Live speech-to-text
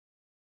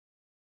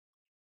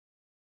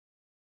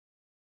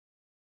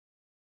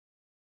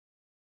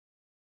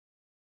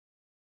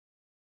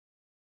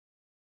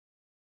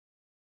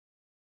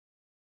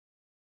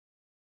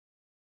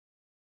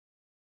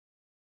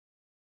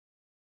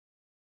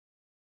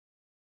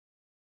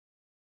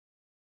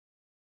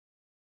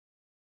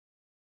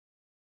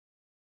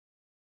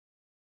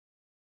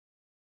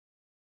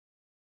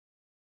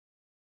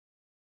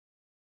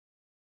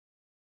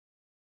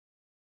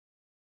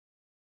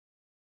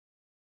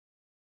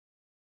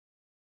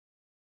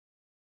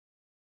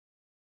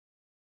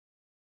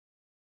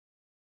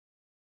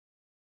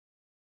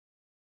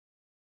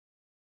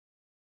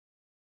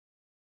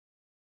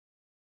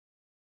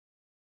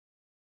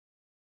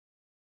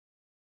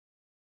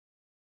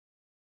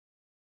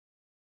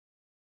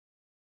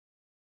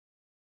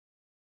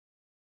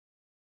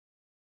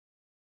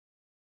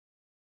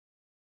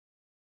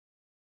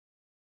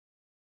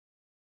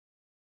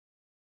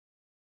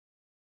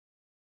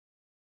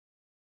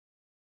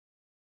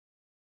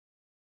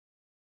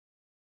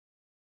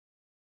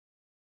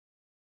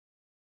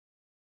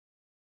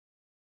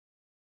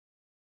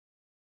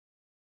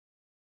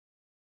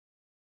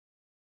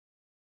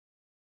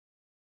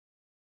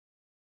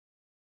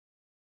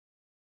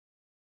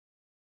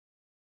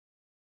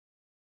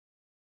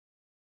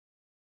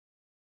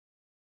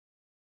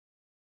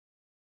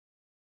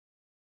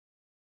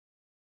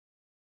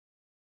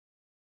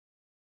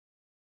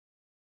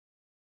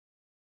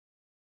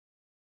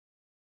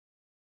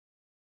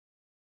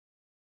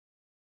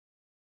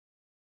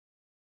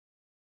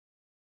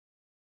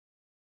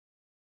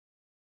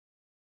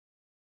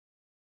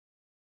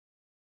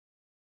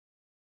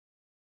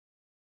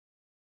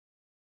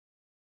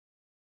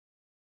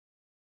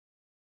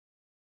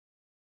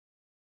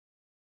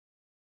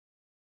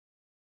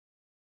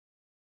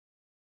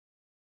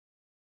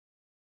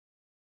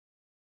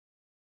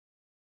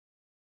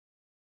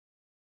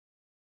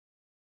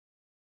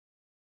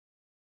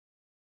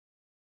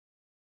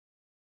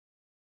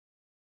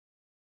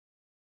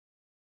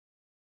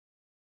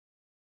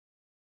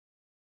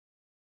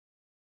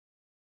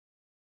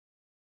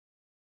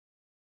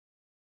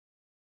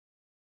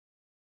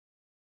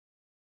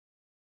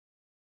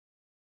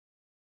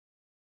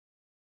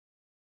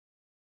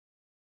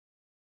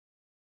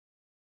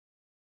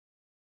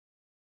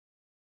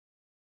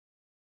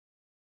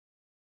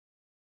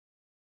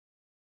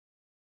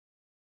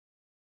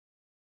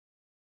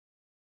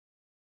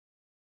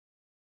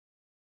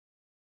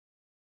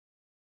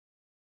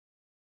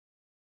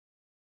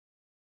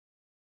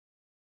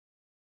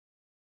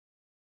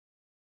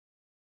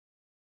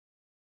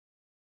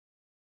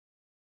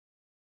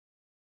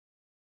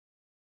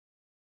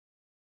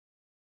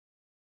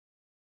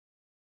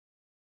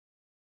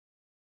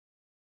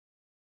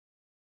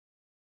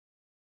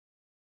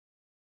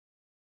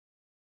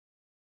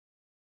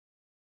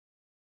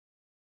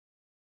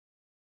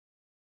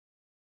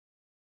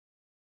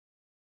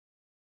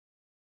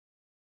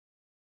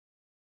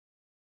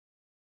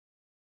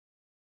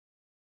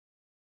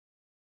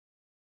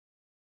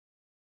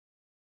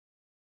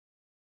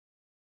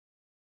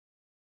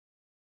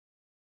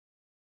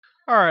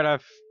Alright,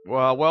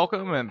 well,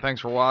 welcome and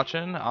thanks for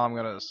watching. I'm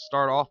gonna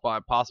start off by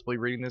possibly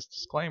reading this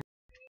disclaimer.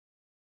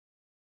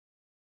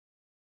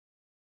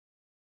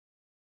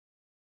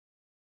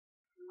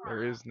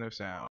 There is no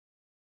sound.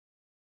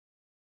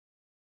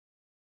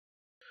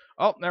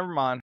 Oh, never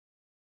mind.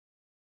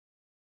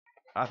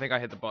 I think I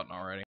hit the button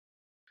already.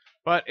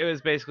 But it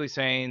was basically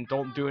saying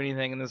don't do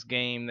anything in this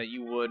game that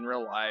you would in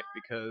real life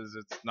because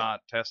it's not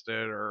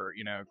tested or,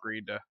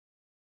 agreed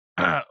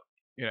to,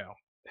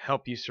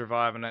 help you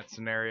survive in that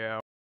scenario.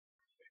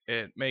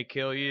 It may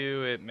kill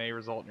you, it may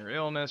result in your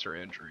illness or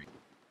injury.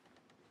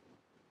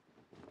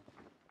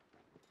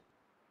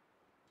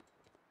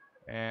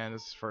 And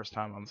this is the first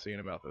time I'm seeing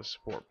about this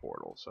support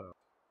portal, so.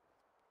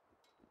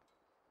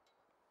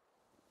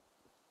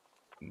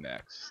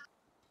 Next.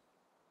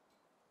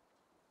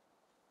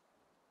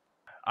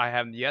 I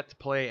have yet to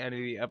play any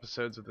of the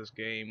episodes of this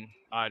game.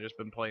 I've just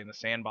been playing the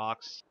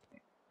sandbox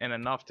and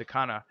enough to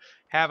kind of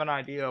have an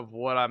idea of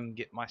what I'm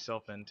getting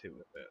myself into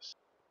with this.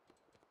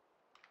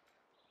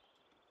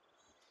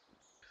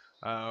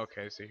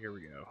 Okay, so here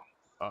we go.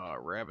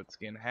 Rabbit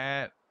skin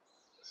hat.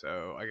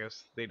 So I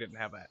guess they didn't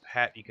have a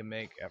hat you can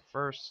make at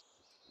first.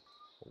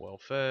 Well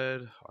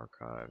fed.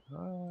 Archive.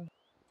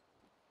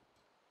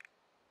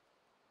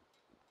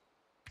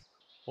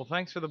 Well,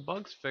 thanks for the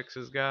bugs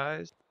fixes,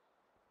 guys.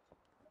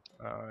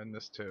 And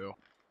this too.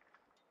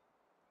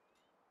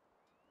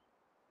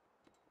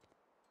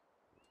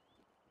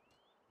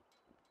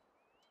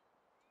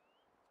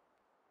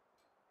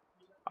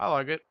 I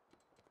like it.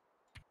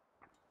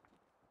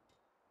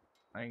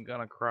 I ain't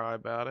gonna cry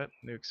about it.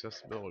 New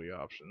accessibility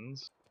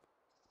options.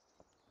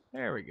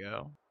 There we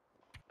go.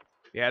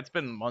 Yeah, it's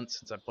been months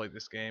since I played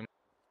this game.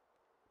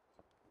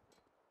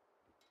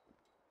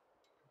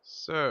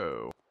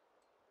 So,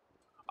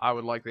 I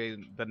would like the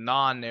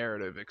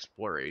non-narrative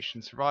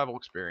exploration survival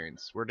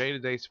experience, where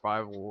day-to-day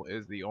survival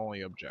is the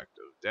only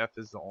objective. Death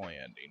is the only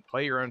ending.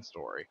 Play your own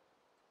story.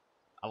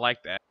 I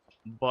like that,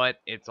 but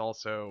it's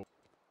also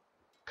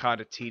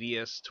kind of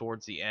tedious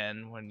towards the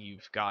end when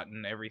you've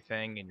gotten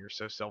everything and you're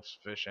so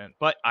self-sufficient.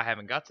 But I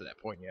haven't got to that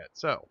point yet,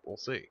 so we'll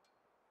see.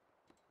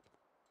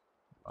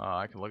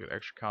 I can look at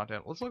extra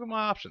content. Let's look at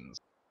my options.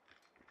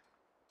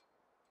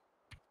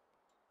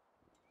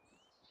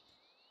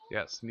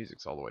 Yes,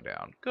 music's all the way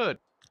down. Good.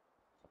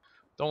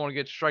 Don't want to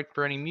get striked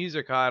for any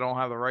music I don't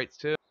have the rights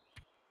to.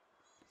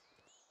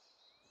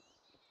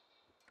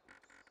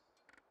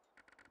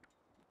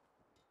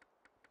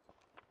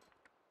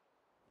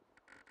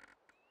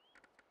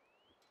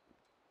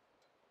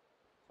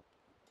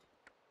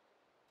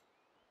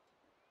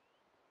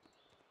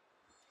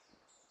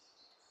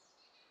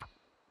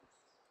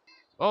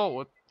 Oh,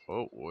 what?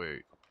 Oh,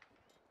 wait.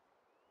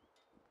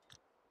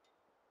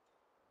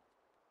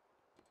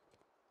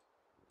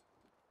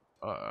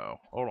 Uh-oh.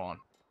 Hold on.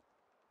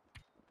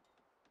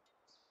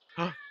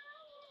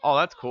 Oh,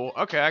 that's cool.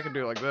 Okay, I can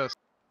do it like this.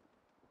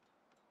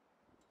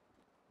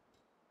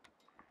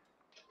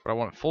 But I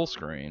want it full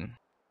screen.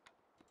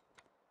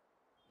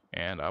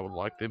 And I would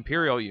like the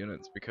Imperial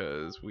units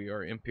because we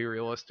are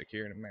imperialistic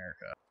here in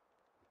America.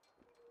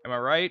 Am I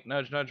right?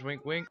 Nudge, nudge,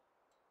 wink, wink.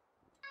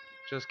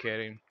 Just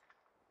kidding.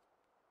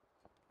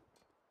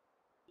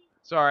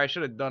 Sorry, I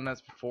should have done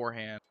this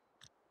beforehand.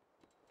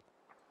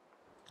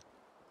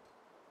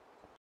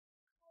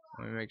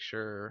 Let me make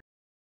sure.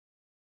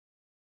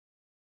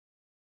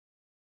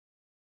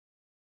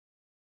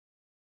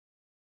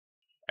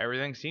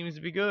 Everything seems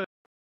to be good.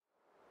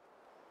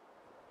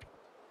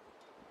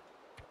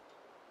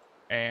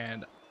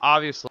 And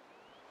obviously,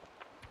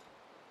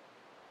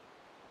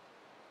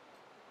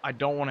 I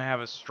don't want to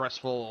have a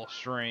stressful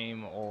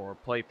stream or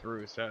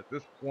playthrough, so at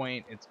this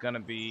point, it's going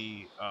to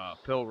be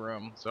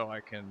Pilgrim, so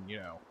I can,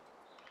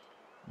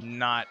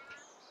 not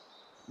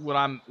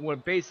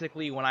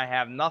basically when I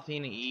have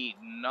nothing to eat,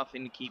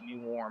 nothing to keep me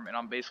warm, and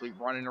I'm basically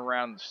running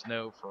around the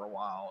snow for a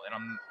while,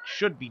 and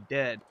should be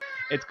dead,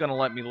 it's gonna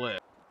let me live.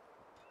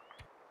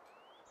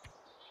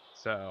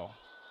 So,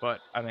 but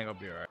I think I'll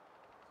be alright.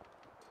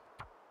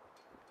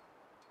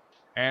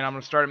 And I'm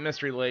gonna start at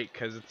Mystery Lake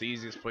because it's the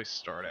easiest place to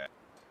start at.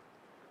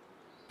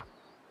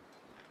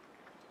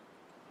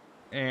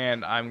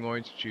 And I'm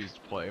going to choose to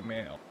play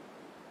male.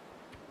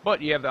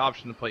 But you have the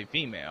option to play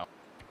female.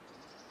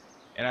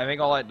 And I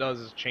think all that does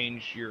is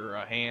change your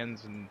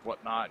hands and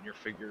whatnot, and your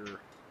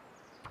figure,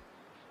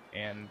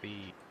 and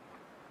the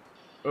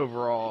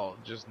overall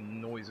just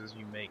noises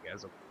you make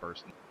as a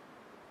person.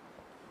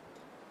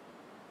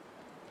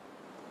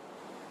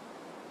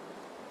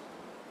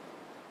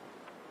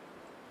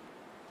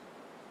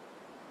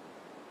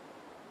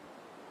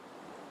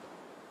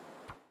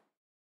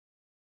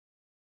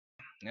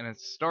 And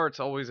it starts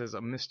always as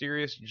a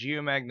mysterious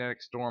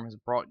geomagnetic storm has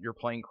brought your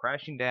plane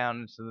crashing down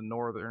into the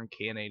northern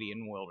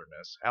Canadian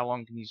wilderness. How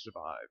long can you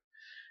survive?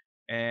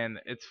 And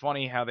it's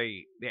funny how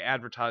they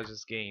advertise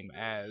this game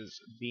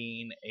as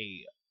being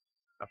a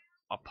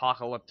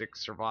apocalyptic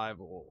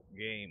survival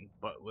game,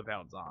 but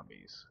without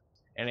zombies.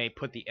 And they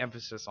put the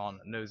emphasis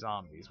on no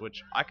zombies,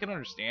 which I can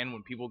understand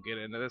when people get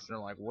into this and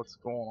they're like, what's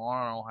going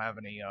on? I don't have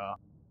any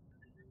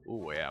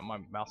Ooh, yeah, my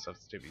mouse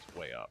sensitivity's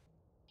way up.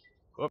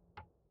 Whoop.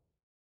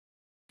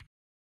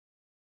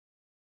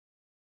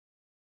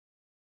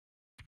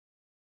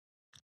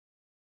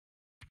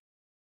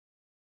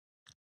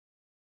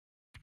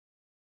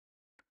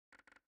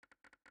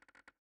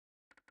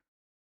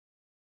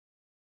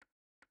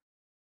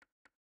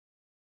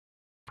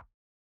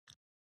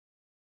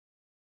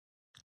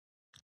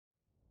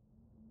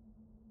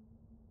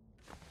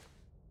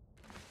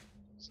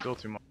 Still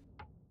too much.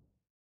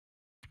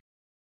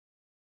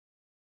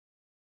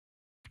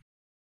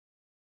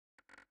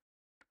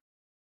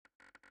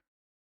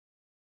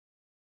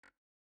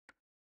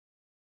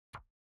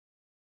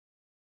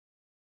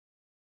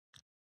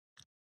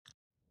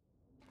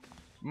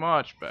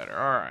 Much better.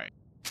 Alright.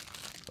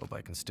 Hope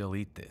I can still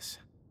eat this.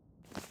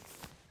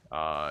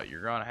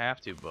 You're gonna have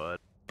to, bud.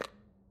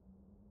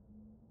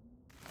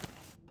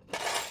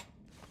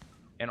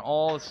 In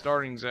all the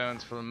starting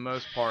zones, for the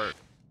most part,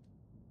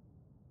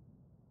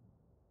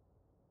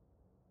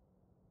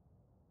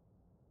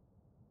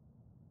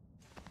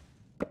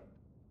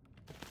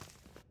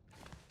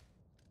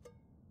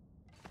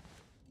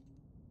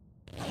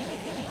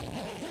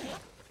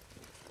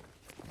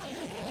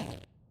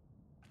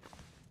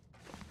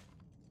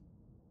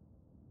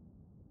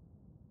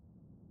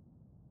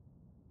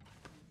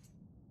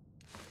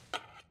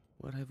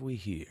 What have we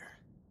here?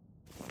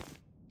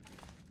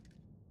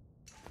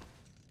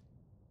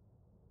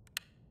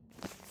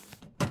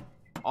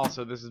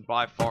 also, this is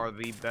by far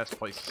the best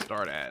place to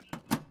start at,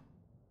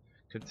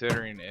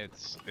 considering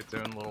its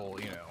own little,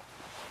 you know,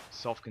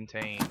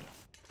 self-contained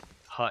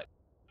hut.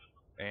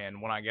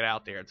 And when I get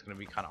out there, it's going to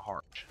be kind of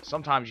harsh.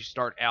 Sometimes you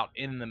start out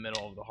in the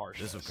middle of the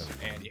harshness,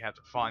 and you have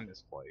to find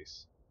this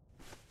place.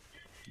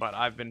 But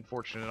I've been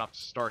fortunate enough to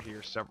start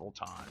here several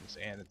times,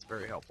 and it's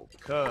very helpful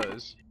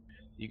because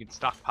you can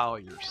stockpile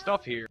your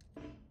stuff here.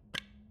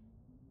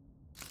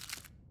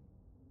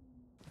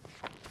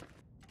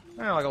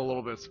 Like a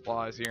little bit of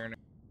supplies here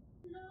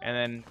and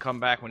then come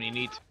back when you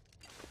need to.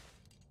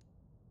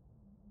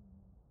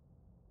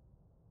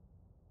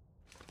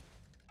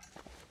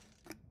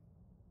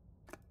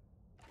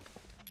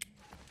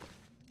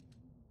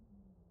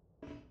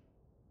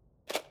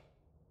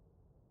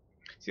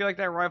 See, like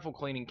that rifle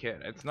cleaning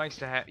kit, it's nice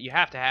to have. You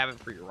have to have it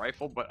for your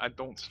rifle, but I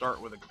don't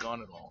start with a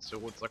gun at all. So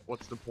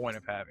what's the point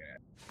of having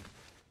it?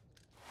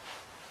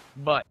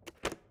 But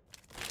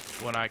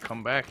when I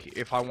come back,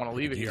 if I want to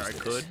leave it here, I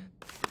could,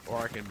 or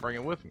I can bring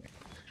it with me.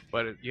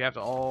 But you have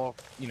to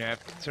have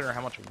to consider how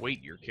much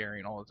weight you're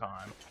carrying all the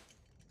time.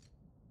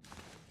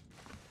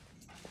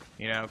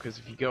 You know, because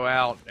if you go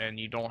out and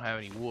you don't have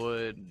any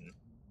wood, and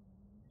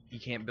you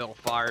can't build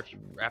a fire if you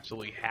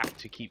absolutely have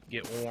to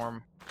get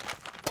warm.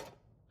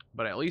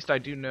 But at least I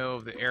do know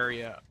of the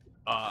area.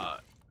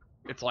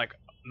 It's like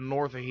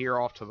north of here,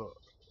 off to the,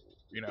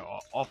 you know,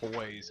 off a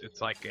ways. It's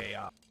like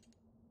a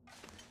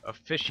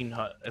fishing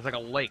hut. It's like a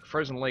lake,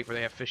 frozen lake, where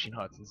they have fishing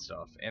huts and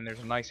stuff. And there's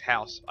a nice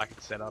house I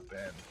could set up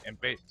in and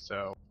base.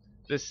 So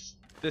this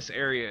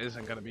area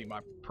isn't going to be my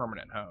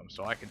permanent home.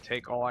 So I can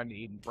take all I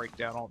need and break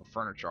down all the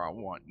furniture I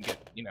want and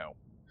get, you know.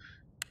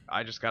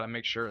 I just got to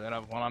make sure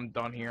that when I'm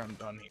done here, I'm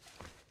done here.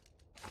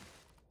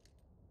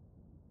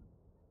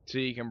 So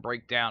you can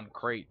break down a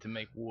crate to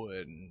make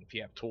wood, and if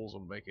you have tools,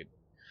 it'll make it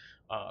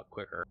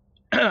quicker.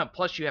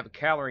 Plus, you have a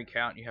calorie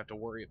count you have to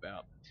worry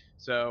about.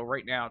 So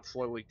right now, it's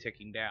slowly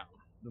ticking down.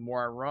 The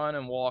more I run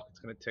and walk, it's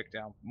going to tick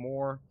down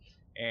more,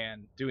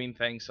 and doing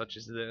things such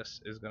as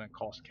this is going to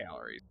cost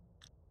calories.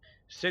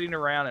 Sitting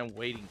around and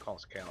waiting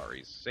costs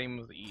calories. Same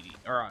with eating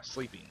or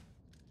sleeping.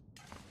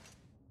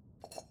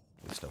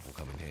 This stuff will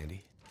come in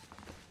handy.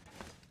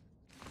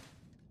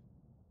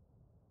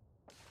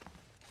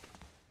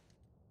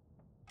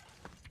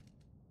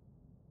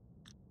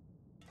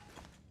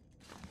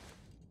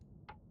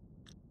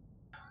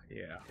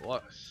 Yeah,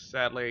 well,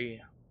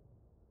 sadly,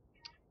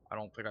 I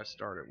don't think I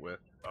started with,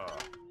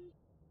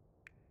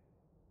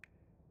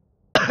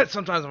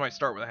 sometimes I might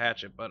start with a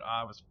hatchet, but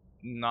I'm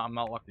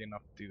not lucky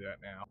enough to do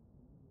that now.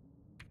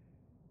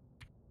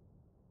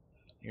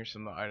 Here's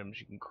some of the items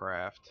you can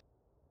craft.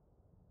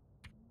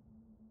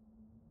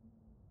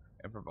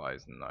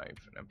 Improvised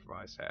knife and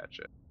improvised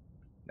hatchet.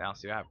 Now,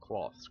 see, I have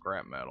cloth,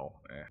 scrap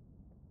metal.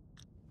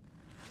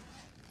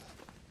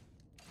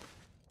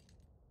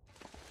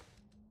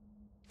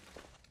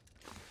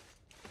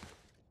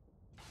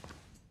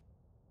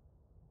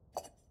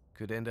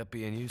 Could end up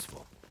being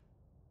useful.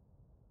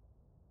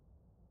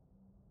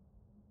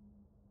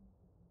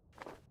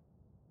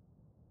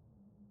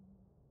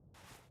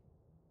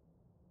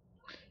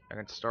 I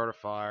can start a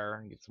fire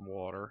and get some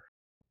water.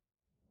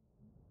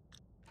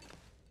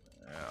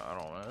 I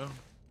don't know.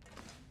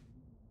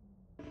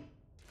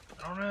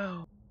 I don't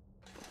know.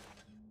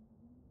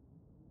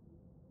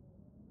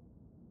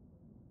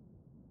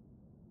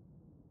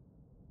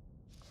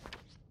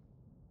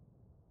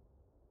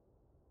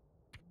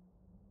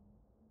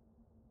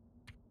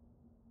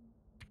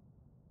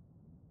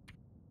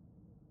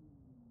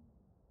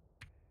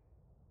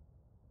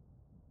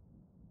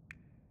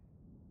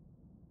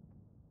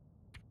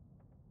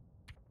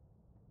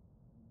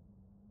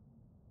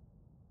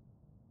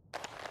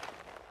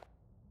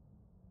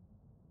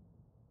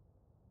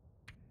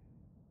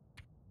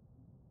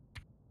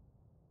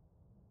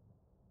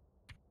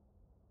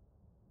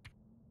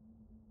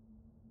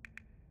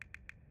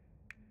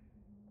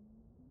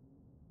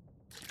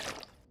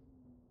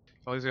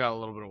 at least I got a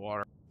little bit of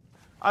water.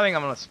 I think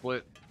I'm gonna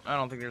split. I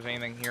don't think there's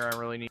anything here I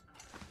really need.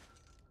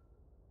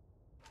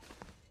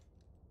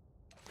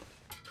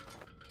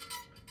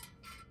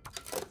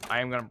 I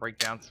am gonna break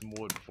down some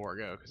wood before I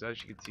go, because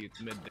as you can see, it's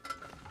midday.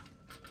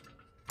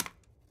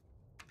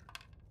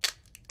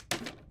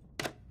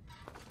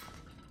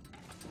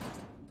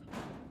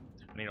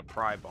 I need a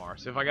pry bar.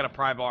 So if I got a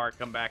pry bar, I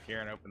come back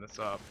here and open this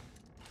up.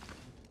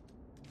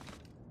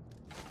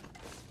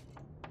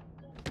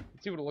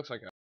 Let's see what it looks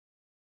like.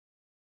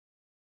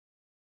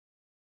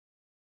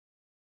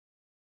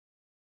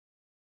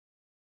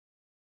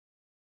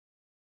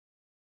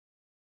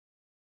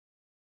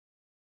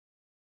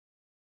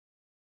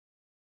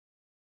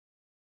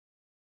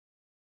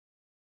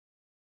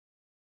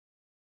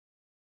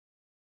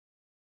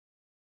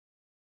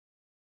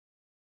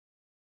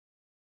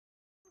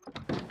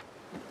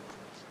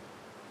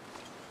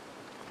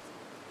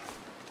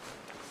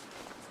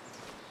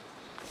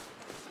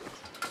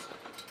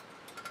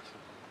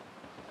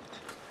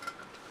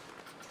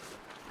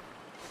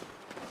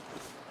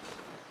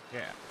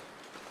 Yeah.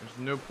 There's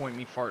no point in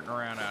me farting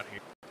around out here.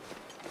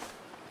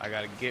 I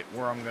gotta get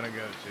where I'm gonna go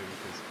to,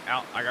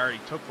 because I already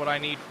took what I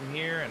need from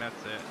here, and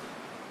that's it.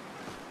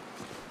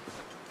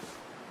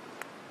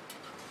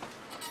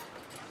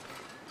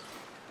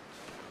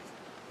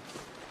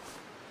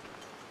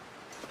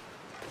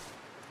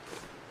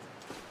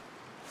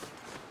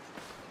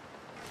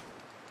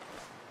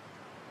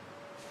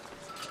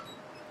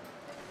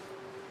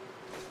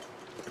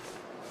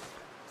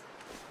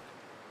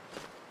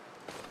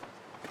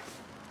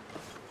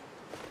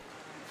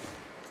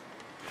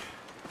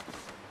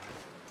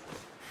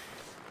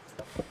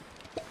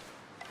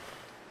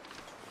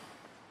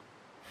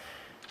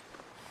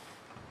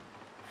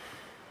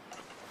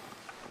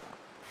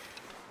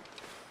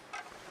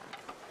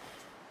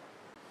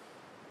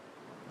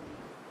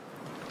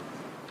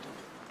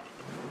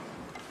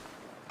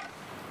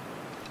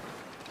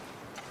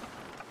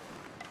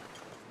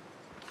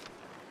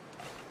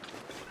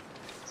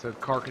 So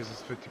carcass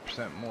is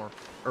 50% more,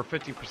 or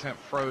 50%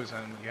 frozen.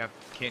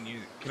 You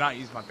cannot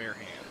use my bare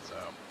hand. So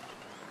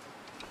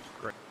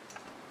great.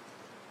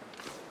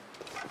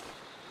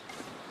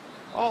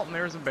 Oh, and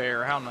there's a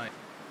bear. How nice.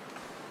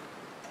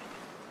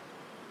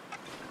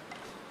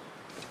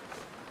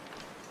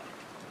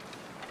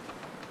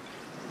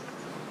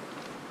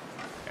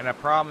 And the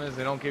problem is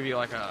they don't give you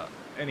like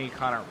any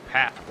kind of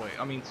pathway.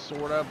 I mean,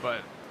 sorta,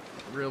 but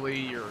really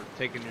you're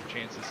taking your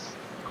chances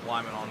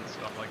climbing on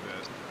stuff like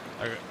this.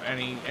 Like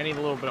any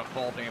little bit of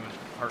fall damage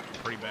hurts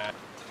pretty bad.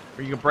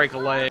 Or you can break a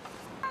leg,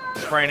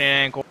 sprain an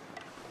ankle.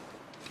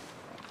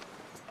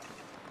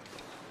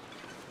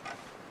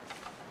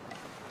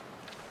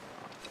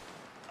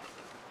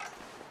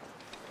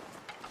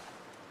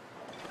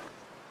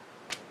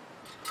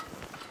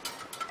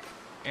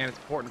 And it's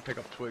important to pick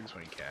up twigs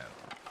when you can.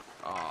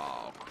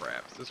 Oh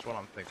crap, is this what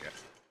I'm thinking?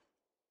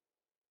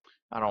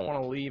 I don't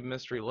want to leave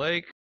Mystery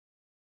Lake.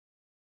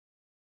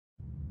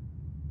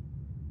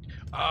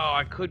 Oh,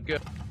 I could go.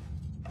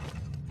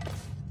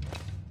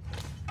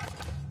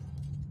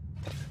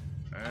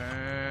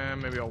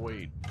 Maybe I'll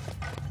wait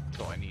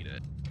until I need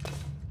it.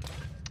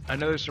 I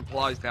know there's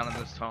supplies down in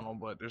this tunnel,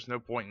 but there's no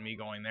point in me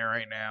going there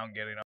right now and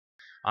getting up.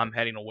 I'm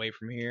heading away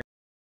from here.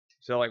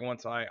 So like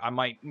once I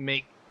might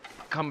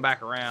come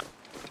back around.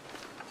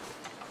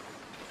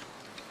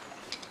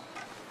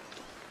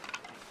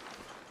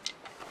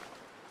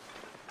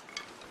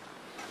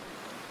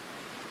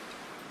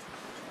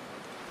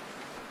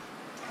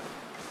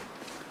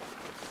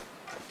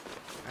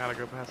 I gotta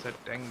go past that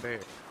dang bear.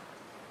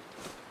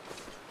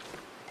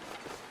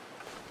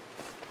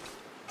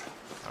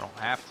 I don't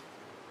have to.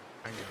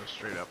 I can go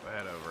straight up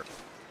ahead over it.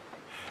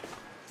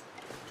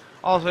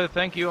 Also,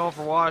 thank you all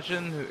for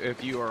watching.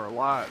 If you are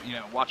live,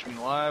 watching me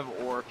live,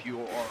 or if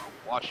you are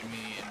watching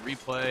me in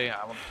replay,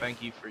 I want to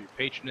thank you for your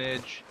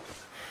patronage.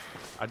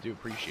 I do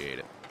appreciate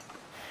it.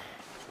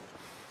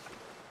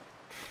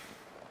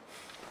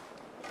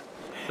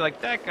 Like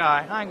that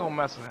guy, I ain't gonna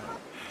mess with him.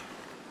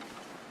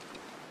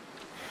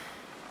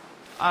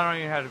 I don't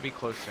even have to be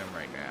close to him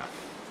right now.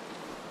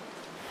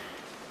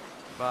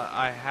 But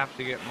I have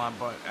to get my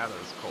butt out of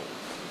this cold.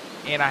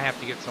 And I have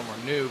to get somewhere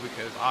new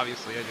because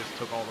obviously I just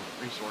took all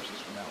the resources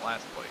from that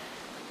last place.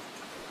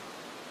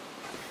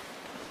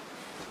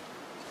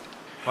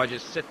 If I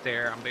just sit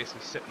there, I'm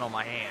basically sitting on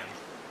my hands.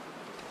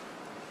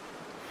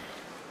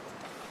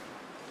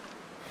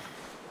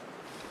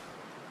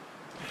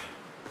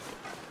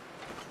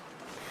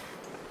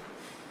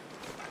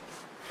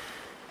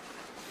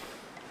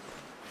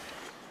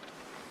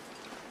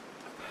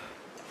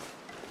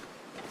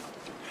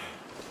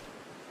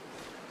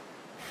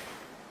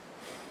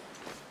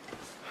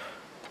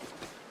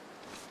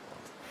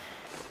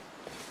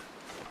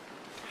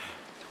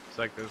 It's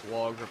like those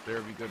logs up there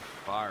would be good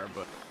for fire,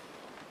 but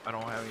I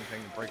don't have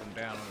anything to break them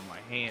down with my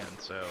hand,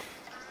 so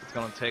it's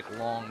going to take a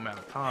long amount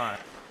of time.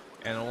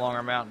 And the longer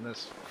amount in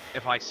this,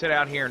 if I sit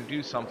out here and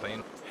do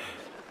something,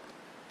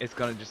 it's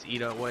going to just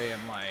eat away at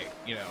my,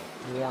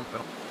 warmth.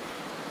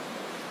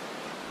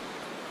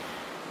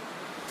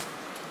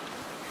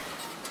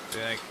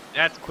 Like,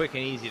 that's quick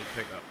and easy to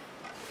pick up.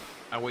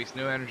 I waste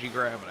no energy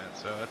grabbing it,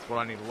 so that's what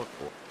I need to look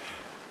for.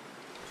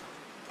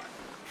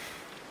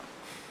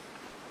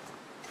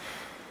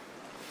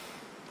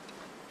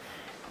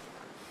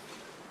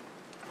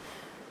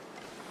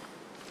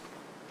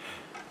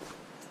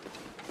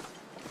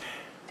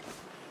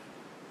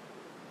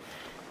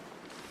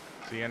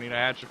 See, I need a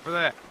hatchet for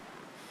that.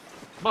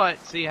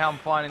 But, see how I'm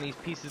finding these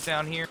pieces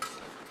down here?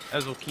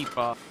 Those will keep,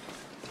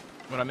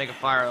 when I make a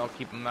fire, I'll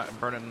keep them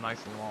burning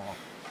nice and long.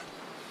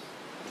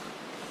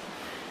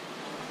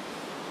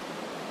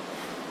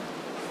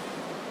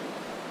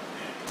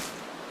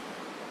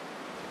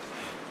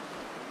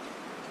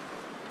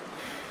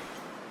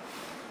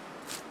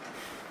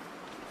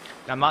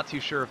 Now, I'm not too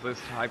sure if those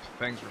types of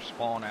things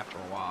respawn after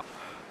a while.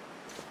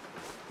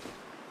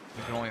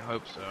 You can only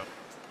hope so.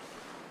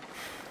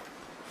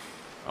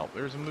 Oh,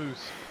 there's a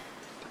moose.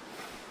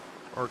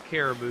 Or a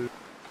caribou.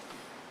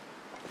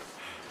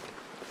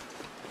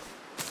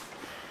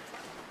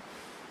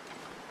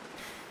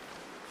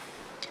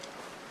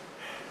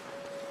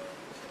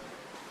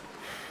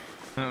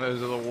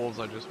 Those are the wolves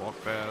I just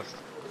walked past.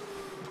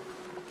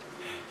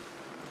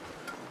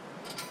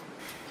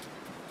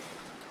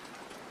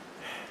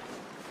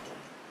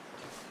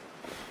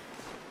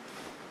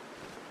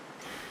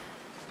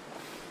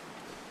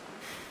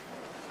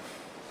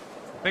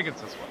 I think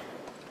it's this way.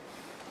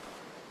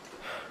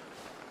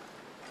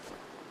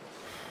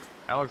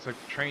 That looks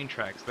like the train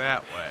tracks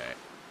that way.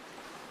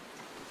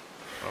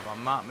 But if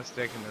I'm not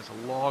mistaken, there's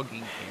a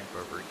logging camp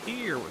over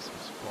here with some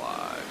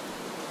supplies.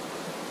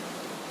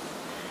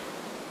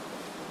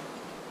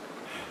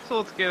 So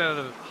let's get at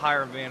a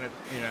higher vantage,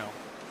 you know,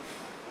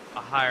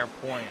 a higher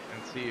point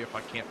and see if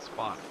I can't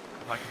spot it.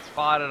 If I can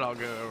spot it, I'll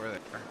go over there.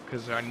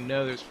 Because I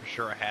know there's for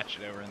sure a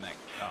hatchet over in that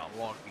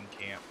logging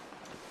camp.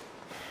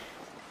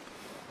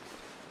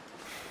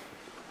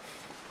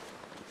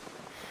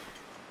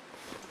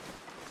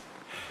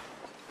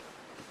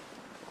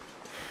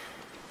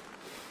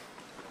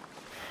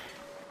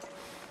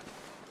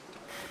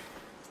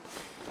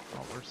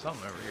 Oh, there's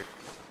something over here.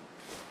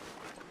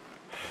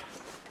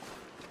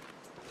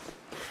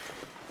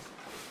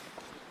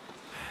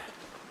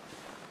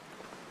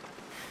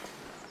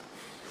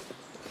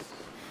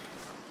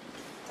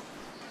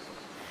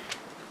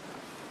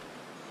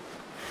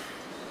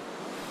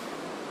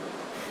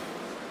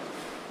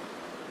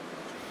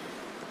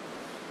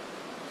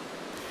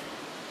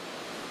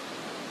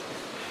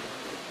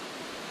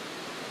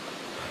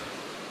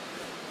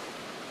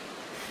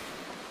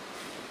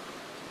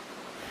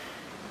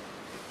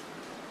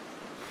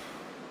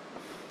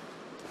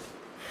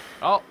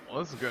 Oh, well,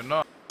 this is good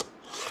enough.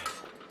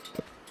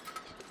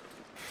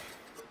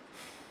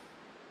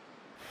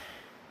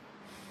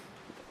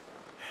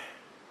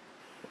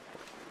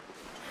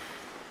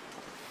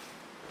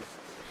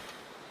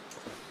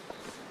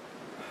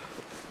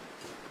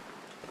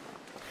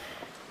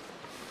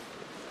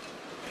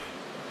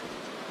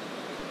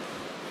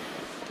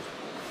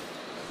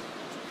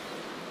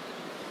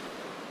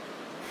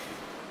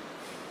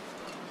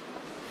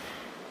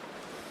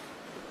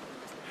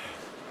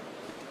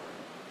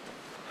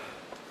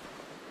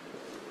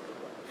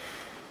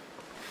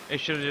 They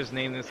should have just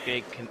named this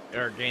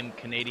game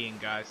Canadian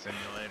Guy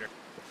Simulator.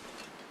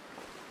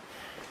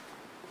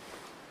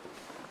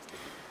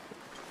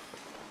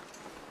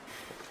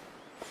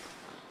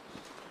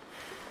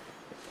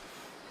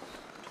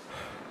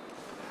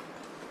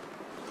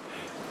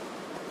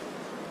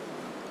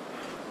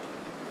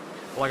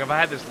 Like if I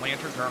had this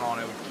lantern turn on,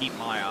 it would keep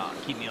my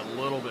keep me a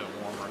little bit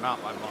warmer,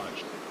 not by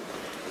much.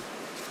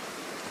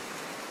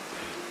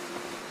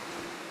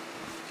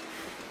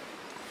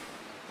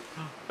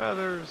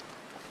 Feathers.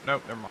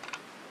 Nope, never mind.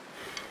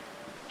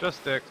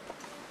 Just sticks.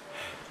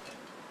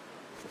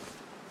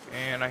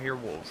 And I hear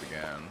wolves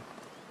again.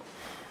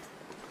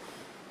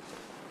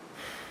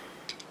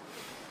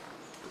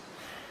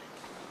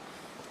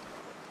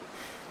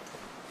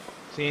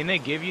 See, and they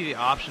give you the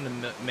option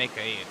to make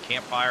a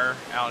campfire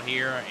out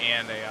here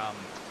and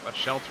a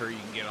shelter you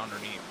can get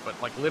underneath.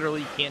 But like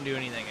literally, you can't do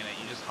anything in it.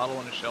 You just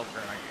huddle in a shelter,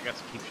 and I guess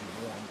it keeps you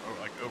warm,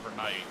 or like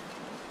overnight.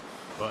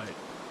 But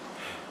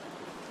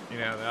you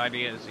know, the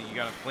idea is that you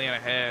gotta plan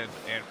ahead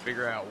and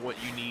figure out what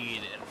you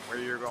need and where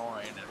you're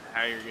going and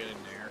how you're getting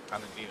there,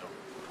 kind of deal.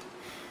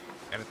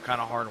 And it's kind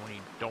of hard when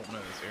you don't know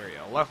this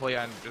area. Luckily,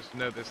 I just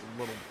know this a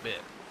little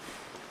bit.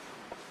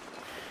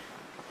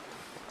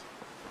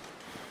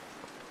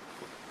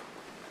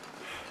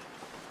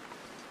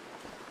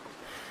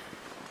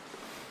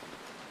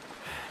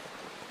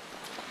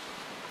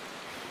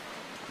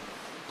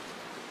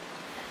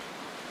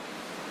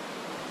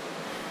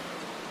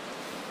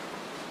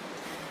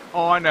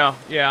 Oh, I know.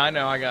 Yeah, I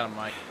know. I got a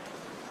mic.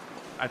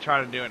 I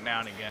try to do it now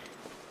and again.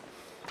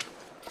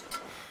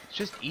 It's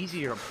just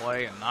easier to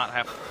play and not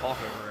have to talk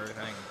over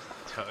everything.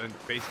 To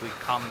basically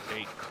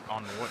commentate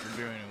on what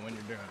you're doing and when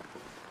you're doing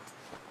it.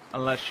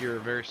 Unless you're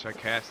very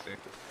sarcastic.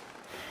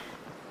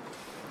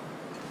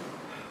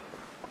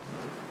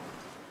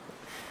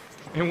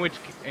 In which,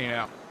 you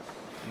know,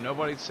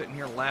 nobody's sitting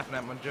here laughing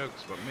at my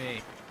jokes but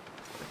me.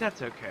 But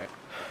that's okay.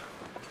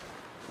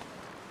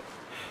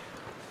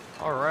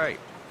 Alright.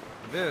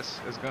 This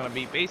is going to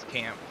be base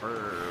camp for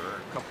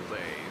a couple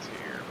days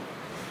here.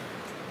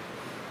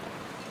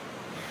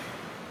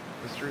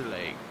 Mystery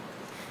Lake.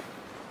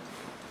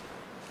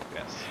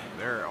 Yes,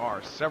 there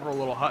are several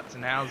little huts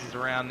and houses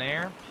around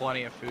there.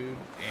 Plenty of food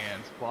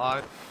and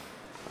supplies.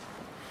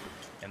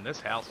 And this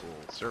house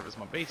will serve as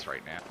my base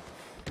right now.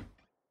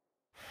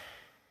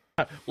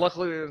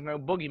 Luckily, there's no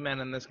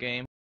boogeymen in this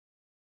game.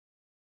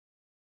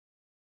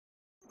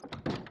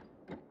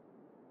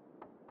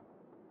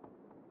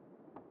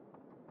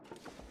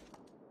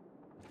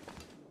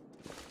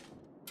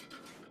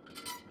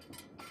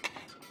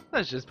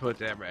 Let's just put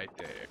that right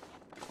there.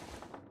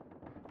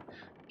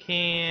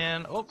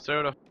 Oh,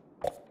 soda.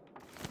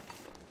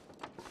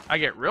 I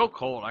get real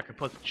cold, I can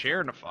put the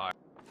chair in the fire.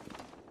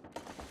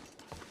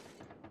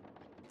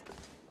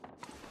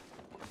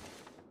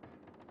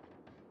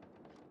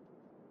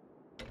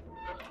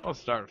 I'll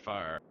start a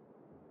fire.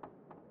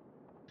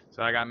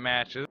 So I got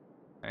matches,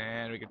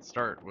 and we can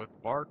start with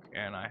bark,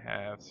 and I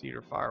have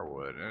cedar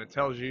firewood, and it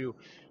tells you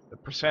the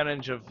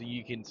percentage of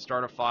you can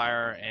start a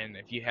fire, and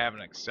if you have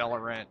an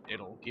accelerant,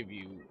 it'll give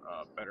you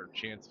a better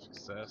chance of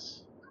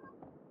success.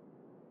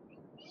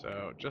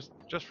 So just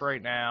for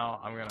right now,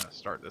 I'm gonna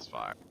start this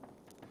fire.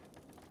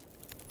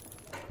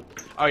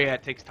 Oh yeah,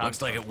 it takes time.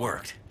 Looks like it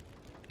worked.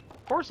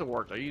 Of course it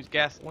worked. I used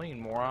gasoline,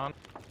 moron.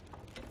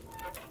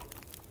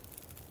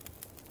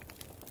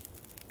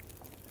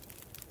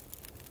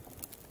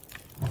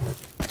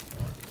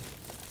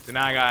 So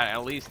now I got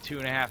at least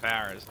 2.5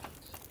 hours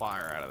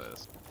fire out of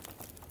this.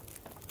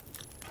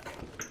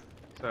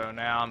 So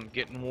now I'm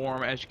getting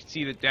warm. As you can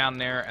see that down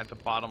there at the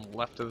bottom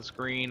left of the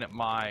screen,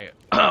 my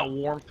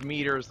warmth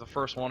meter is the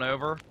first one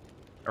over,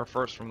 or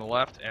first from the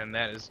left, and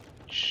that is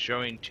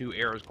showing 2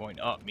 arrows going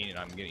up, meaning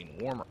I'm getting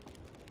warmer.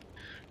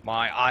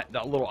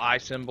 That little eye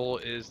symbol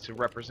is to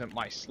represent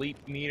my sleep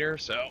meter,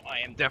 so I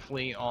am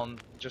definitely on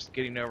just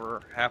getting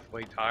over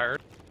halfway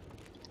tired.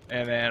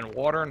 And then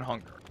water and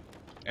hunger.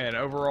 And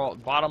overall,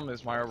 bottom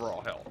is my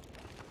overall health.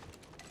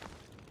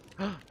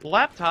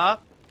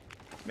 Laptop?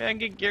 Man,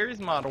 get Gary's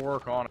mod to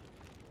work on it.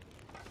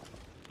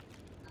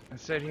 I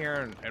sit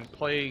here and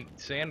play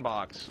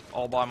sandbox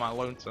all by my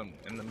lonesome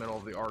in the middle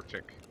of the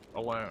Arctic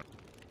alone.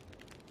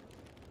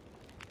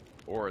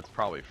 Or it's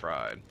probably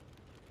fried.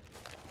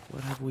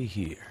 What have we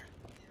here?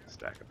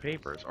 Stack of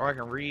papers. Or I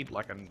can read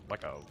like a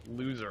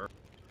loser.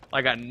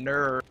 Like a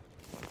nerd.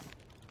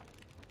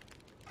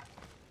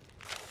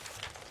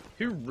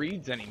 Who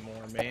reads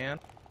anymore, man?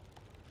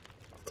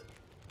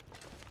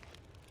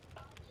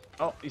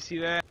 Oh, you see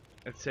that?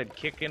 It said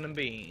kicking the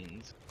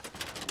beans.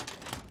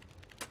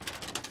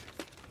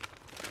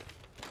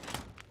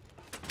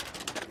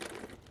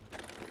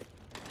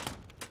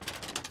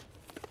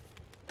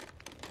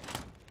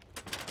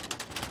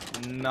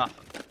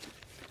 Nothing.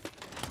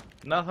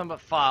 Nothing but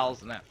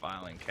files in that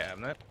filing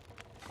cabinet.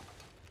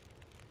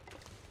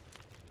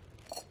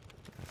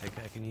 I think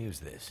I can use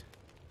this.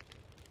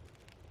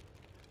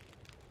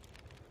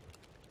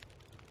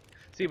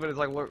 See, but it's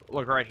like,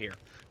 look right here.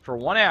 For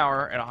 1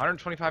 hour and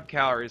 125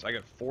 calories, I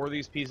get 4 of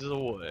these pieces of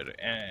wood,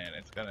 and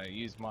it's gonna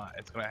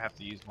have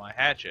to use my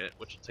hatchet,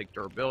 which will take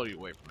durability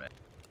away from it.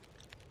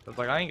 So it's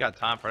like, I ain't got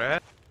time for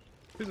that.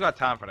 Who's got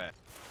time for that?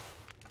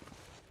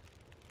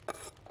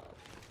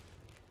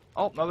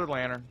 Oh, another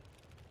lantern.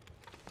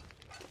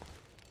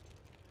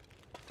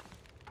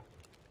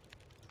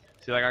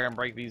 See, like I can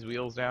break these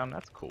wheels down.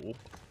 That's cool.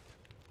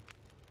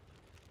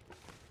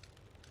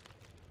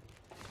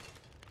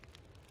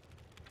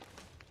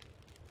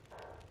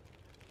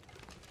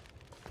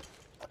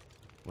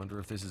 Wonder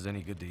if this is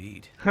any good to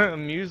eat.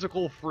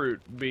 Musical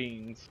fruit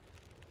beans.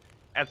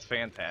 That's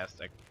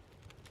fantastic.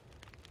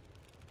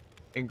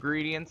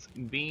 Ingredients: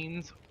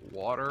 beans,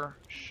 water,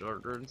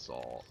 sugar, and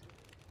salt.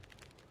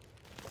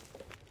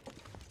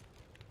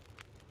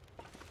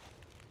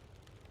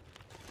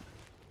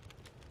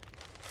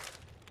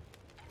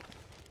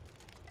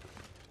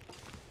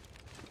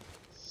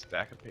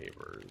 Stack of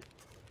papers.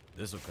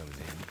 This'll come in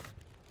handy.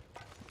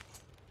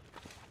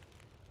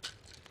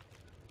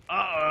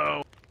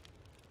 Uh-oh!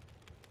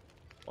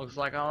 Looks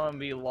like I'm gonna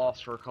be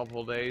lost for a couple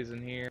of days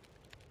in here.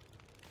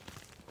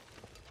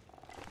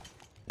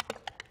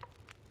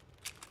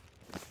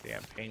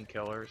 Damn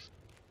painkillers.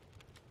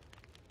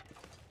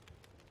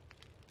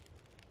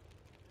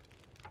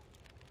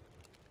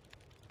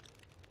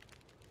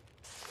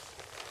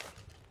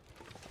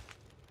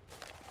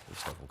 This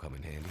stuff will come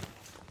in handy.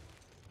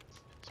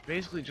 It's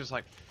basically just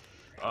like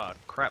a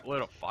crap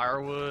load of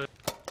firewood,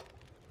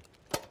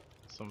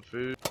 some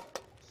food,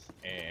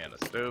 and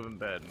a stove and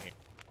bed in here.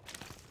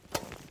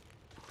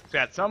 So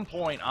at some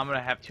point, I'm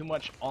gonna have too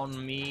much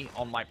on me,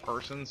 on my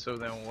person, so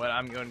then what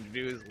I'm going to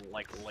do is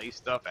like lay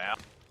stuff out.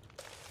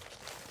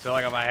 So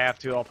like if I have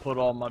to, I'll put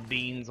all my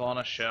beans on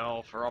a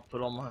shelf, or I'll put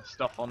all my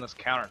stuff on this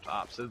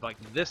countertop. So like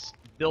this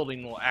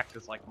building will act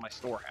as like my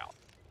storehouse.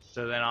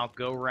 So then I'll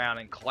go around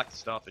and collect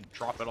stuff and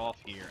drop it off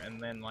here,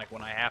 and then like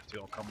when I have to,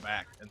 I'll come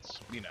back and,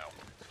 you know,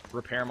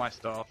 repair my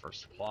stuff or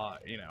supply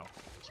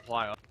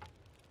up.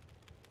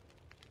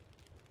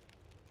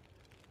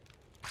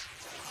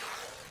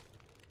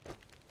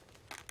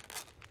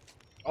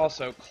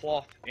 Also,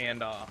 cloth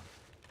and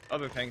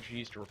other things you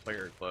use to repair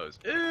your clothes.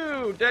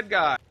 Ooh, dead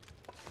guy.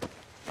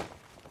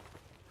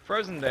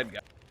 Frozen dead guy.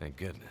 Thank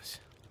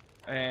goodness.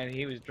 And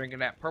he was drinking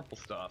that purple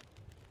stuff.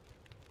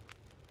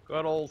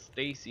 Good old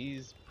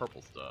Stacy's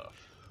purple stuff.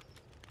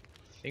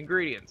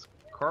 Ingredients: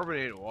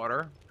 carbonated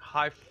water,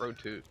 high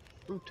fructose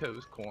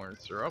corn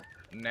syrup,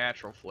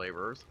 natural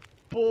flavors,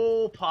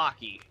 bull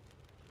pocky,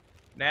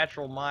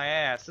 natural my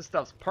ass. This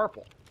stuff's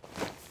purple.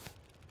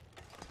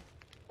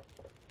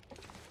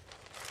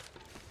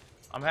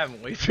 I'm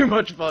having way too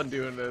much fun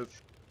doing this.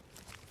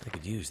 I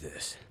could use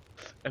this.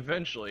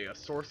 Eventually a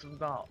source of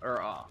knowledge,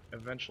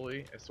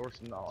 eventually a source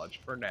of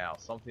knowledge. For now,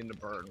 something to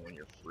burn when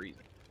you're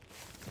freezing.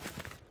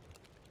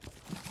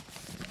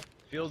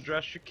 Field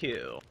dress your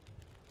kill.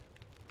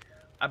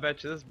 I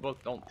bet you this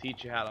book don't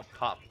teach you how to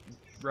pop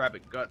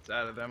rabbit guts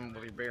out of them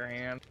with your bare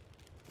hand.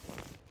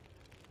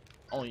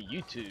 Only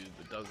YouTube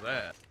that does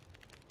that.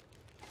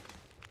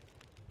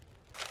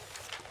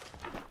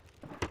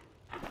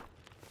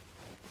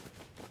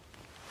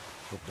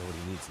 Hope nobody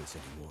needs this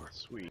anymore.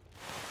 Sweet.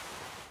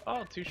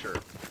 Oh,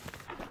 t-shirt.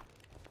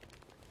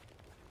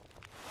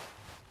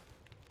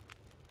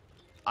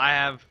 I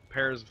have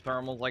pairs of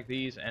thermals like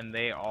these, and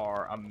they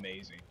are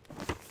amazing.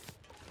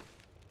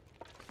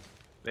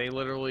 They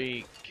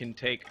literally can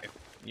take,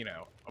 you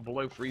know, a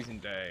below freezing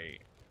day.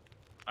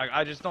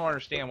 I just don't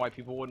understand why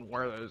people wouldn't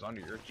wear those under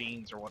your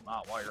jeans or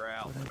whatnot while you're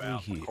out and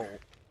about in the cold.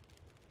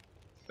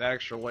 That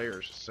extra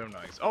layer is just so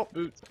nice. Oh,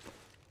 boots.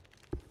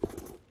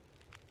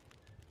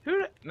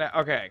 Now,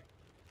 okay.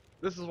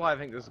 This is why I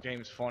think this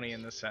game's funny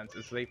in this sense,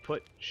 is they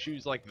put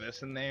shoes like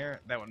this in there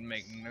that would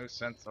make no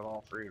sense at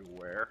all for you to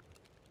wear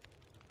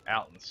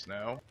out in the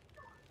snow.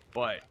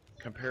 But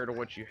compared to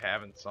what you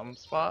have in some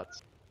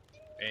spots,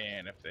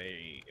 and if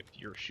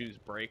your shoes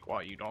break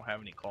while you don't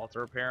have any cloth to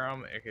repair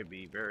them, it could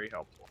be very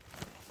helpful.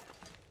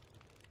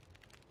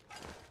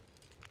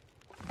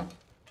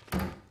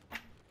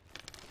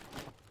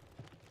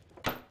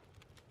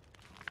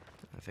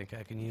 I think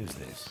I can use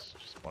this.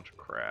 It's just a bunch of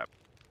crap.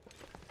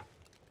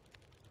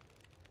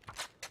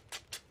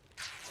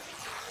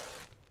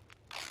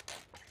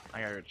 I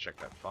gotta go check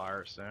that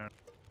fire soon.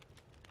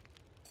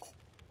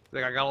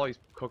 Like, I got all these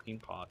cooking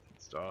pots and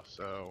stuff,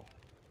 so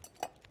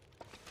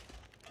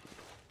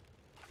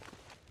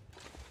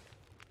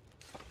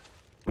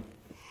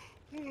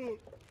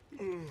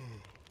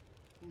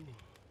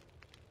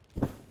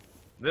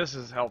this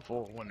is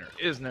helpful when there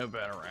is no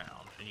bed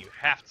around and you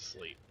have to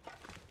sleep.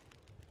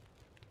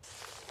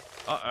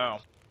 Uh-oh.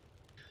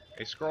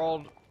 A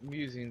scrawled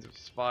musings of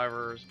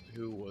survivors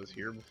who was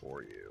here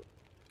before you.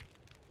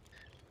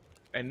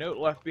 A note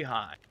left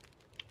behind.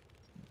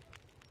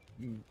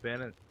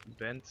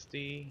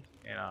 Bensty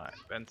and I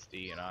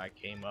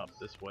came up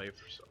this way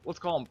for. Let's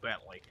call him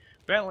Bentley.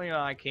 Bentley and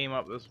I came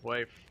up this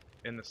way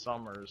in the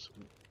summers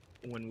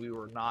when we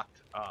were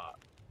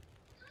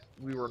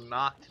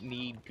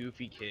knock-kneed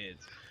goofy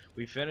kids.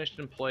 We finished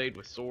and played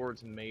with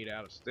swords and made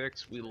out of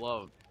sticks. We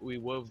wove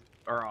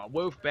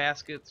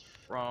baskets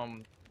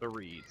from the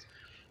reeds.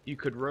 You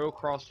could row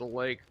across the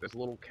lake. There's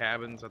little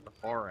cabins at the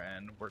far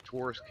end where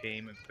tourists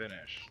came and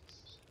fish.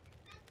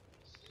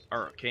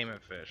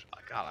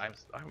 God,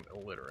 I'm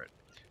illiterate.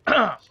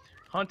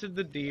 Hunted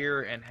the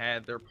deer and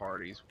had their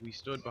parties. We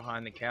stood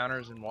behind the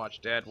counters and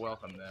watched Dad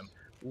welcome them.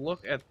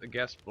 Look at the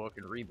guest book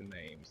and read the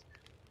names.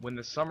 When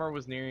the summer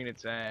was nearing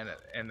its end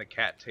and the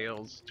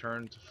cattails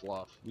turned to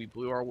fluff, we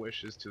blew our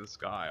wishes to the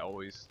sky,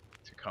 always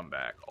to come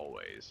back,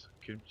 always.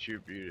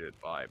 Contributed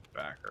by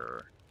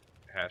backer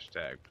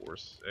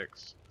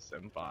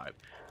 #4675.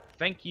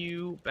 Thank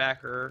you,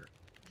 backer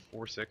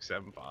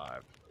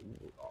 4675.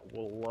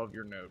 We'll love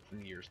your note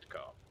from years to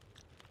come.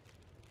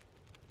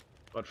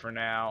 But for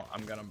now,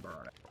 I'm gonna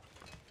burn it.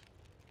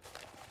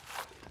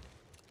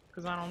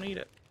 Because I don't need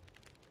it.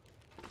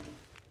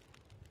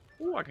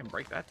 Ooh, I can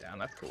break that down.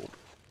 That's cool.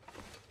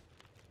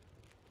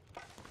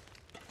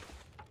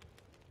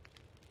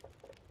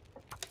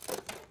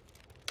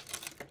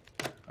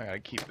 I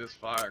gotta keep this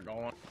fire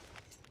going.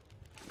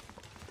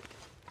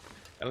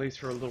 At least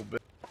for a little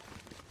bit.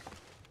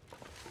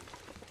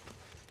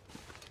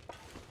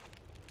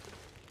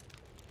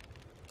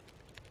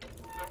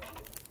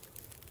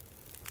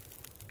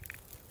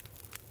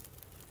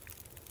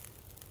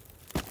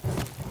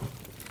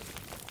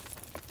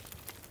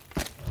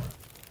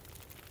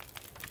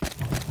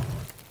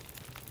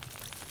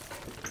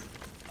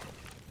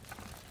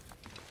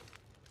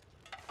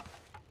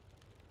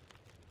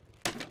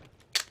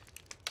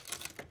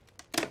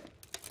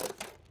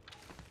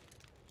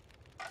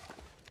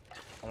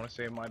 I want to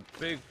save my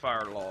big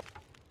fire log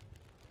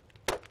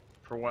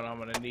for when I'm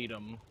going to need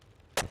them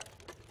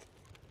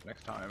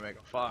next time I make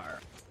a fire.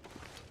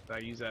 If I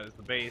use that as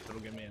the base, it'll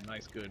give me a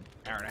nice good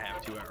hour and a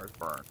half, 2 hours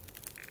burn.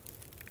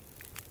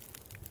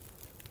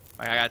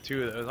 Like, I got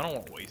 2 of those. I don't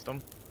want to waste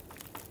them.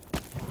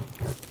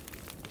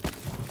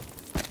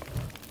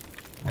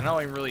 And I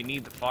don't even really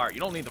need the fire. You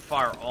don't need the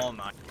fire all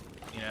night,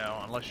 you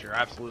know, unless you're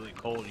absolutely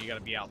cold. You got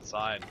to be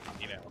outside,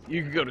 you know.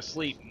 You can go to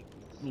sleep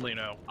You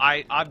know,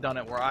 I've done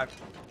it where I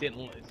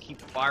didn't keep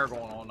the fire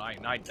going all night,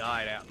 and I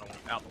died out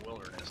in the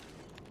wilderness.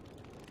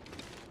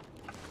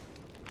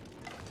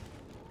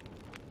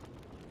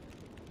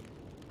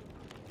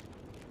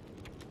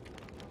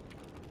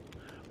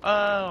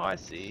 Oh, I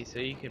see. So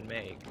you can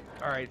make.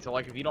 Alright, so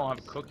like if you don't have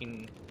a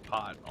cooking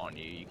pot on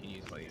you, you can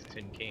use one of these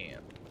tin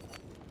cans.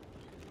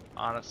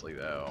 Honestly,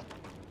 though.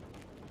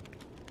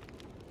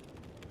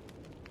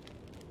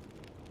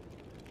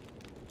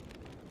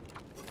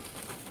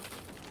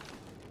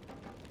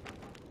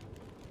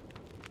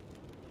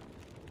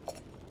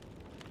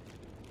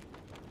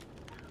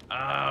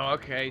 Oh,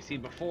 okay. See,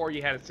 before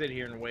you had to sit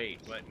here and wait,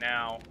 but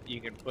now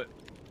you can put,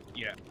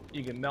 you know,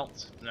 you can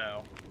melt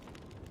snow.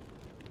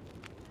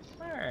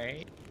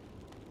 Alright.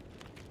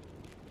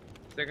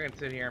 They're gonna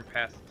sit here and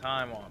pass the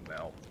time on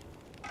melt.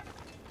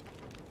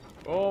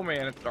 Oh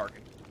man, it's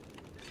darkened.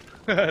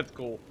 That's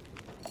cool.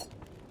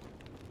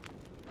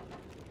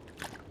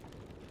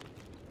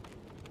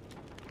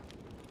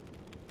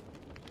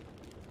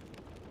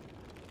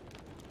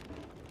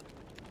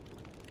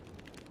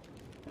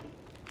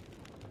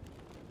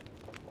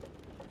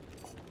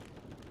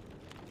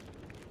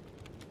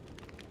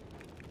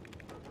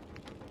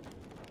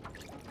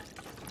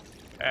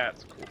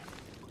 That's cool.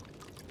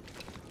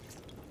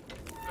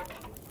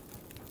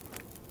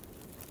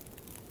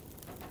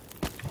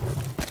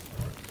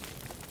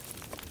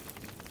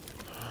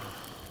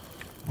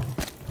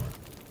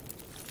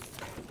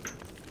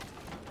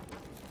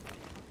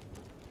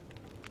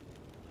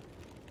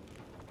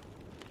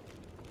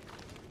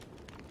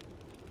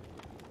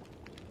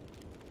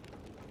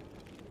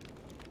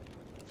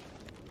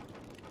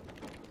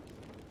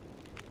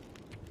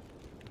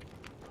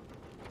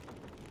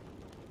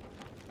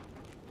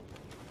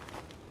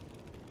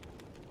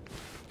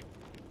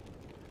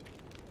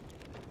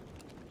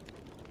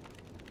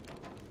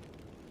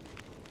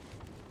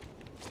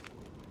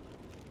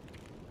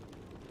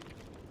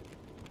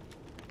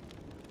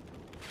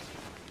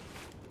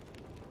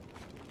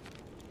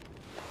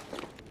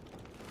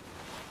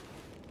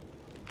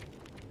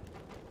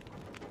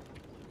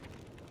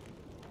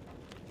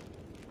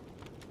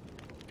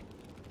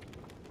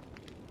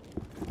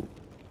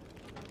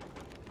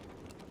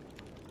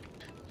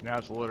 Now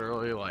it's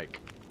literally like,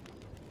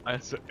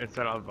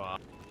 instead of,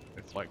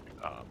 it's like,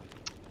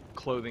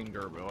 clothing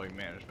durability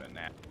management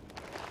now.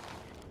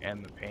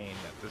 And the pain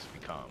that this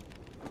becomes.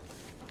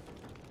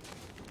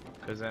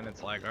 Because then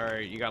it's like,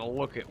 alright, you gotta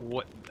look at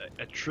what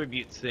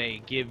attributes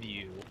they give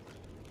you,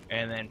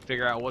 and then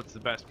figure out what's the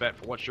best bet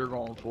for what you're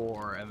going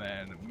for, and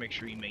then make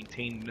sure you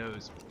maintain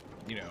those,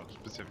 you know,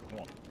 specific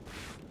ones.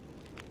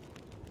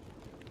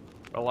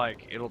 But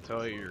like, it'll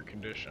tell you your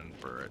condition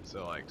for it,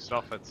 so like,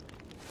 stuff that's,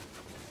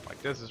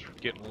 like this is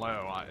getting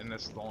low, and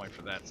this is only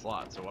for that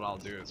slot, so what I'll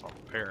do is I'll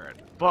repair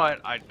it. But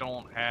I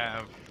don't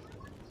have,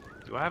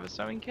 do I have a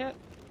sewing kit?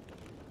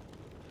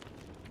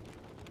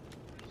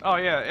 Oh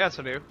yeah, yes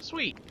I do.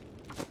 Sweet.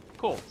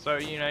 Cool. So,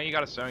 you know, you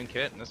got a sewing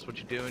kit, and this is what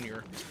you do in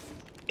your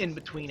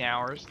in-between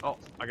hours. Oh,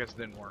 I guess it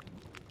didn't work.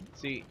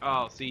 See,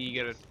 oh, see, you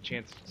get a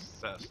chance of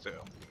success, too.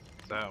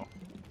 So.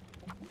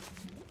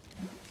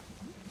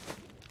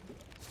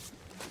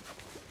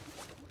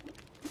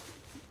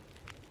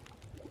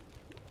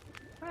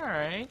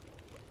 Alright.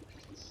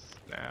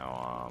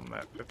 Now, I'm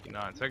at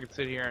 59, so I can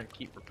sit here and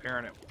keep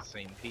repairing it with the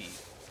same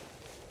piece.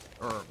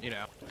 Or, you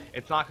know,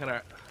 it's not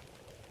gonna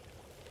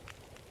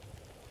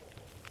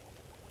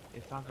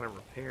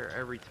repair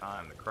every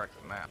time the correct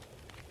amount.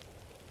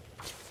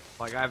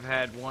 Like I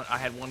had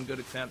one good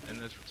attempt and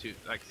this for two.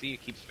 Like, see,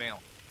 it keeps failing.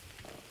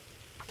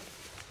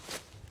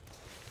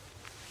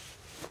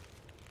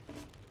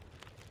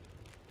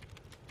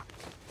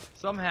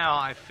 Somehow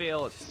I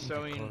fail at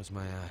sewing. Close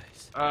my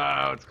eyes.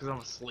 Oh, it's because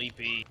I'm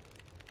sleepy.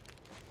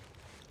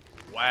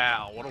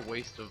 Wow, what a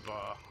waste of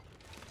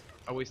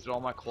I wasted all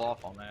my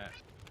cloth on that.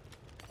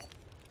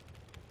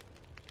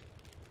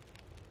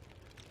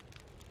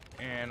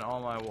 And all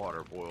my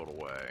water boiled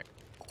away.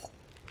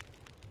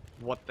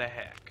 What the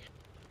heck?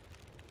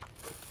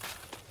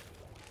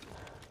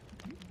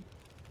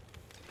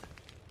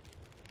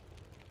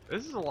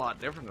 This is a lot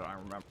different than I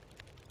remember.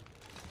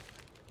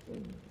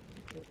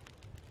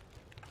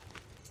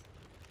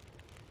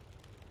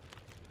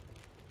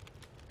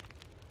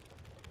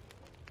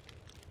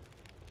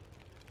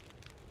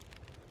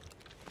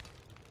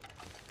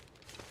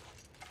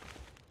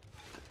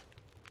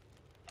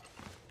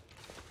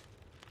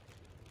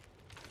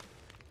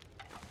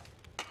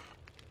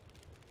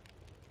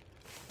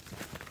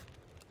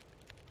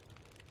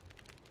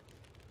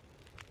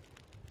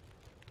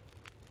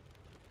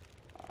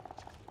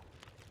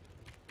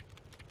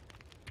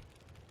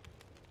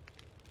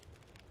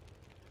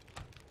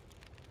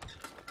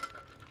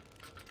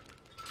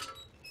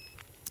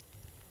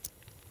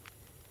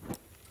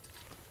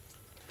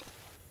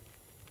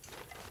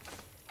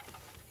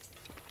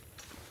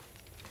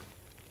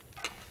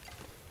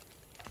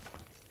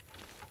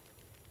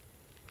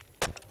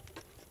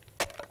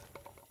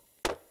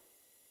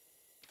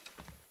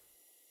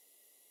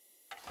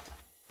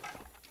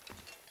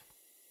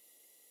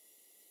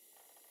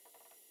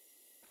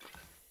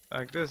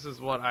 Like, this is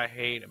what I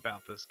hate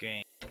about this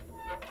game.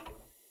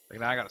 Like,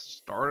 now I gotta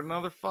start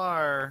another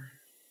fire.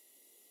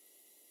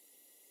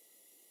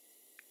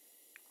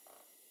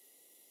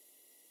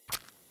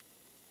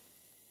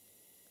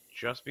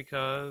 Just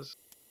because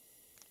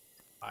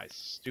I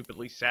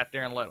stupidly sat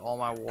there and let all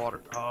my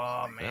water...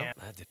 Oh, man.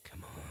 Well,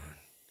 come on.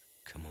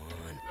 Come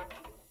on.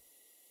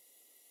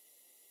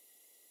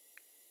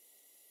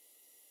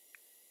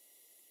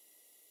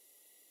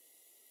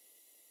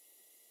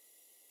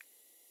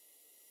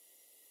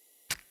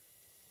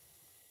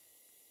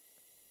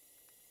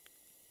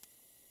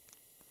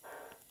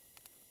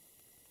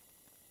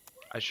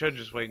 I should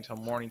just wait until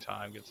morning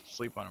time, get some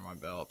sleep under my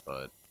belt,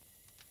 but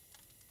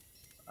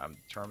I'm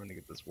determined to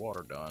get this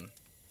water done.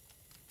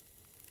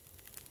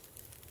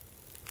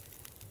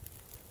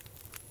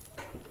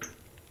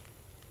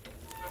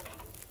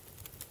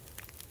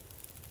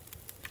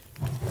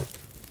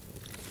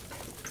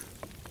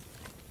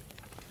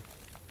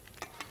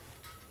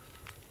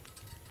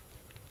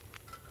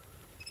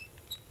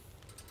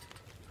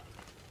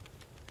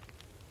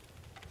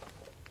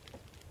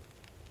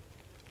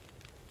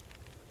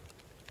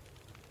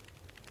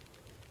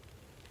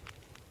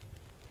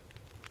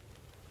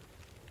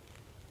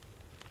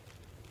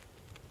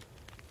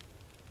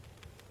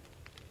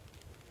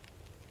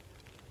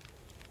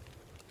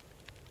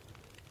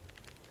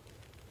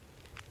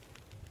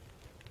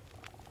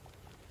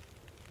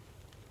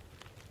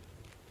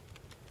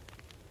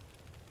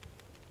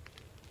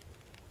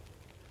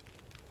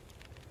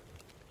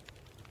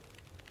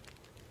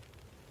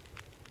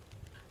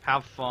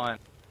 Have fun.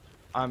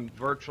 I'm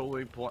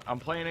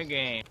playing a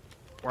game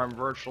where I'm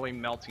virtually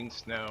melting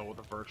snow with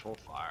a virtual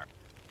fire.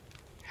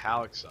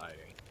 How exciting.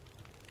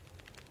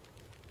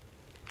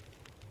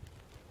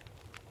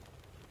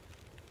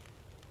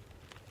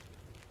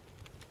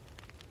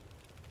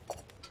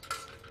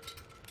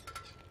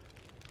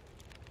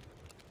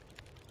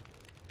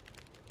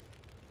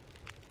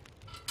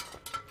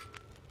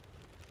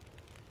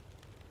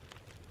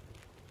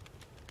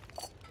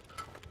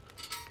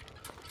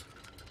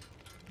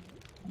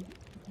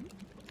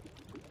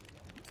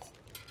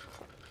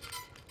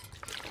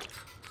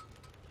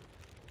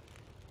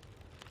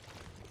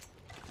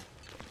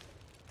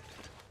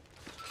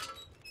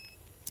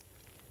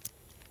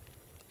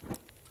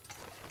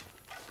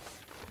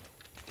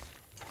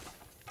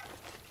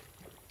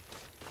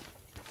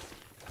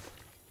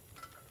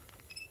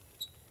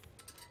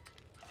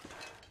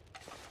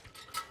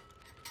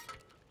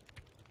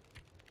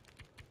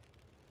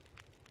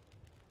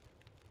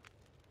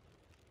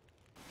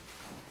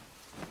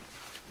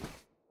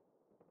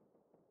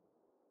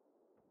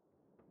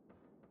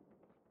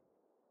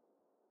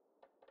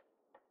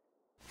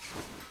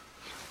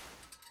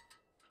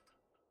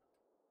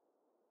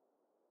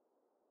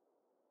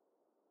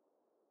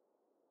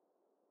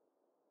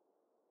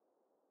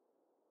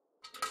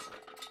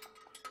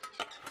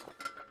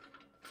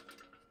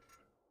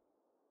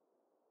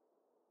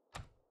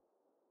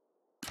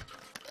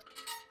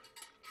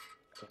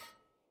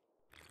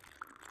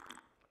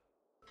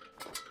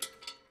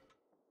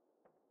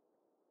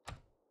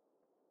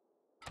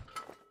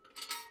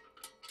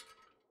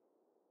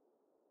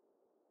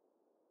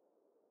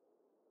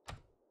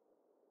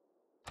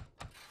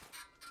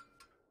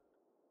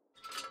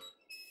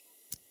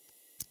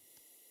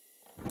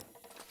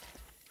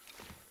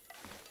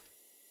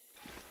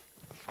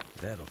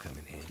 That'll come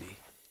in handy.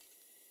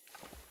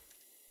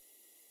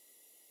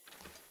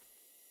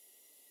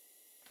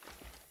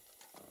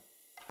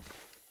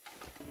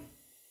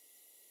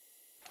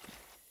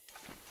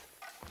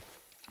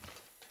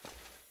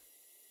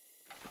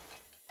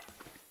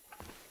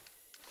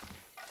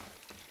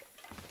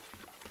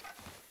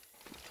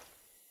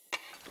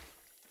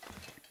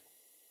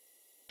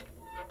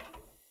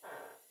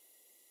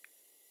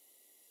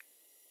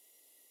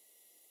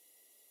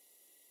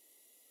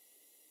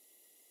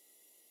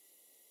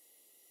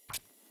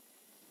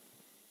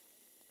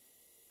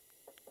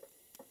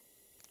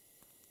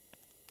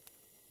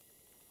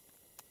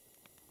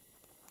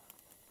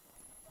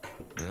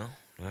 Well,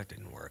 that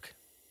didn't work.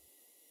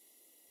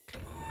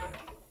 Come on.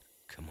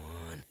 Come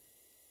on.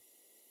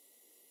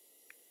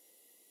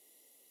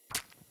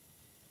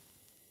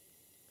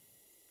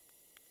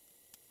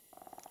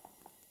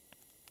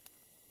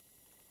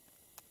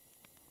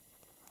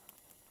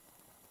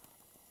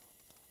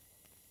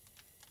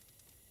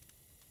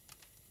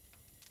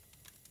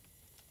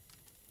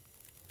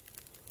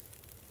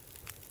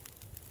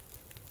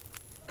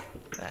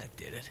 That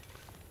did it.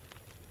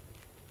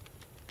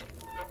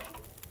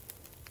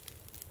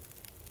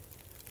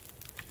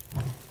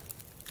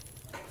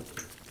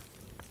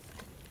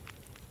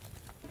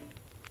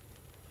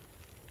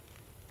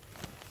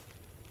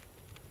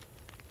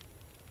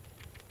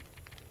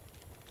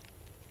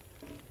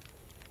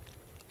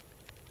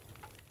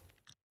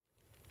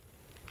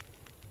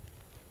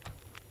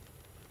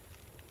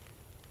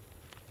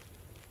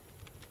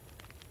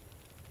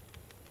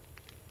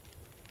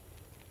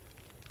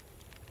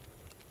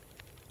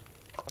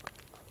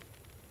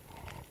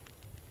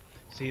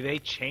 See, they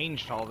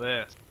changed all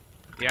this.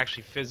 You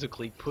actually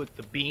physically put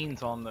the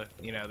beans on the,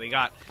 you know, it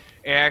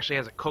actually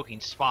has a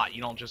cooking spot.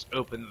 You don't just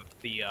open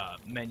the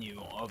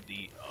menu of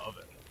the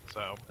oven.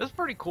 So it's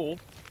pretty cool.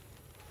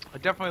 I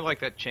definitely like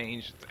that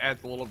change. It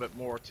adds a little bit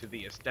more to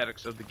the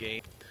aesthetics of the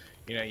game.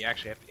 You know, you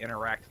actually have to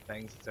interact with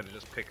things instead of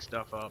just pick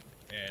stuff up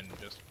and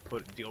just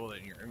deal with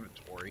it in your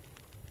inventory.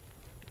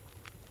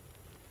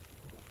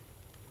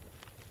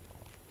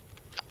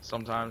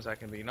 Sometimes that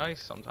can be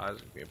nice, sometimes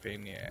it can be a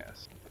pain in the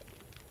ass.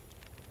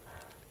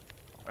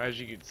 As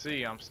you can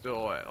see, I'm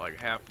still at like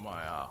half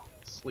my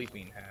sleep.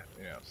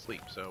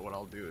 So what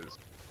I'll do is,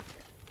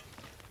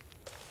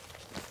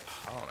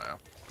 I don't know.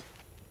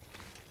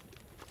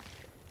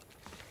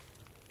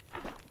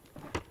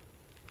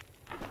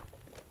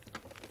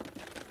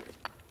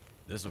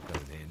 This will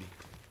come in handy.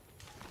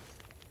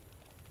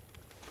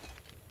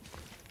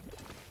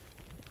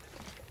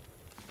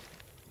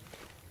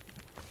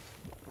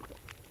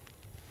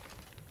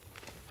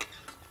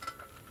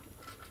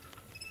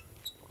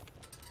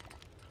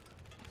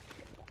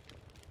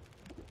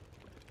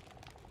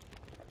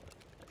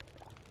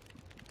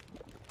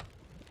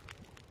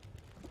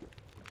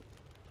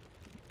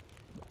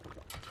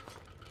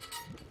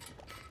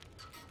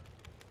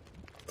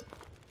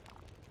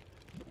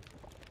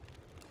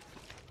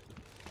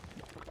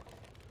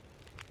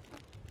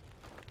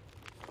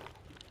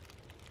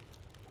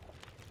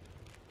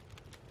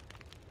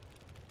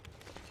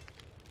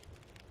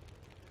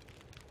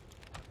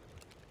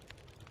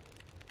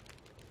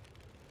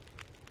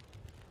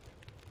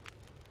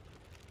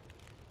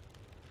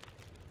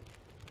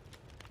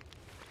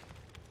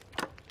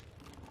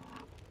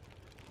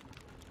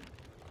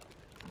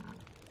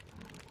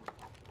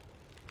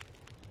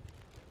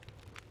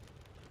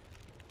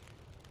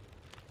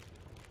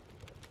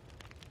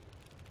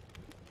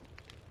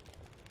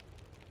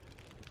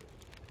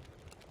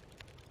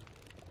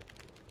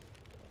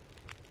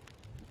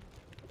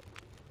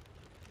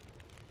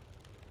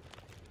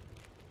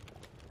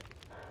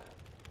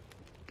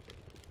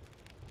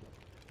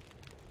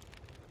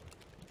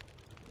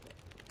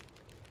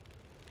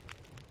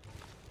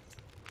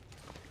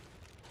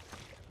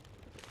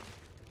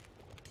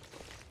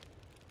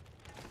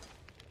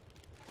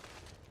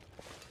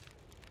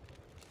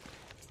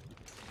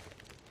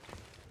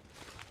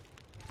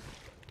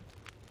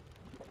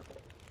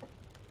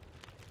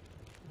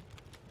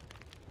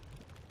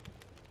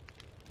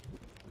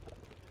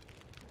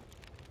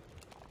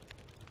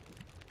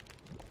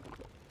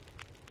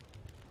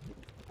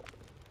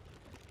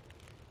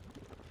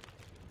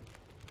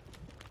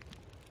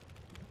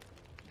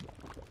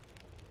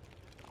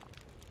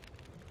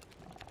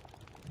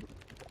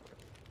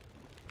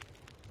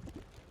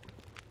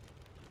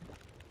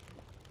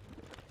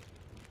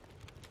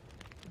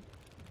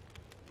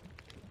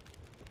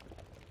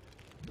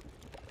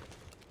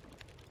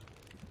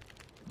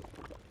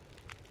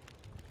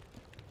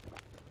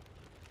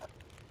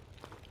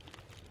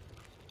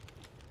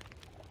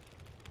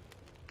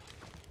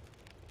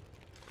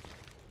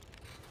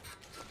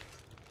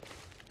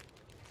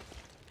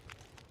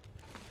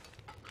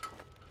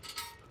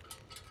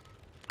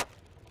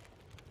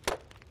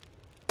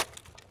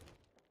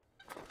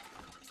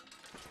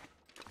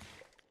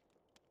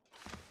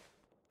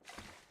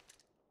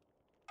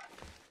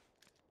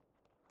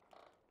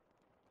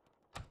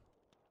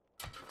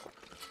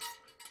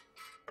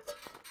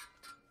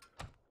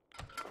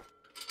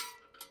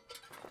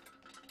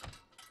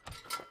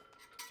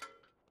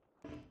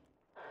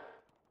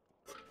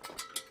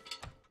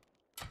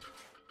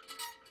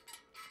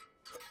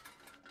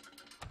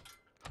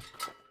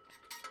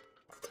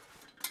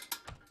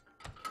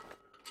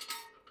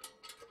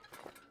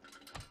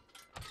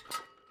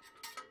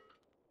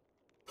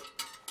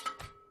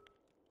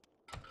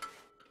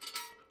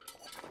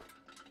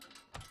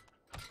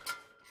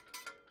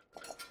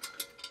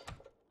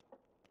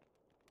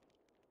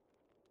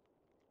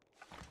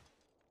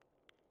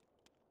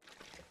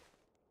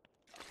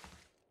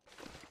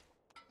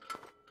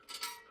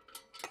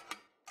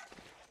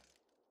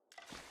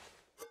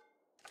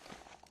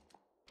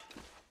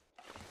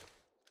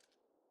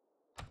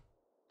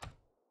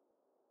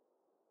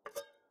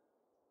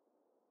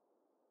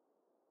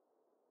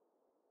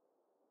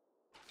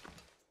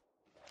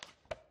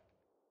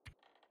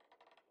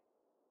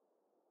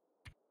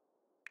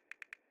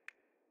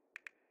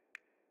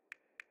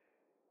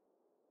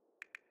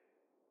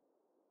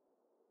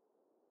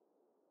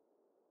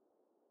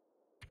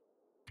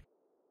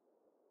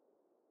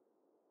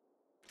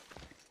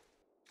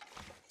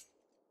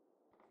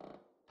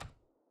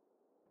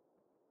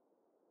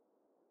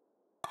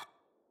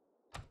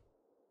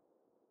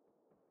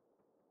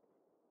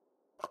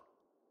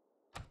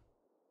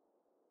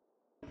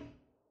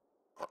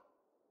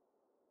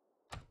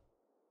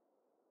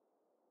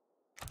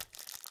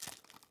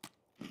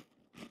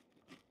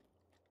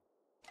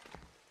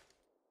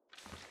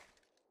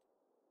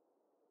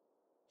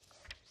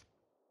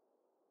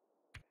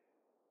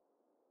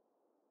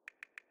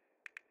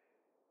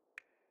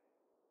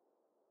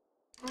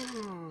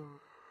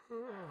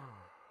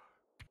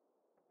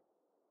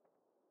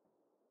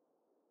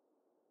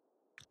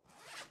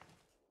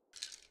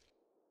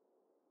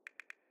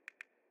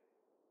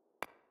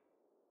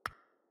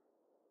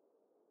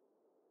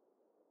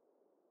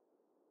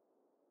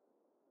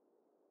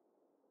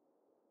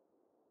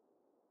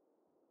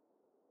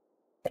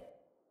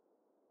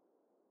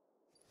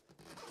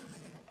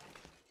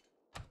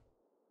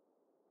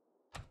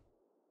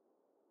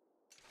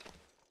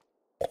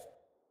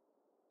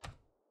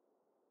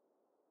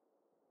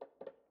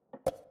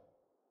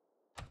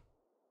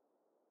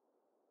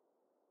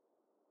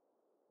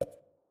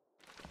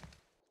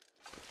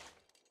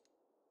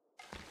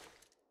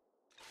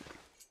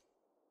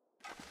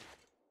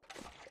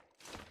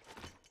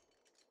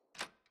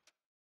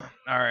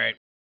 Alright,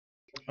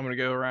 I'm gonna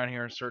go around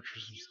here and search for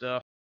some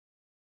stuff.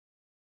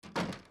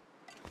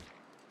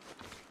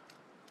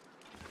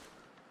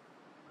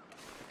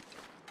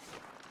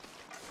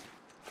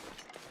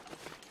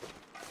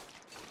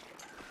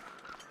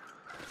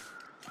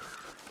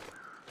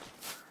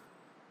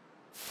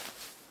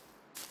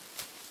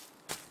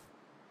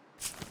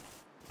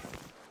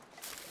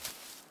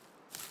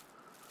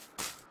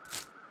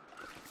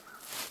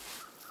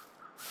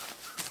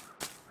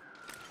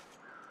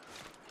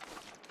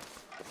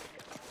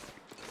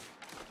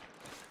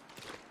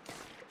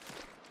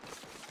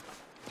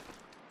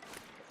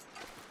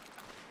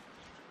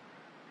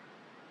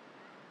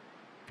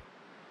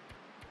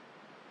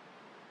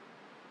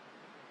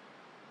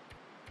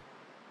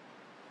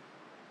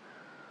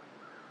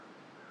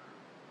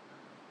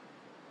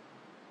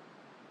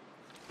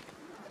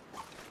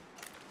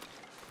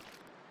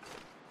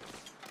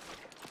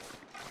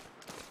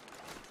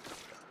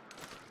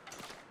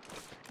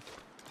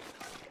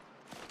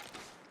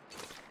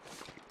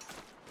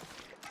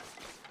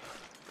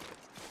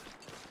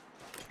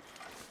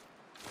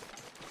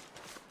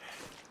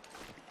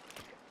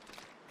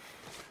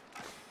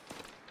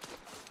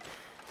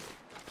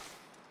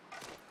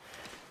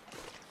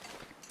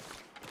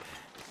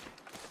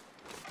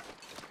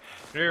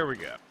 There we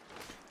go.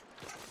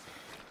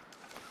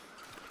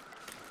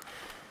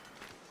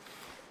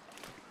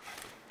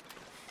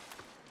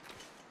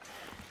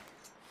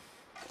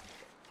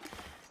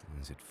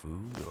 Is it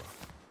food or?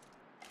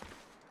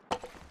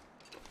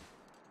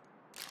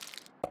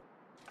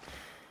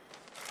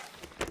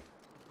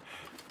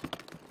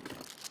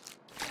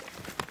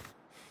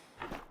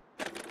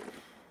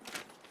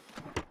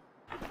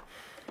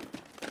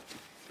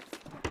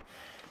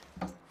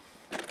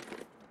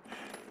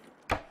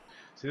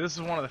 See, this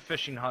is one of the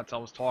fishing huts I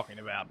was talking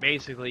about.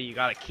 Basically, you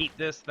gotta keep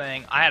this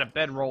thing. I had a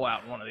bedroll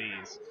out in one of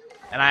these,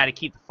 and I had to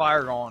keep the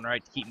fire going,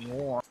 right, to keep me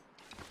warm.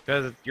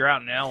 Because you're out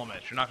in the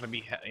elements, you're not gonna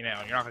be, you're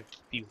not gonna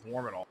be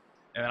warm at all.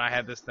 And then I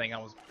had this thing I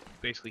was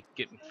basically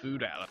getting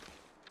food out of.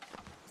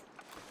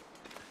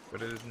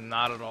 But it is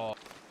not at all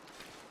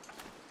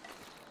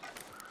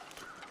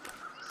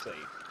safe.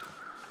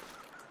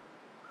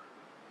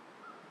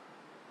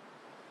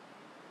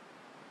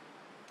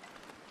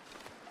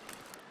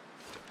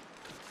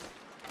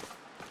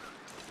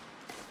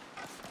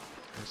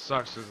 It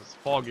sucks because it's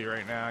foggy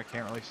right now. I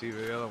can't really see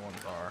who the other ones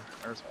are.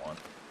 There's one.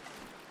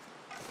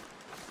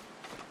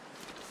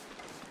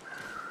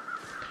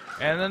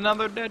 And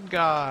another dead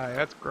guy.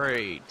 That's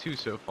great. 2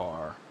 so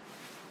far.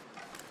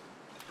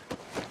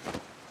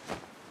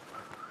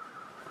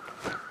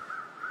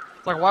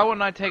 It's like, why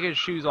wouldn't I take his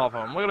shoes off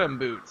of him? Look at them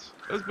boots.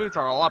 Those boots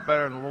are a lot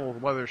better than the little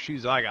leather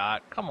shoes I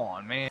got. Come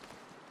on, man.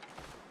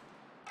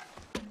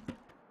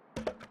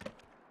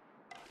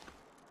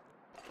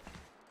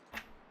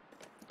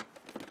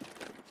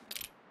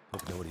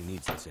 Hope nobody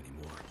needs this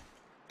anymore.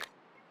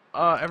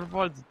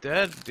 Everybody's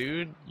dead,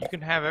 dude. You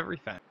can have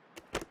everything.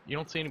 You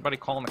don't see anybody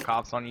calling the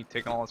cops on you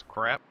taking all this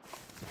crap.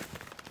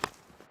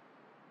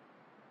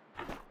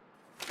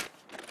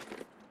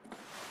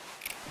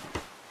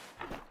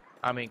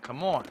 I mean,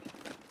 come on.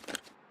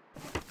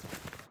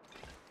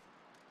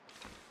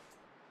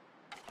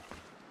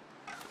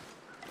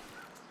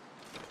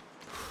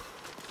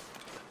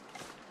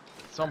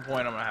 At some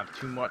point, I'm gonna have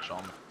too much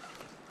on me.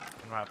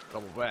 I'm gonna have to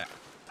double back.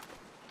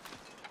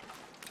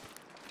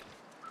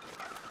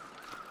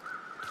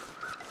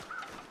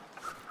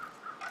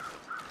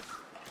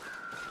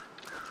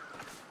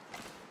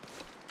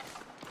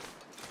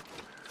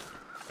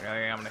 I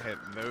think I'm gonna hit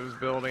those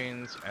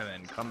buildings and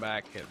then come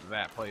back, hit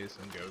that place,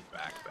 and go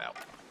back that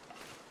way.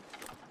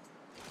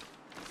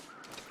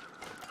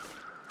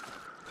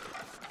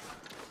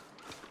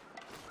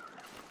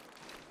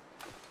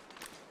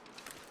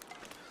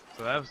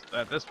 So that's,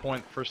 at this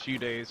point, the first few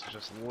days is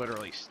just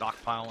literally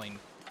stockpiling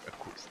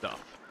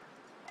stuff.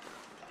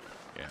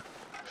 Yeah,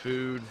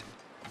 food,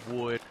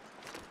 wood,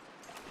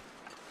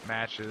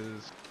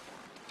 matches,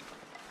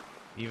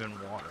 even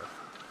water,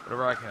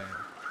 whatever I can.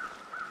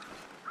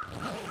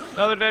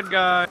 Another dead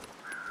guy.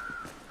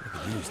 I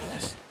could use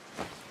this.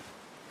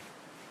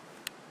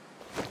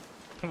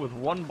 With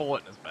 1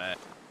 bullet in his back.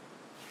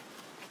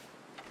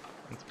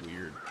 That's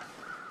weird.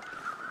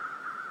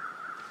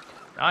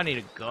 I need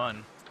a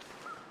gun.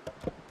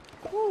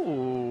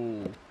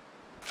 Ooh.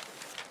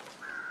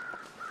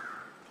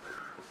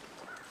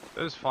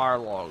 Those fire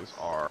logs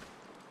are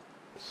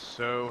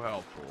so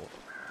helpful.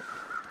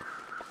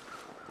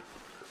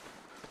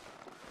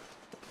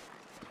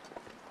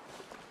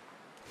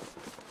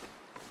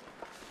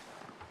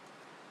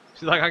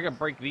 See, like, I could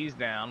break these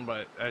down,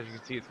 but as you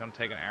can see, it's going to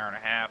take an hour and a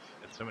half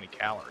and so many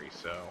calories,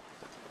 so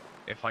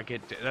if I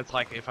get, that's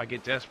like if I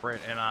get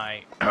desperate and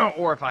I,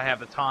 or if I have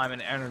the time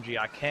and energy,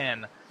 I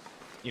can,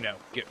 you know,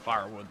 get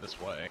firewood this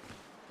way.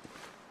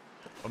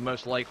 But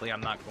most likely,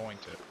 I'm not going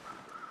to.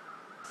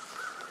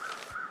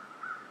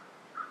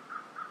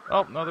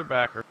 Oh, another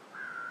backer.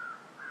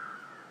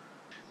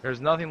 There's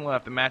nothing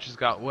left. The matches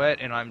got wet,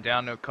 and I'm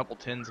down to a couple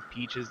tins of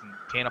peaches and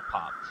a can of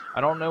pop.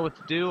 I don't know what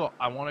to do.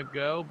 I want to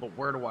go, but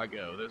where do I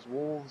go? There's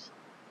wolves.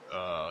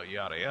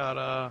 yada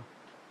yada.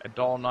 A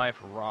dull knife,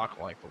 a rock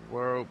like a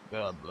rope,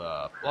 blah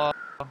blah blah.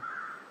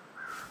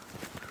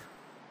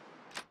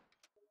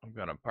 I'm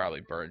gonna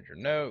probably burn your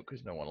note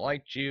because no one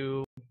liked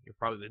you. You're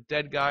probably the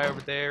dead guy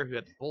over there who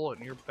had the bullet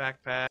in your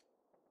backpack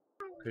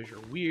because you're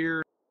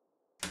weird.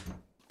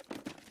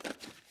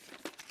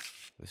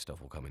 This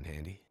stuff will come in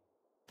handy.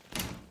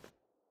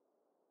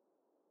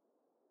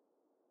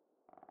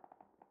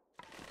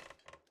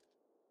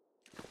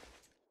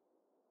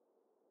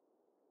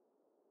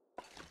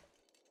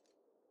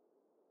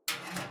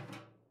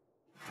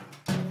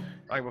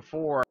 Like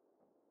before,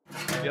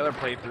 the other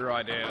playthrough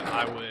I did,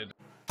 I would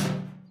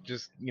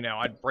just, you know,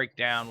 I'd break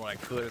down what I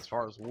could as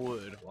far as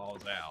wood while I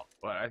was out.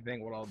 But I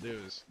think what I'll do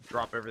is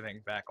drop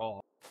everything back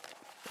off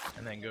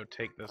and then go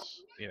take this,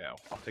 you know,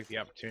 I'll take the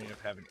opportunity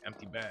of having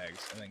empty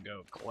bags and then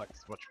go collect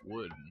as much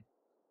wood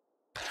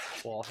and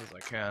cloth as I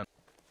can.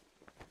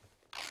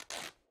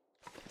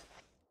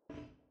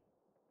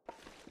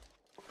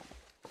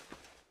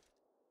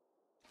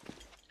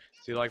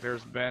 See, like,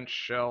 there's bench,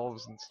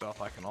 shelves, and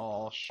stuff I can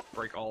all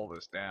break all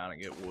this down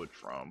and get wood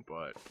from,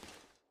 but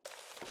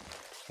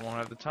I won't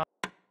have the time.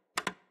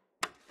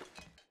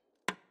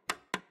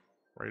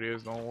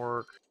 Radios don't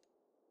work.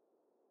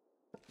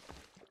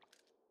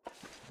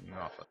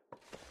 Nothing.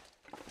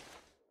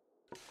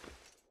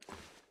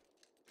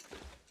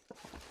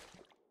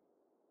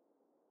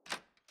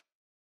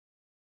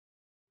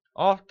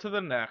 Off to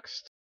the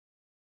next.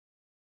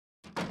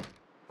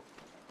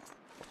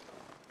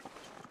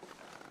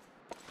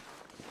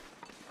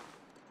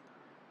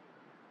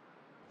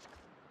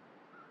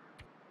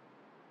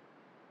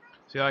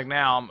 See, like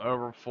now I'm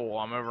over full,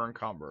 I'm over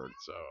encumbered,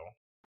 so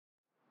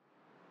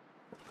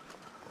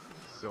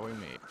silly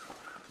me.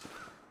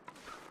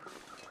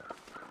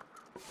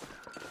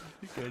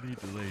 I think I need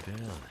to lay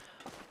down.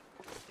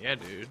 Yeah,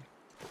 dude.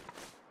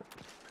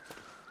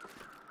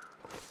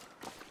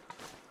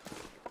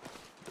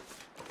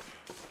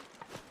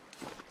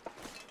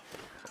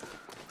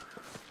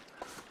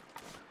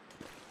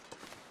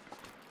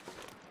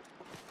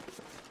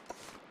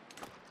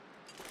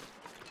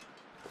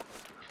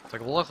 It's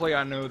like, luckily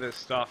I know this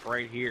stuff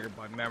right here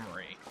by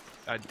memory.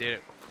 I did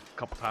it a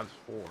couple times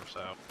before,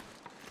 so.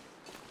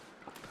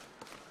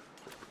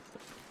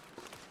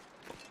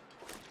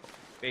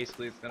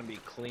 Basically, it's going to be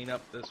clean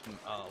up this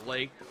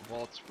lake of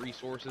all its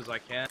resources I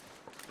can.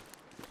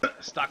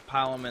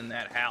 Stockpile them in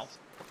that house,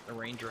 the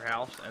ranger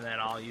house, and then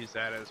I'll use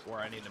that as where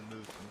I need to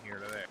move from here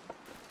to there.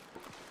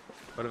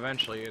 But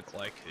eventually, it's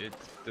like,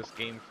 this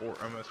game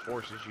almost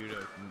forces you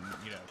to,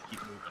 you know, keep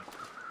moving.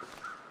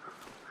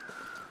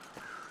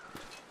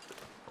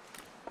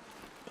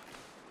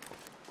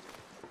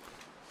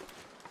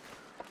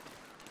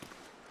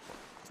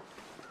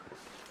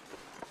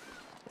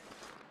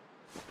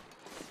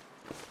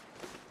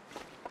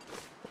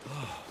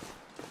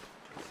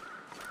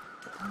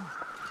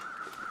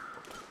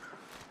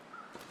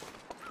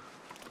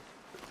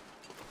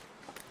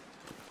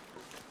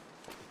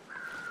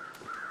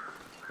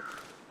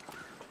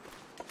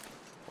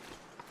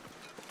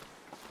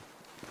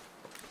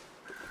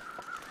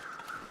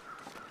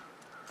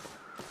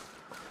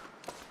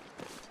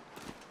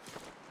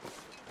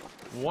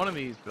 One of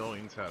these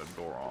buildings had a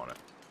door on it.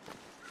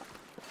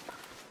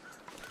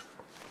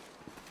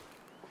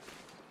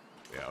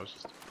 Yeah, I was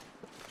just...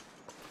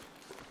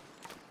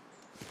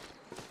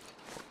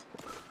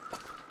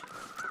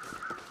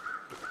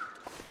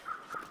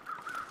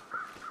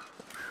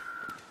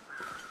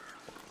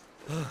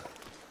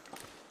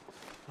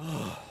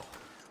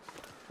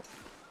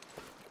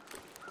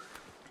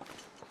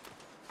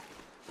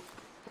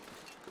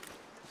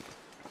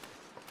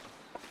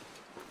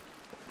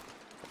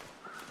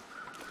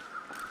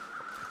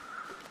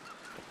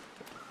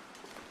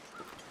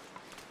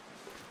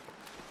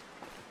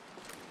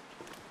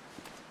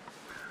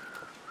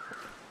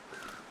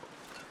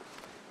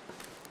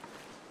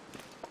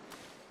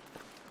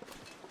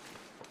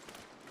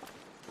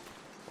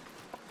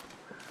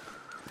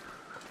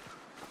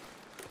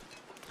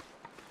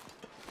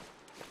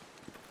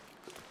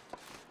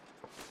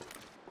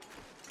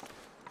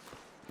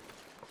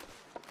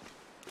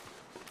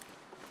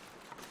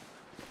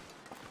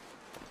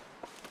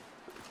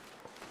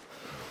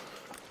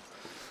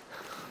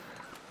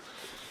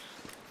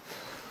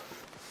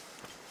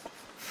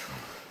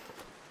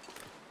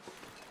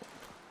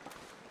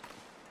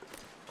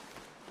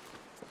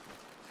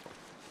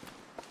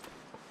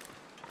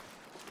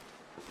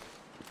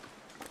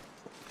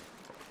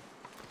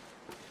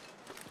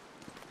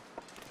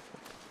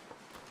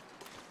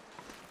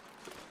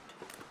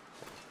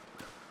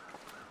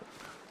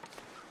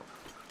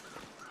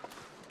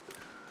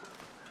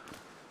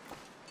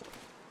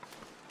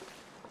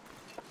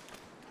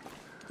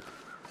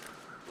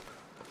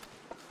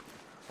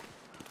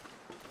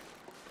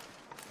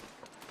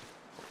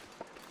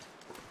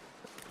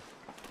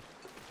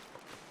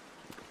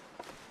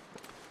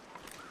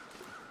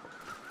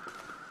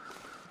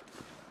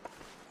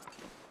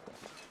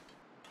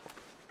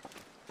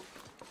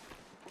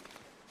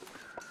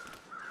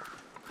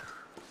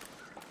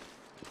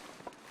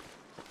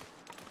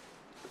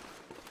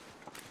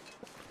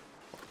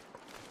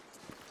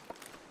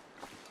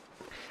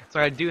 So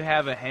I do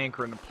have a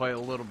hankering to play a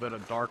little bit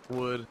of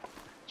Darkwood,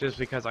 just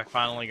because I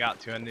finally got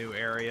to a new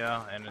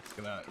area and it's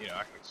gonna, you know,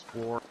 I can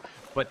explore.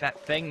 But that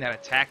thing that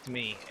attacked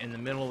me in the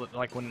middle of,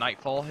 like when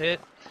nightfall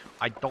hit,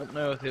 I don't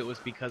know if it was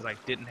because I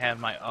didn't have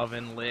my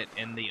oven lit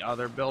in the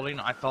other building.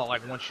 I thought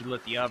like once you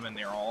lit the oven,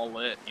 they're all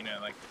lit, you know,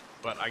 like.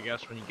 But I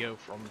guess when you go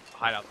from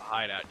hideout to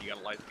hideout, you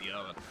gotta light the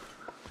oven.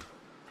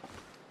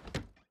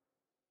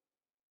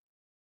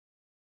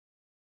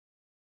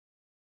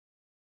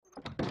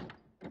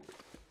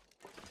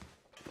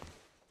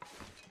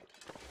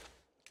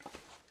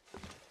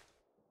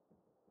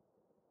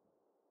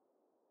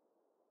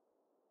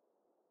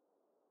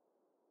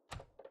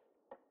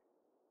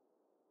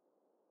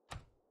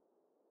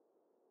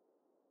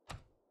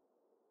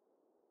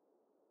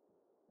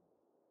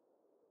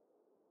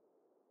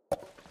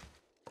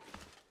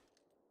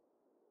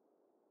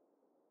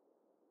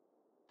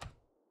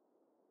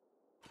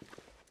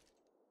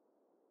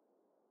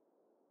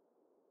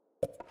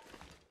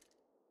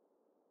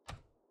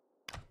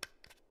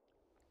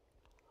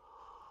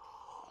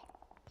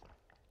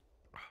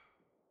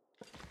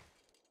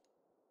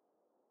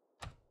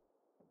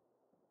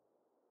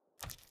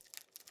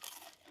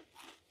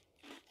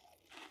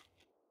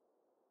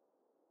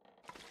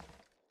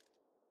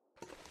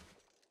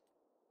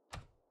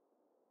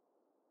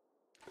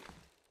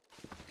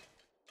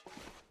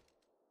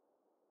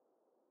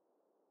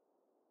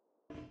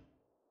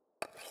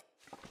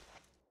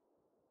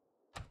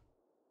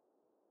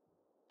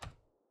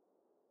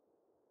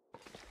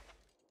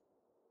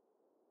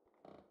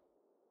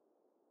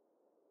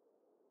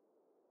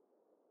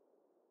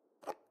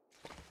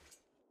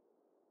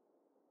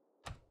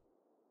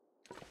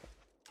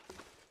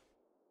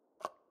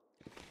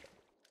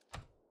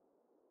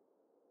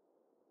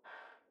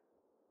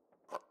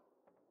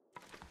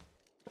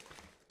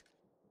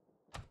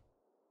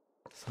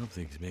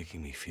 Something's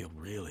making me feel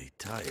really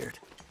tired.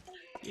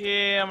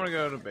 Yeah, I'm gonna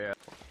go to bed.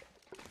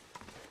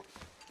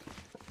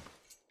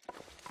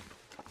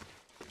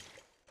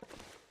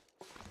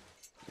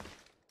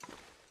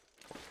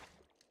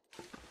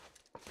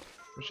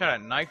 Wish I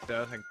had a knife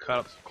though, I can cut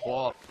up some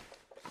cloth.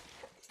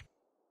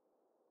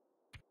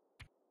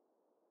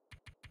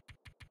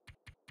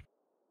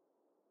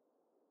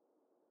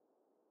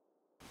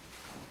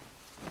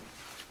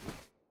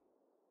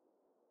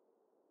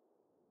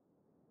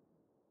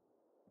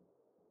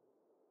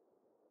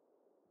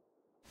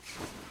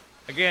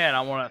 Again,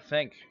 I want to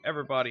thank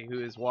everybody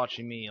who is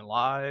watching me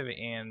live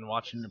and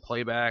watching the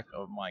playback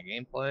of my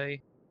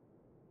gameplay.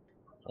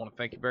 I want to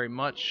thank you very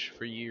much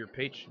for your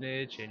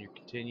patronage and your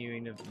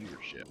continuing of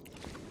viewership.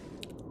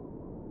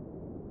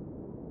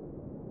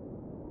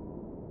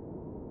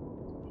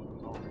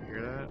 Oh, you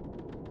hear that?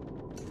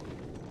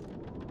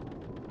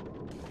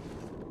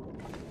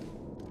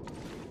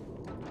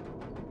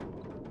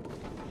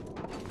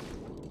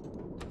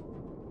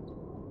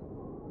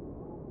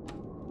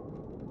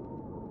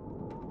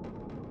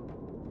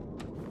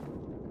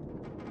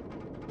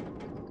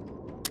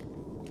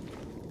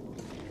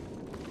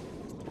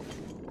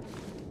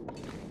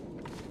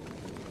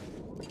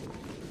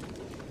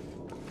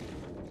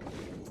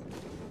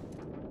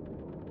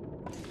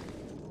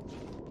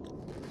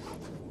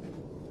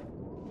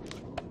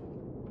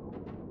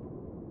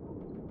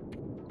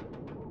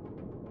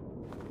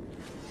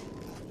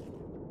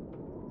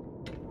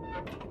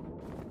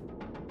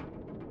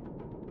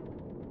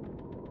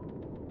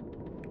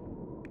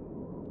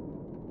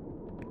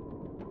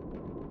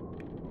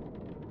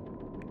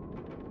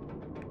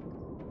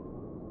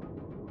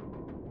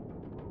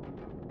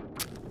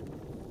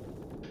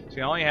 See,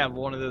 I only have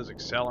one of those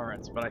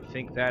accelerants, but I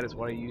think that is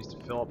what I use to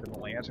fill up in the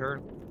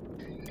lantern.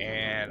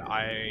 And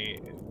I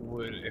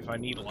would, if I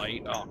need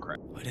light, oh crap.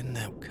 Why didn't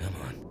that come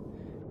on?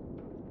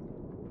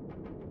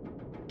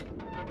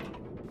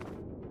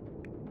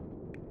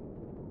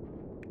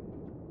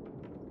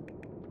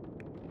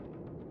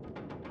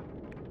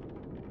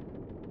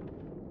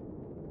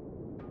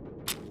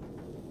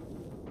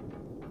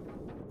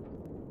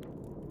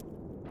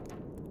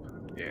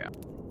 Yeah.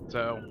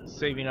 So,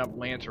 saving up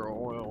lantern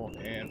oil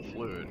and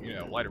fluid, you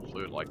know, lighter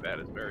fluid like that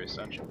is very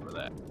essential for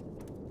that.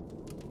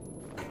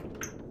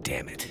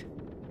 Damn it.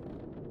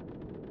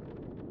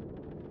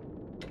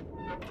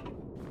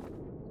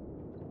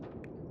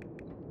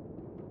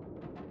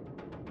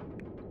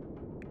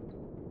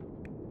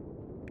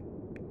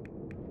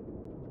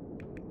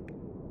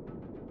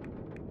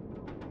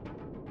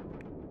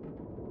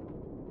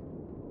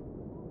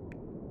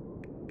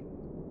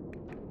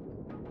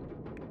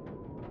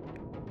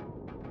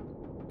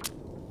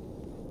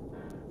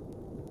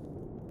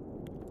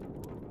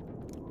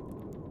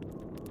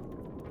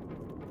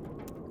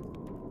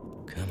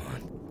 Come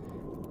on.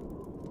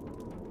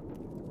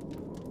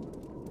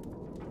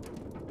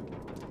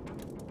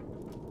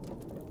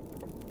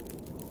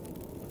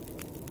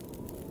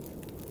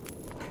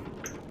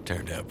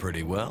 Turned out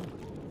pretty well.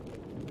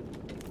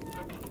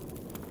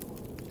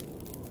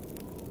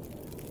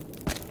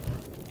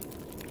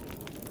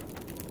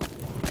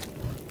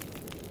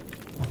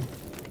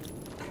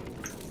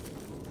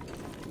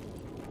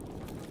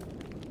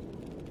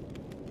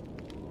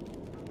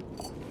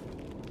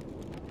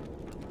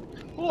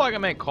 Oh, I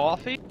can make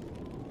coffee?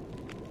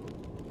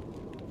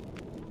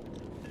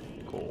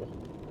 Cool.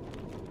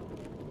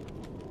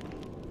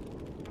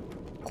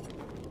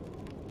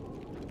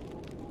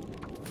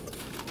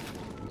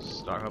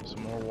 Stock up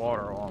some more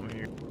water while I'm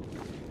here.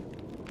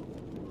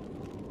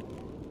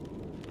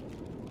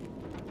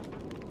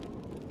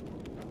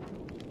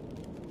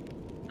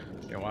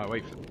 Yeah, while I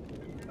wait for...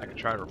 I can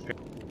try to repair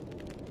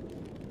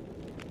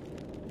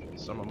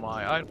some of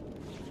my items.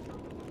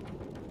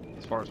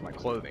 As far as my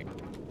clothing.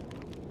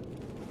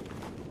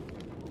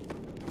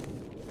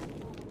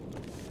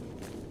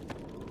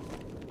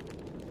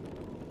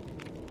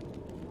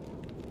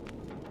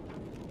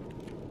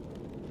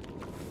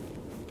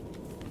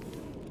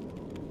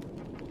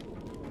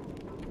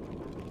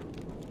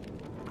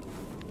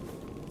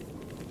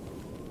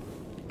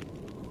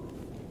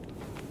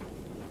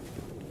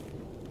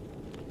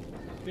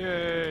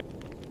 Yay!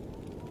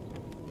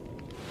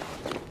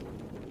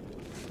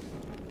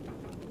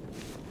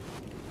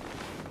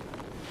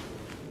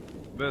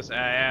 This I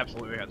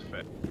absolutely have to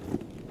fit.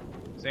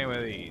 Same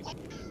with these.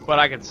 But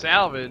I can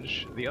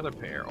salvage the other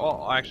pair.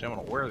 Oh, actually I'm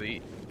gonna wear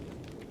these.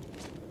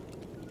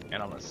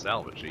 And I'm gonna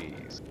salvage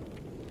these.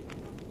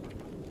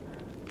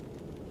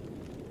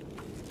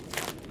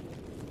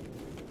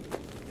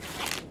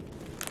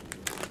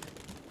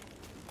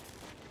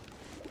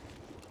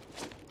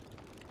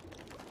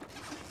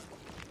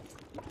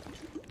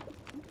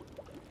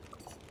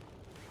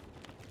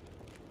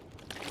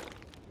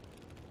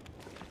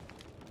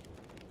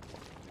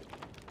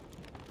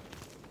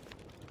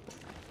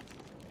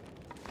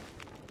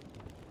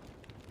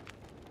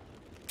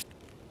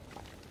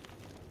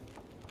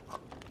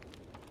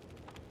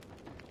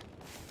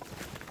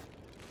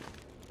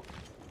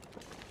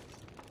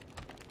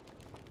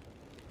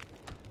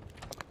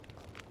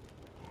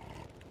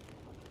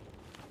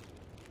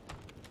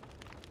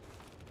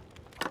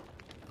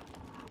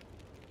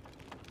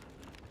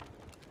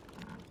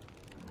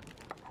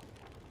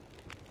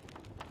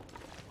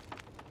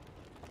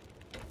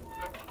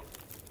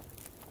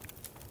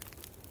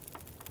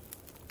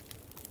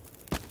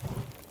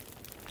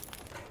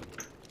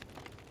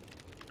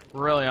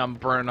 Really, I'm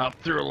burning up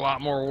through a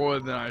lot more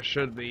wood than I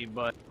should be,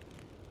 but,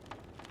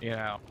 you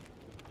know,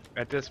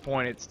 at this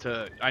point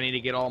I need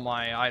to get all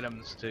my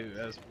items to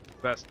as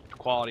best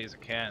quality as I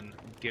can,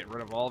 get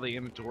rid of all the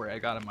inventory I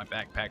got in my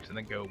backpacks, and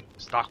then go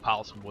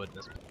stockpile some wood in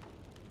this.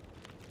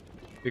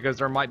 Because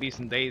there might be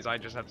some days I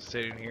just have to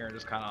sit in here and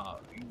just kind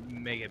of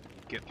make it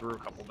get through a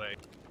couple days.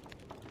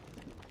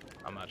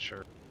 I'm not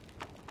sure.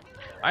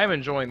 I am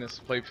enjoying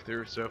this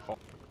playthrough so far.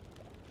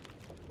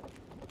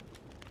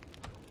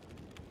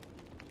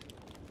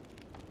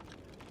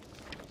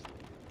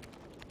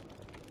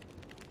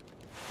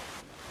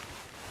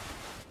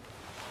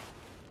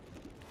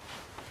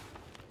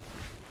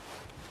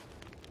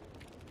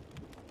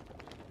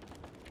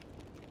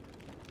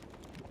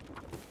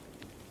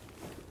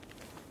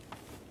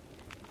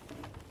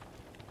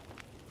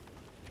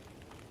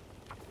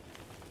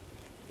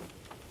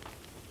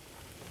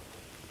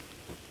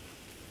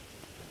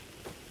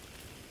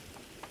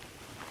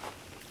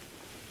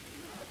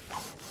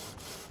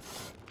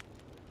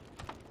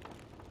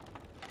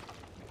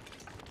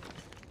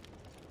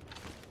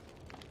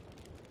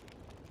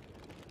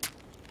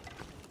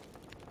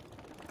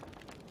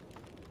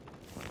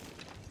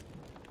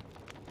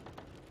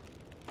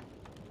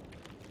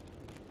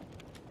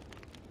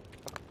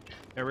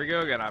 There we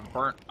go again.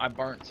 I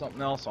burnt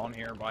something else on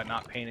here by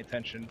not paying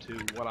attention to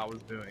what I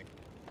was doing.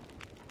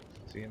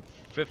 See, in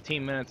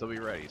 15 minutes I'll be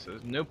ready. So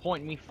there's no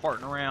point in me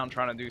farting around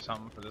trying to do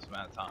something for this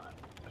amount of time.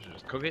 I should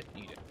just cook it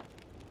and eat it.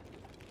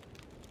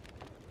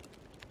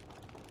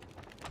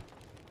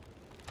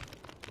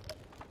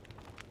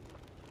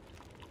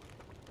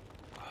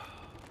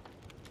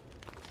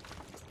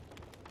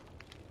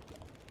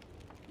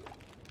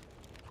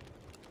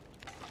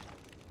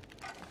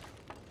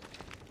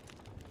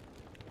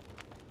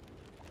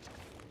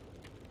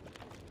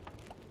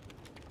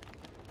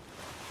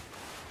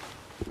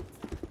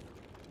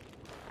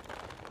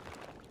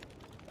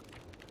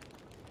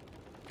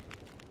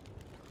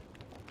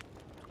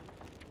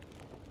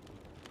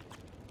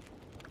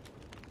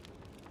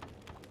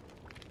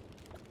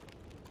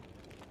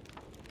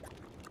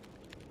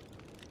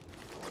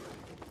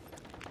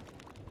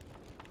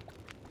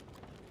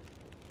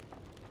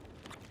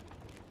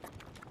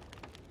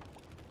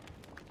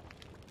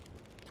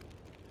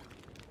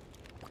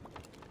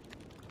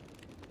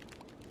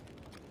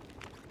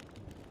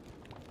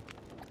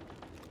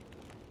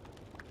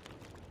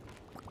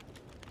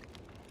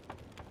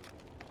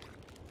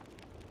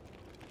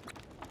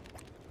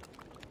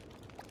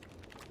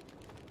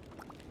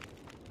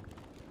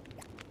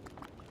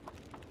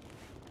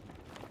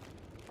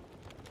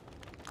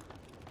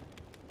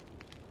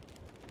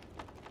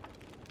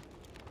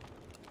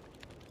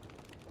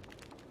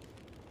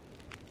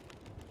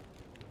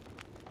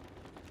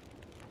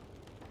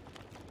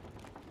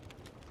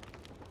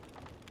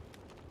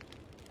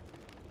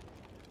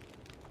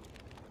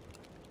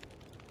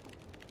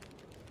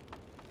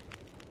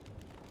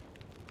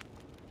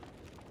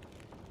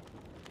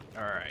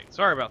 Alright,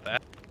 sorry about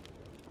that.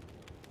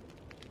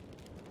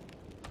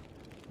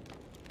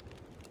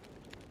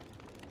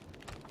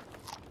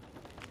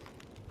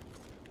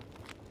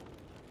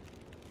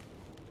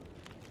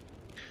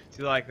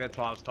 See, like, that's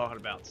what I was talking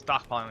about,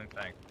 stockpiling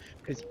things.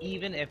 Because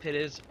even if it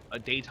is a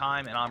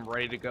daytime and I'm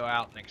ready to go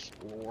out and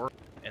explore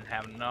and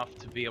have enough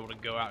to be able to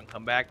go out and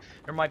come back,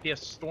 there might be a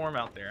storm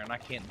out there and I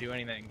can't do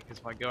anything because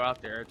if I go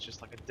out there, it's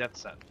just like a death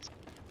sentence.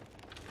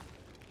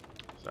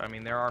 So, I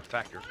mean, there are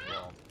factors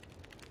involved.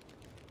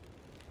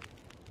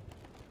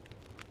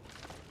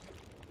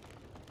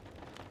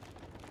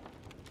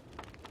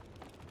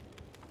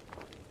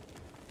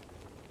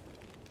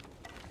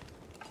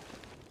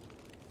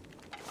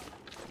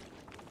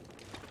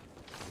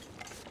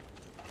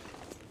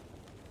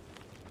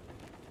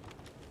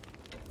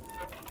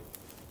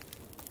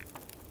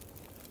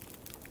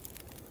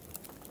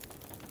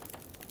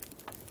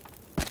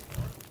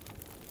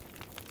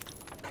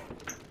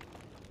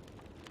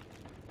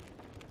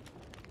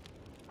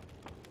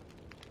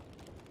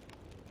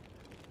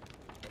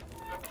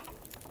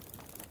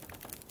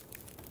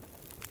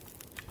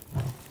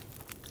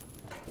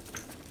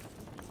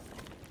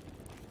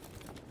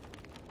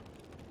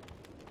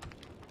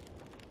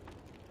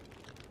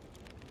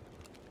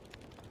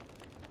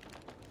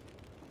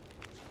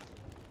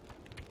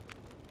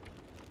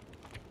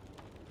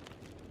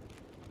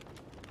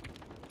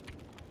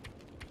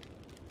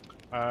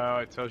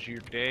 It tells you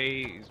your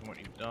days and what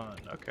you've done.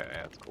 Okay,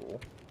 that's cool.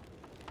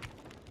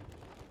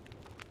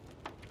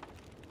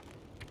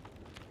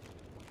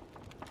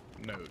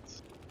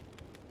 Notes.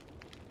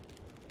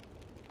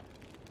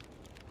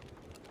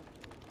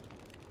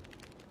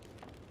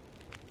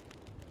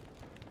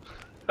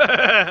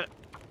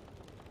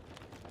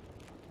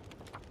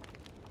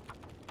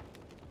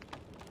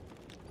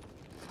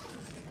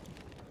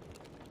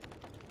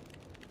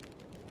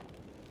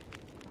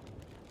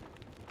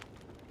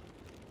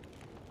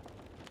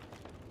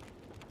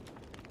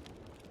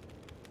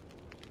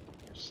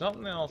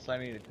 Something else I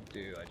needed to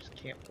do. I just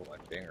can't put my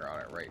finger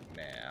on it right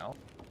now.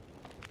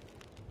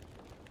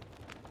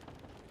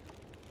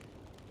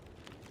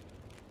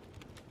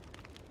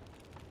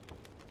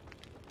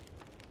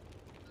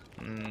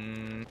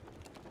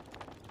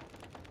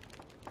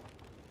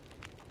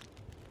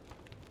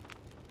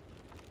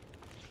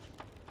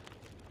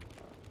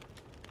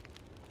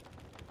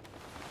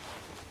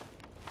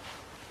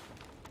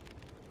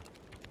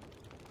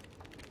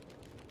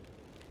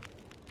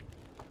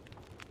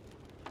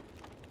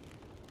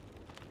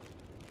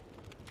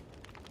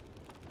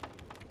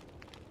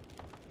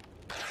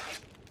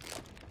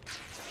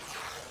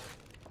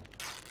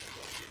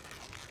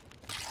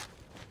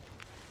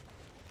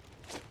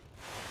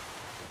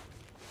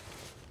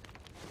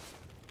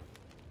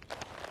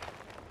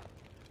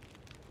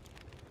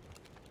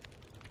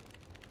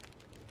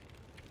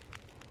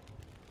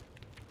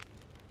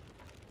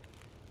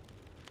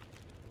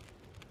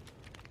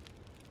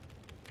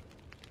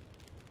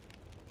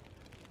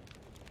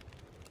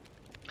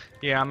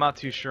 Yeah, I'm not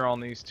too sure on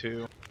these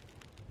two.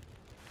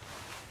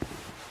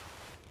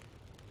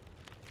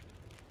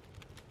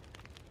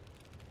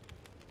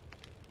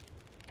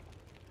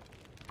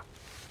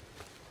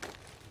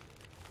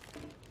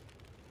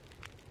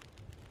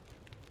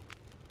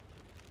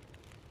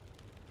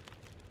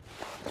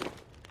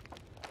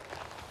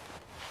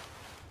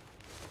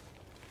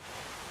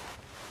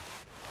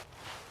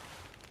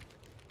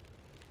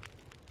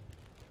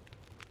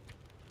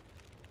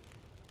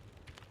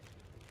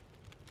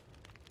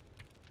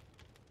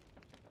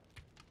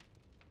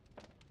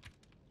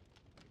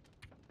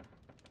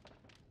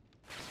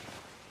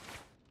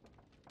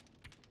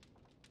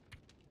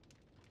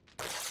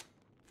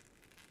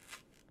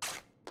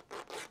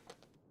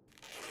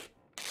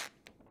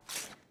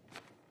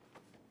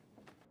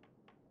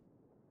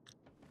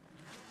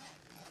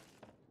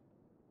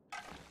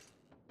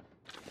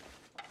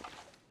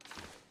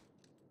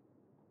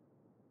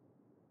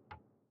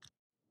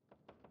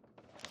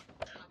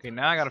 Okay,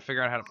 now I gotta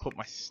figure out how to put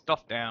my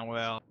stuff down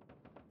without...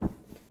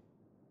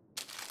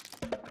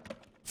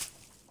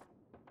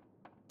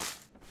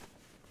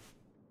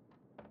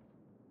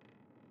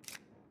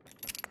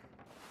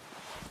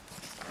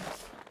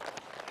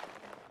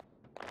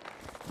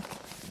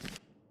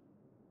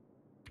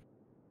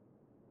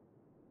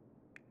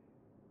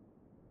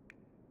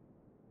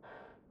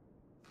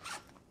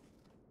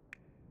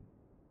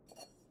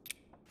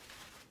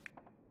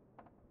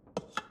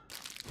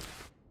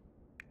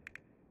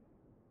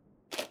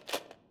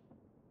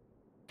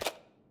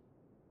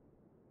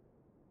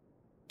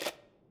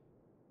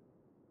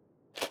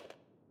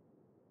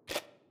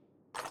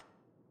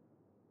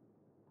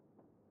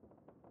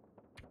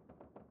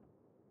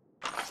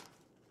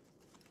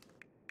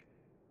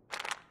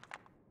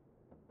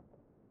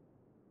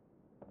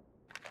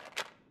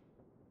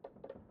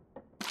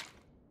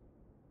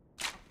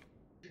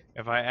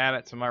 If I add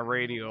it to my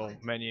radio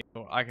menu,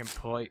 I can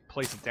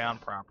place it down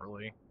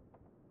properly.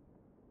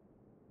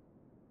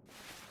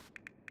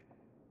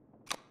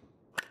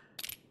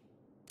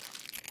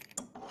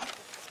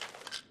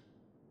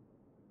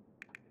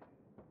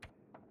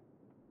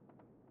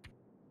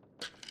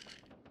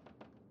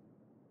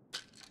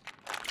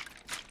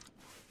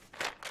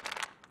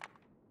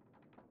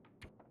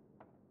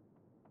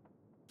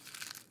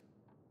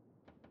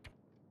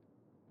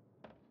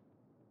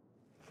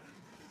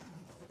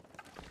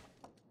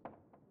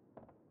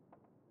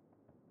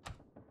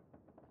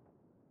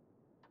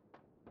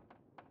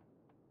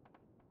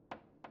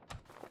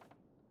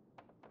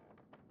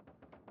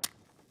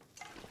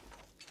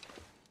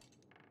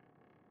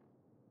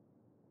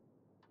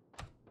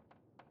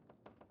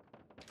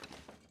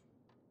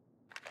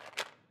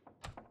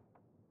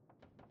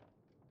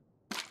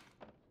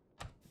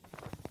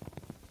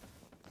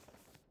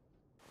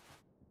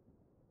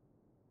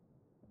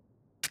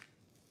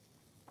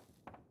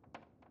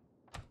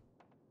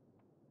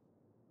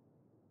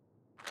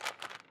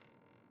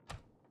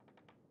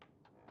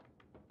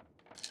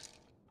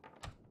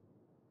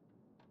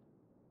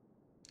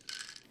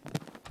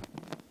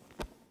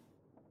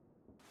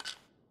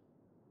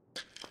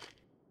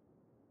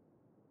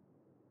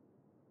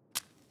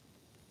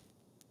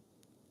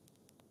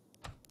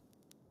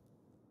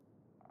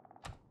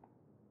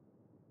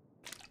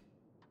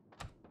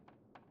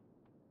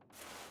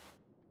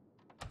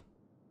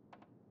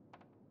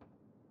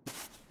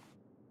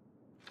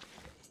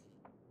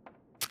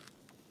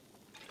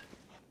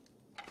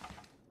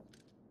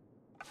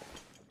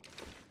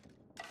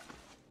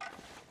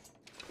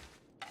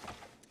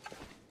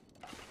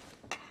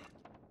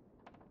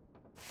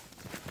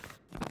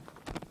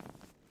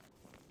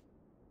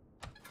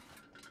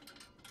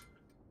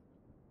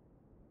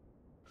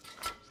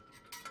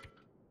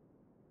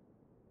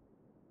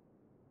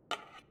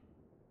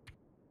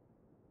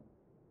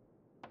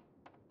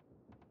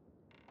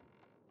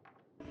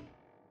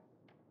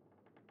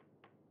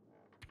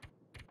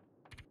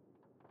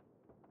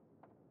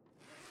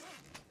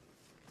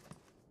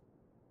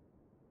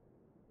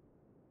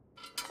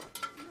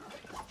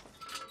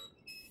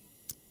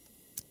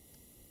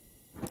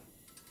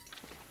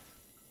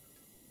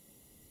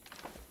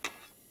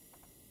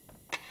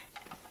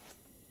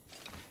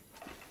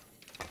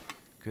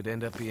 Could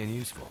end up being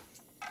useful.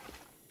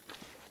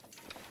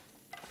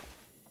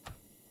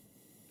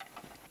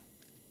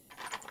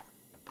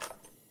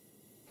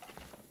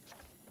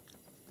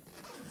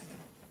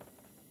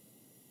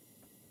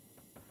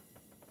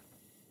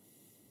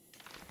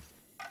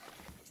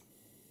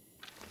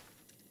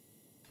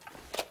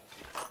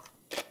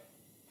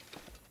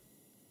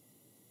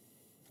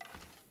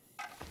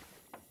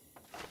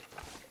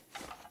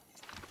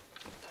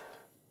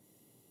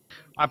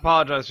 I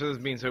apologize for this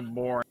being so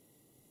boring.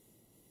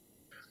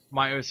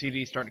 My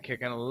OCD starting to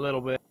kick in a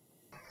little bit,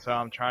 so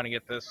I'm trying to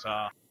get this,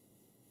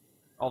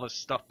 all this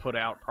stuff put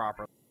out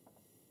properly.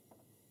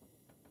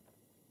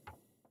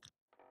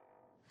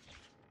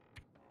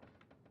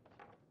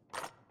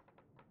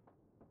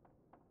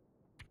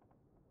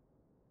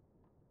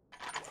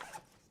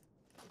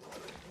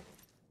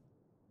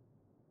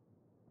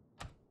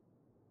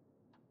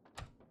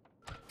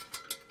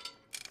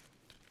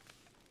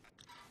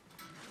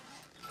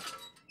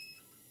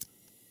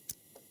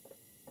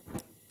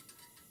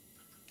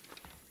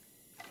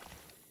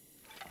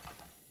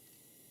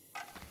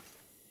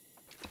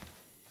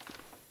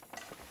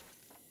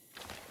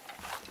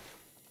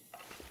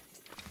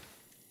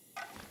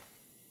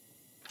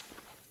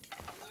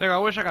 I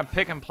wish I could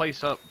pick and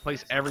place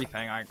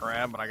everything I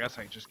grab, but I guess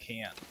I just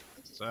can't.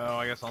 So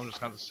I guess I'm just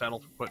gonna have to settle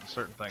for putting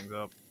certain things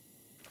up.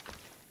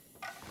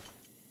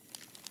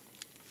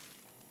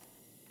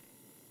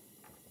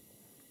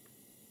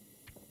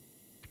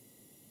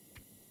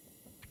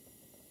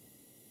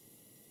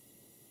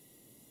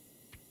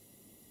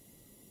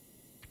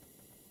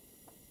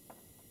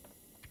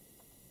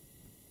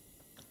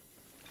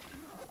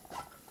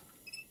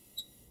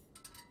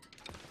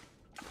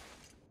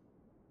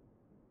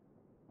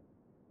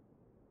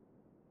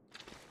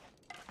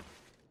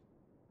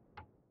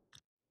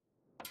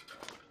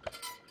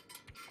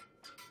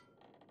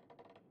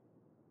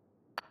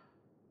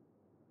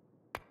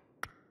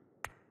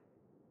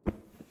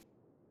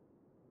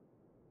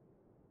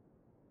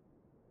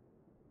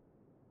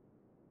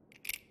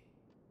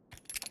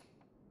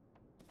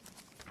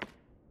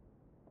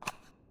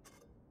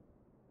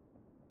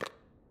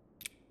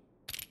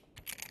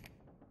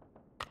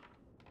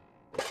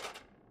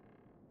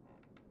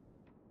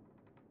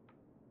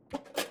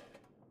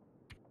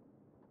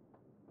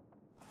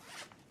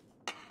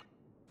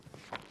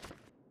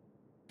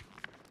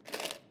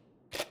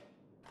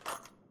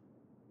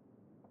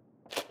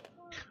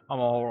 I'm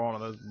gonna hold on to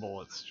those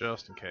bullets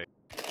just in case.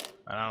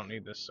 And I don't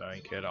need this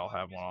sewing kit, I'll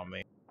have one on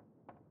me.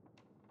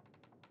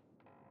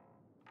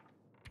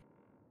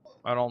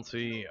 I don't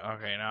see...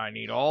 Okay, now I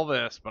need all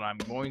this, but I'm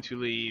going to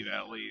leave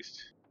at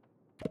least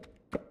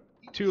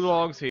 2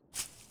 logs here.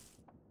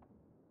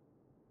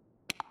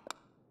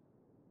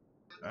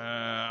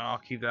 I'll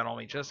keep that on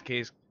me just in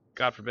case,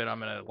 God forbid,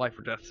 I'm in a life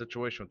or death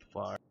situation with the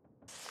fire.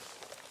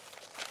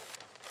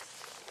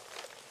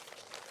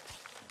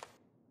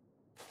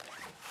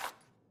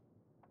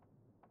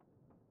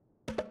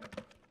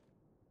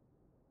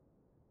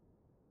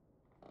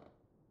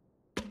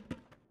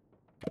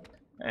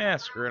 Eh,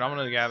 screw it. I'm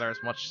gonna gather as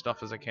much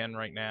stuff as I can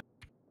right now.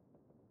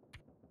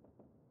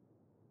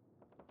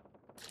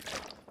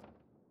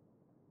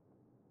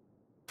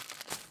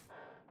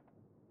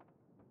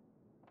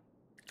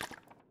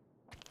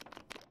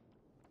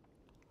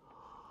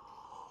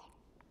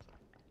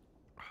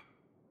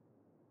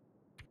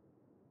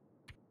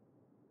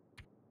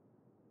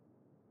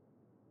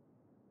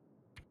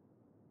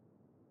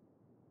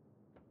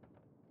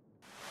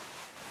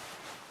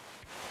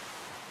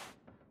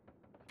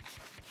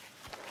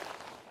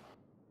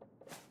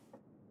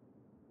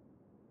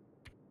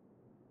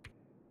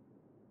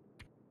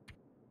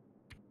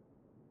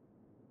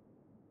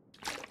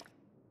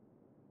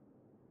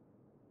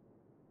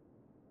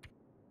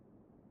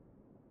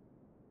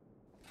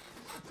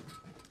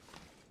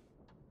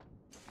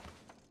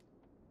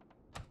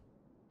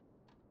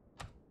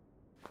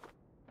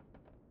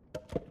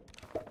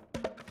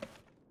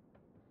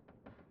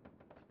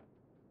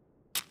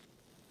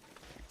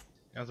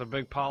 That's a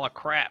big pile of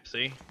crap,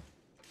 see?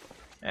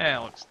 Yeah,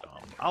 it looks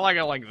dumb. I like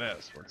it like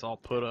this, where it's all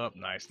put up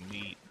nice and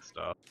neat and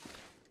stuff.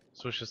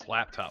 So it's just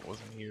laptop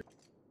wasn't here.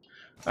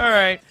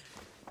 Alright.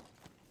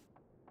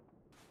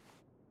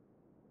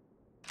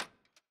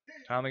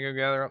 Time to go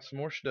gather up some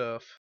more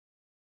stuff.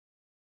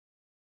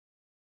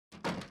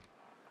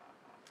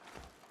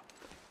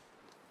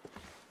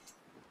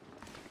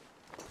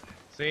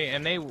 See,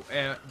 and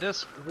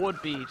this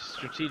would be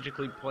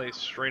strategically placed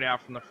straight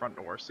out from the front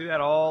door. See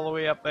that all the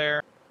way up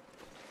there?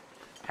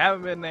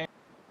 Haven't been there,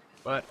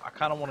 but I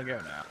kind of want to go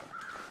now.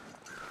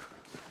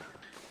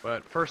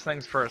 But first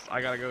things first, I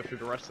gotta go through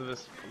the rest of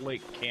this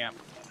lake camp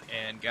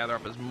and gather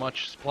up as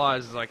much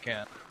supplies as I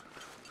can.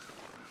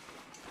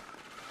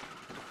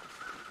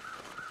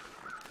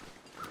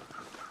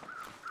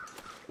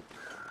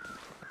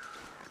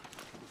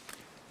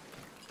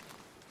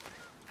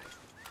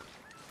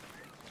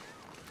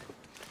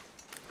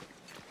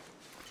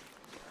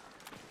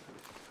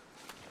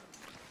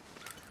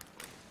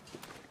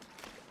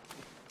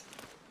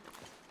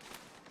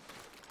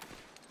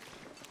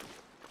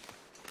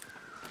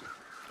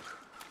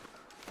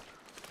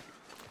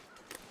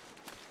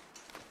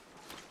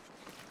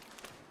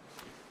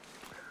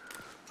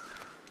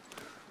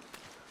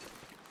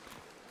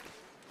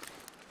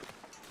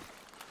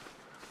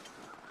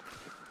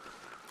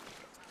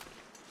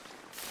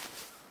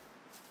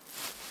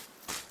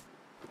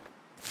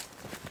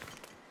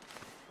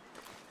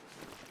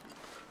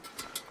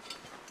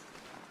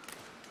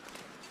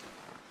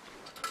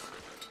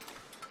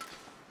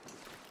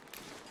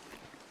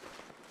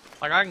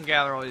 Like, I can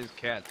gather all these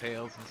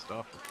cattails and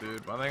stuff for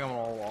food, but I think I'm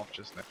gonna hold off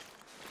just now.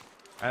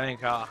 I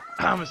think, I'm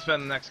gonna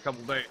spend the next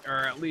couple days,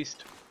 or at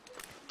least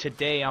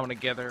today, I'm gonna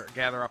gather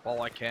up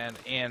all I can,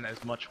 and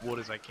as much wood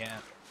as I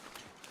can.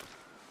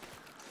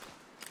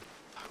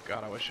 Oh,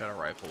 God, I wish I had a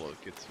rifle to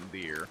get some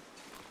deer.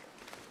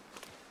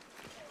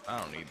 I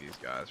don't need these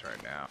guys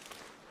right now.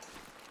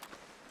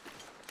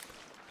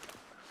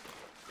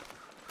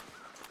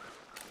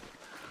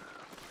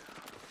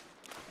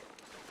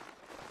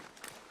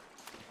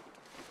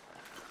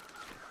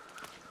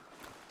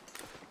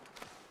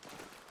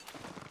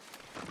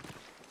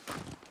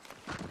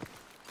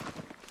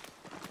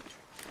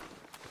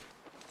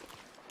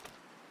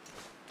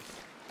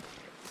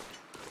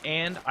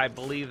 And I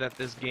believe that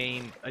this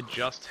game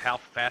adjusts how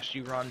fast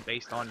you run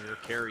based on your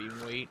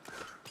carrying weight.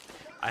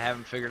 I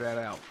haven't figured that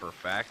out for a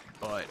fact,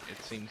 but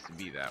it seems to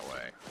be that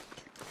way.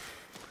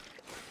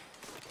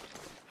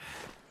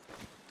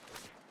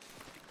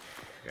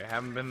 Okay, I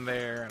haven't been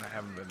there, and I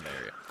haven't been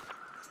there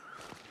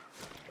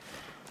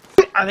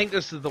yet. I think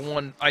this is the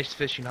one ice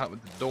fishing hut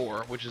with the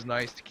door, which is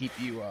nice to keep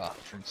you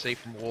safe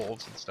from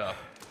wolves and stuff.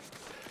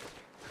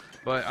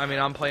 But, I mean,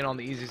 I'm playing on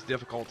the easiest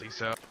difficulty,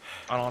 so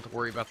I don't have to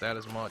worry about that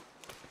as much.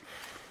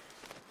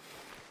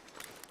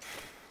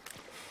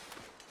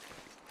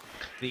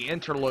 The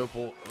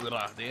interloper.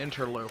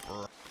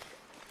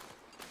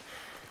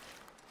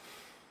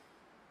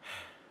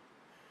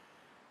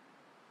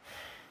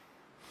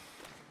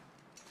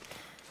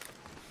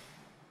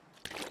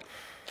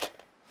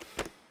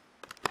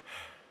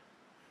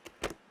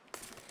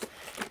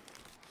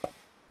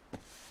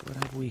 What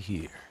have we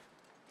here?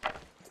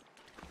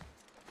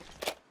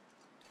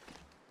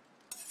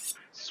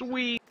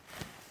 Sweet.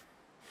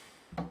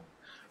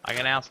 I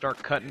can now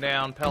start cutting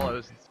down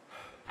pillows.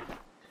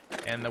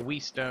 And the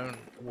wheat stone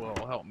will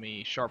help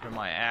me sharpen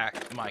my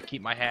axe,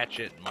 keep my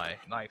hatchet and my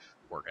knife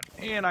working.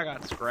 And I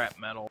got scrap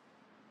metal.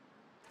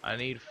 I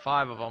need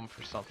 5 of them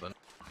for something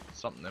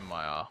in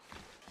my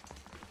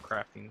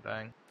crafting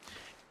thing.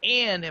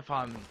 And if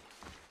I'm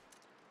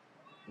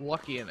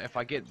lucky and if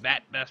I get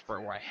that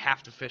desperate where I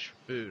have to fish for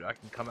food, I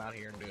can come out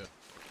here and do it.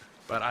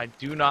 But I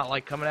do not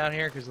like coming out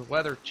here because the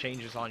weather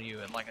changes on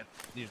you in like a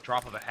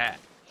drop of a hat.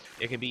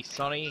 It can be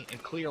sunny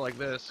and clear like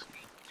this,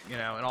 you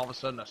know, and all of a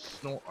sudden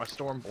a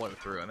storm blow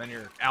through, and then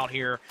you're out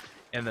here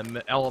in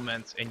the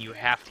elements, and you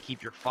have to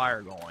keep your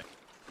fire going,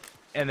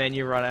 and then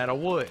you run out of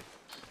wood.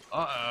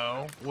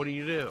 Uh-oh, what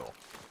do?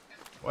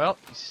 Well,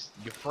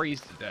 you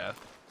freeze to death.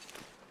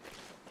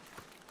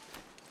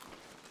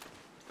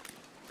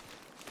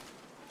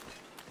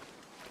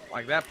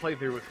 Like, that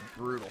playthrough was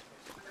brutal,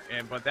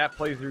 but that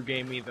playthrough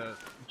gave me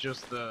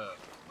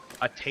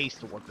a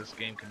taste of what this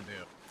game can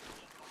do.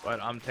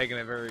 But I'm taking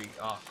it very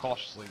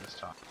cautiously this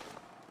time.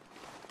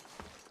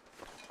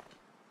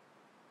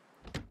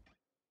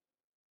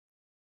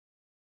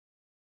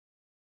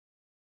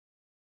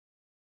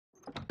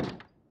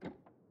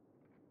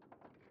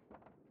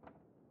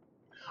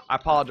 I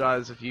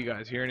apologize if you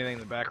guys hear anything in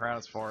the background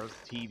as far as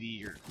the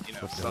TV or, you know,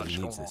 such Nobody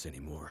going needs on. this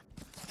anymore.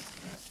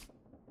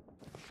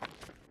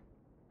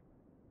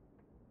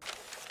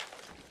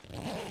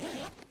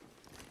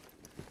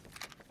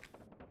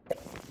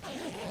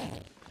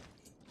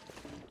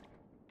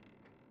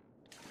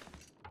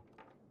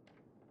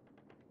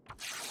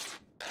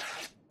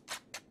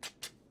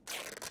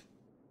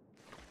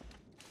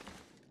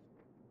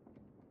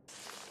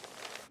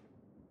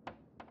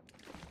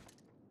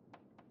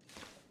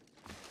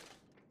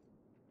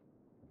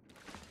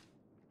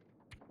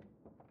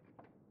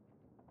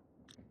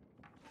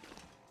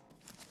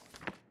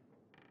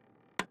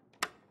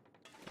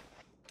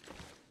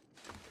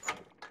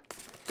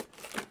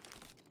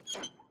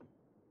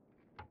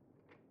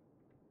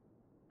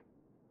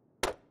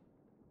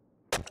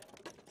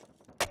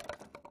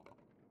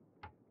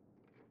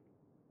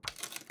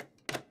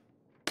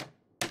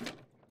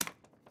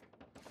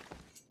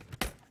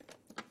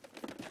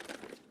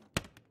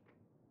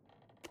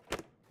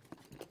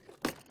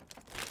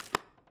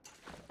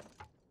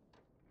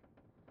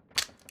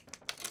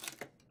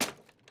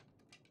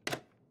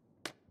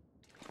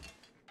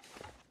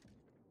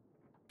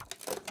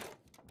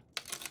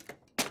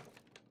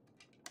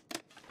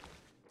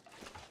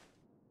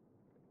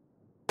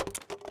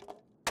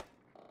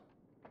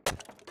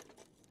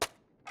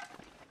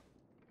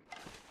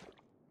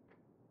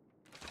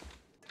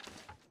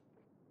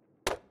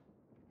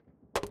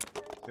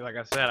 See, like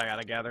I said, I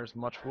gotta gather as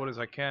much wood as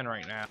I can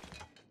right now.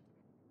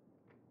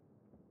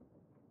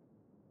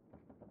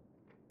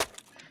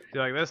 See,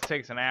 like, this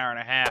takes an hour and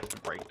a half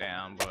to break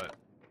down, but...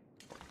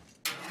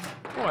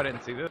 Oh, I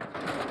didn't see this.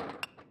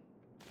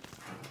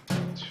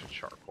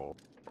 Charcoal.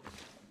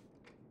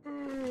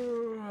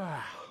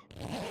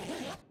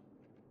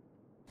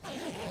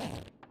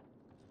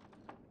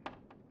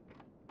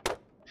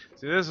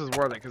 See, this is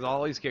worth it, because I'll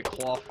at least get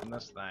cloth from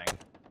this thing.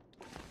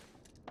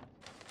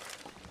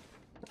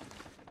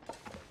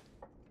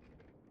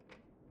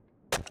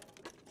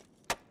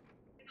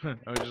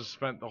 I just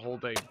spent the whole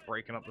day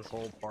breaking up this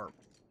whole part,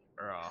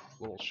 or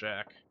little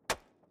shack.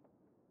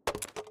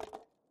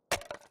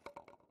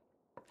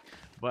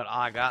 But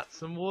I got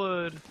some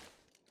wood.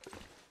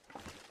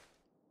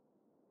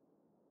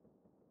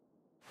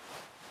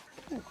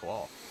 Ooh,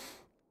 cloth.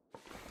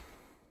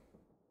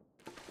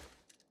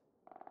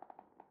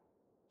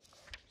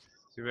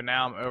 See, but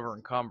now I'm over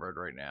encumbered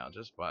right now,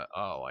 just by,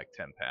 oh, like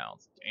 10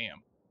 pounds.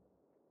 Damn.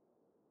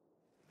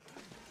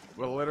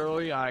 Well,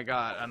 literally, I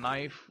got a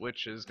knife,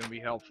 which is going to be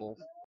helpful.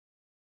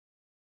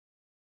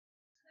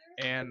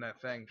 And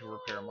that thing to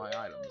repair my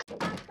items.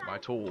 My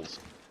tools.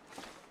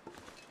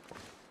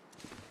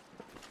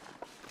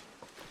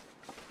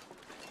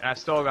 And I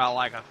still got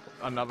like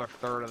another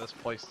third of this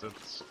place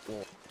that's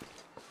full.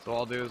 So all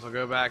I'll do is I'll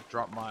go back,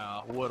 drop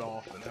my wood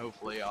off, and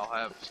hopefully I'll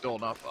have still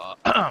enough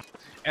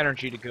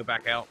energy to go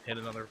back out and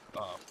hit another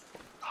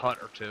hut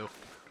or two.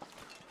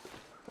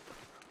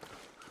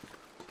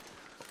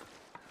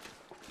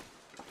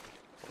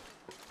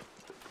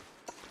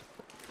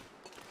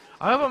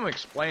 I hope I'm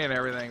explaining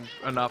everything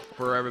enough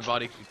for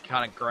everybody to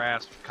kind of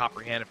grasp,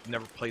 comprehend if you've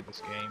never played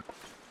this game.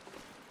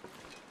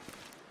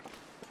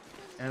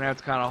 And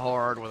that's kind of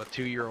hard with a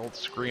 2-year-old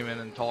screaming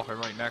and talking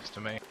right next to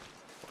me.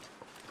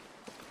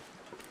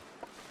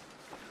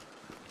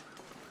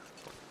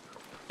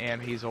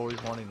 And he's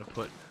always wanting to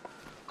put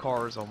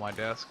cars on my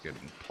desk and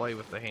play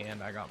with the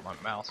hand I got my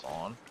mouse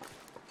on.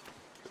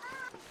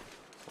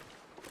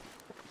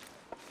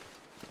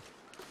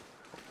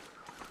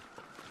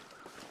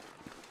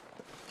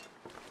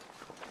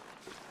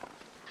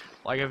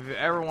 Like, if you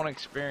ever want to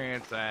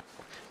experience that,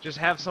 just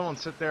have someone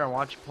sit there and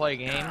watch you play a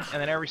game,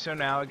 and then every so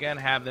now again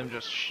have them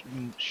just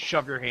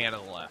shove your hand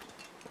to the left.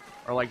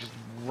 Or like just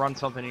run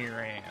something in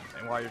your hand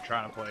and while you're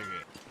trying to play a game.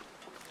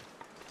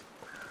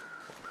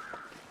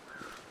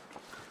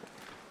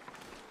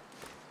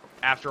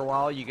 After a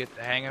while you get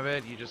the hang of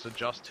it, you just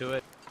adjust to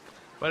it.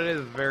 But it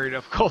is very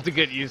difficult to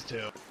get used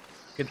to.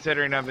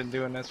 Considering I've been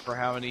doing this for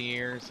how many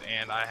years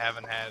and I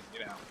haven't had,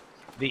 you know,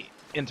 the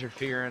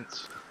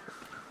interference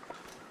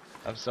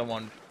of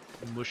someone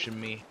mushing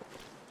me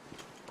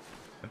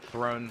and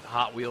throwing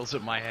Hot Wheels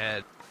at my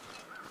head.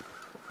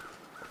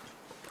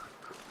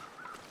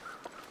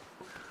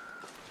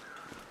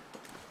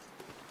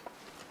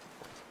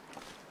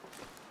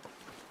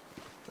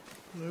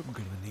 I'm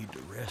gonna need to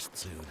rest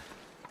soon.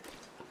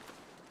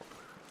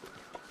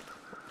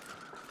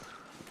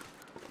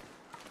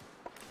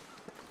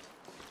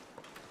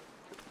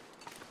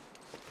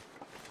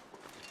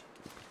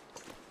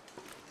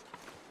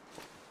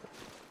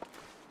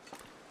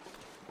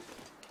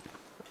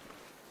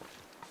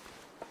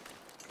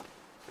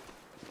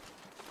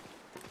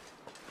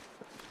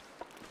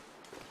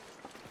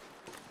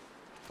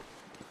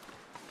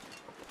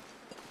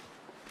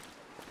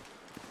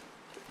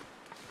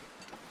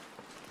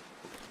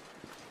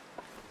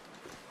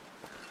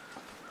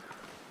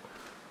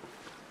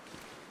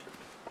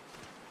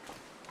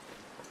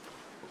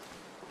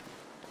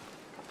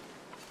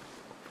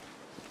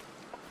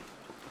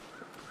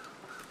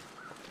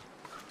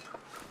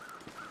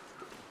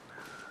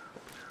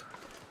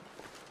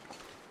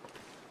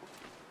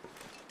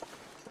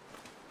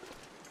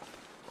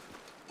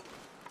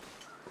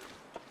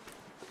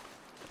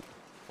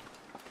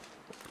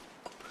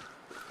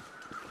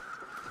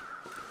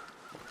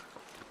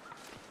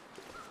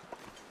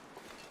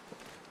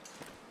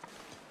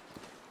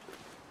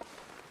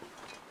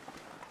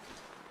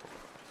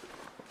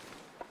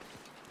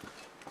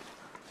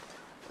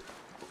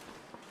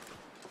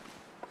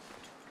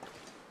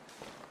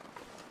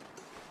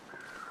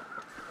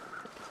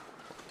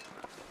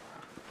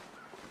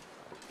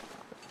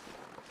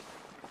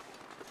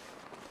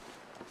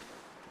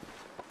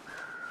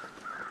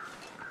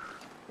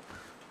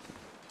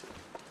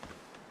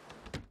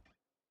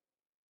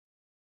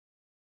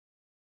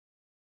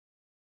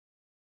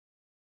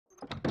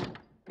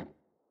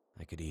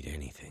 I could eat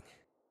anything.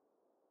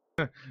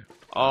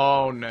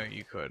 Oh no,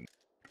 you couldn't.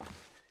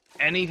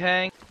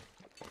 Anything?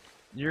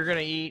 You're gonna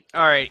eat?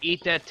 Alright,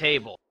 eat that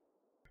table.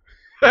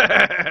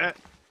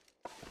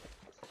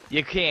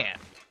 You can't.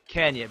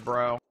 Can you,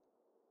 bro?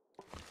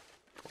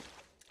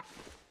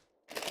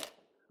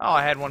 Oh,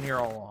 I had one here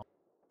all along.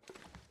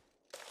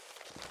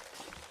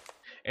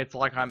 It's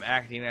like I'm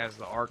acting as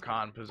the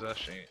Archon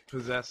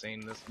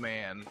possessing this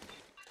man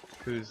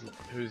who's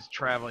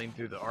traveling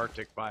through the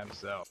Arctic by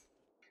himself.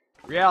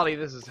 Reality,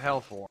 this is hell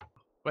for him,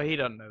 but he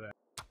doesn't know that.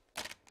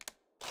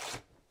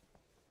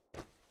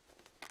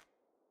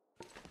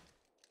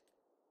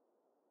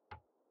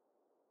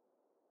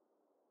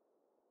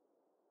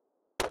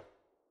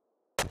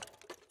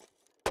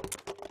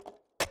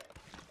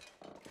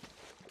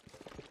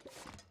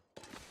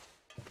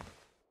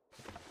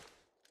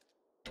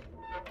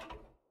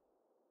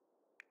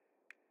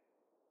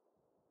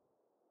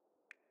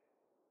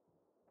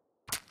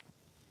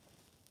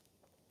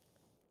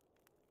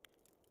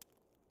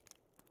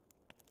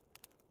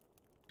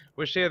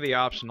 Wish they had the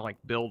option to like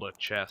build a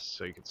chest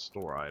so you could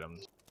store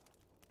items.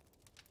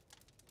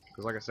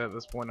 Because like I said, at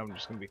this point I'm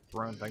just gonna be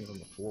throwing things on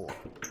the floor.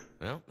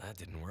 Well, that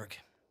didn't work.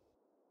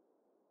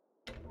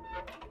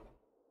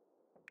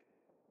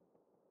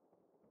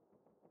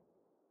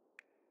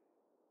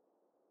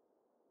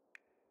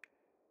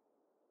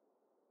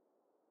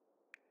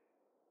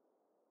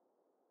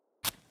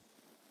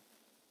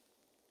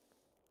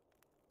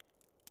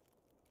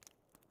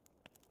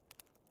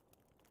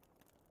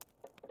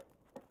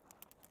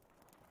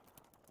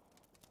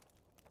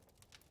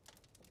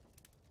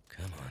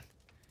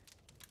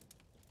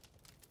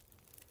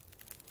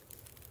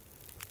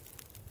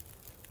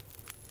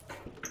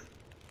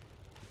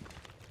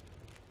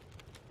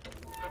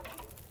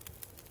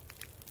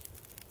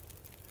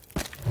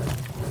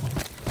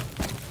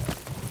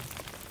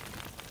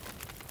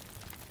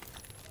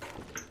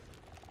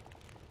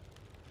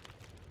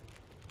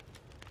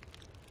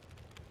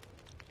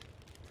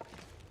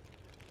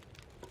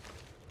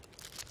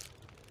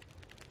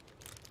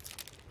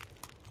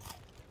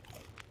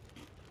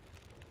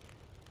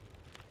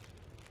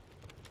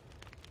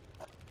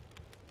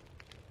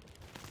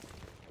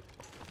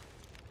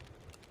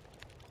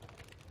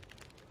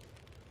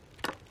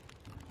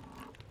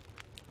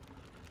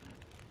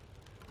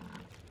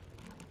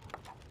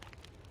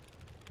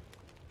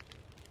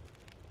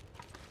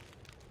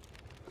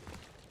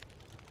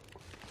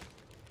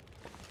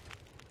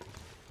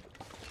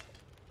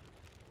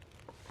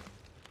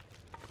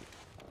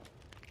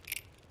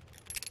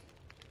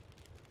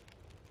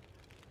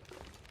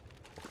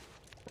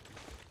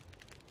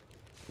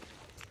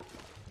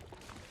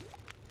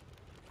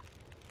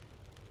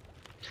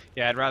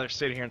 Yeah, I'd rather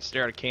sit here and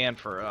stare at a can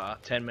for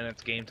 10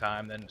 minutes game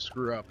time than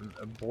screw up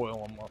and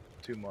boil them up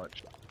too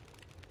much.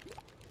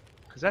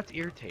 Because that's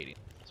irritating.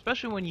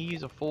 Especially when you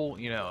use a full,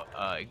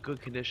 good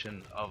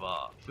condition of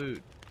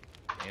food.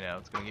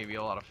 It's going to give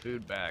you a lot of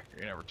food back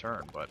in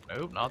return. But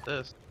nope, not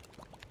this.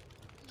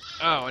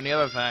 Oh, and the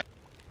other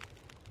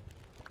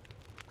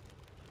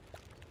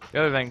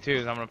thing too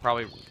is I'm going to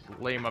probably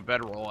lay my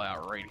bedroll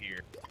out right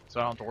here.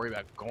 So I don't have to worry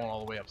about going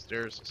all the way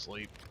upstairs to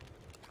sleep.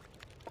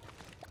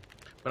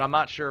 But I'm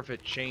not sure if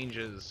it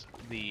changes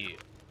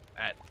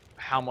at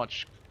how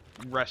much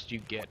rest you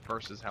get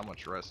versus how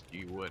much rest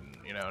you wouldn't,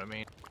 you know what I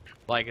mean?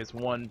 Like, is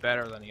one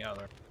better than the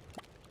other?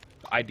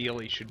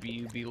 Ideally, should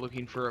you be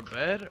looking for a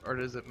bed, or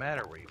does it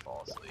matter where you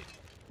fall asleep?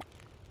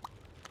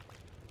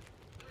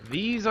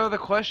 These are the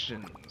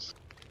questions.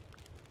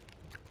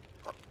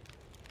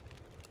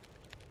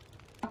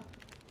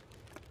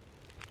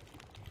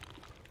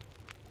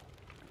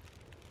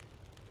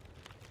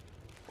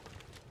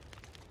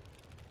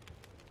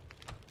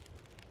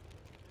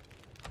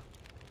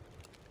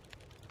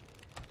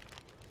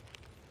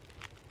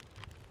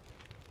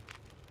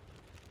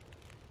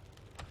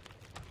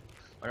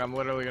 Like, I'm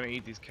literally gonna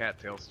eat these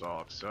cattail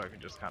stalks so I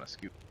can just kind of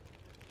scoop.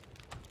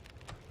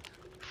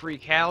 Free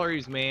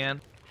calories,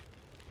 man.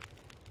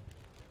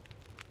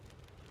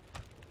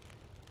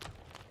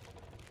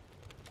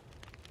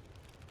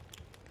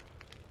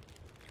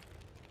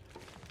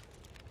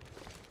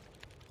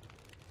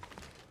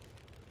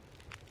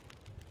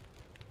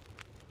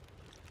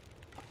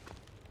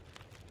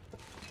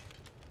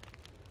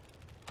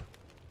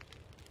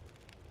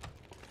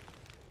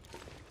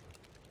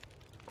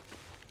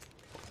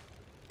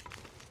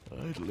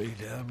 I'd lay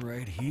down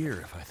right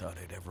here if I thought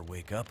I'd ever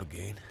wake up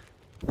again.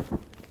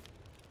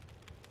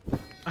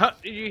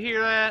 Did you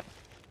hear that?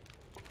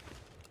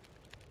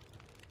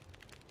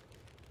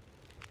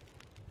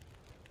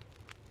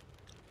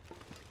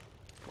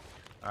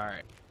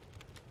 Alright.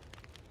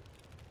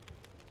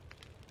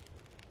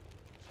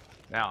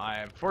 Now, I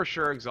am for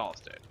sure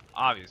exhausted,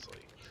 obviously.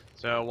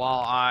 So while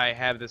I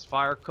have this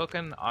fire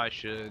cooking, I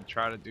should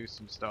try to do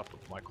some stuff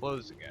with my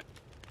clothes again.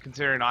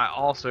 Considering I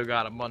also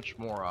got a bunch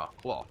more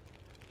cloth.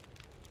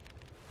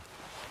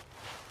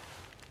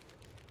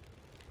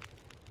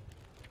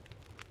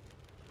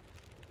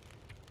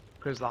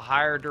 Because the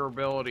higher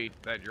durability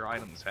that your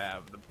items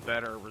have, the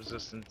better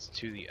resistance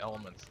to the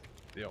elements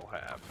they'll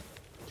have.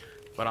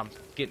 But I'm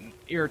getting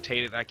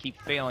irritated. I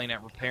keep failing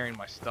at repairing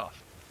my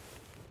stuff.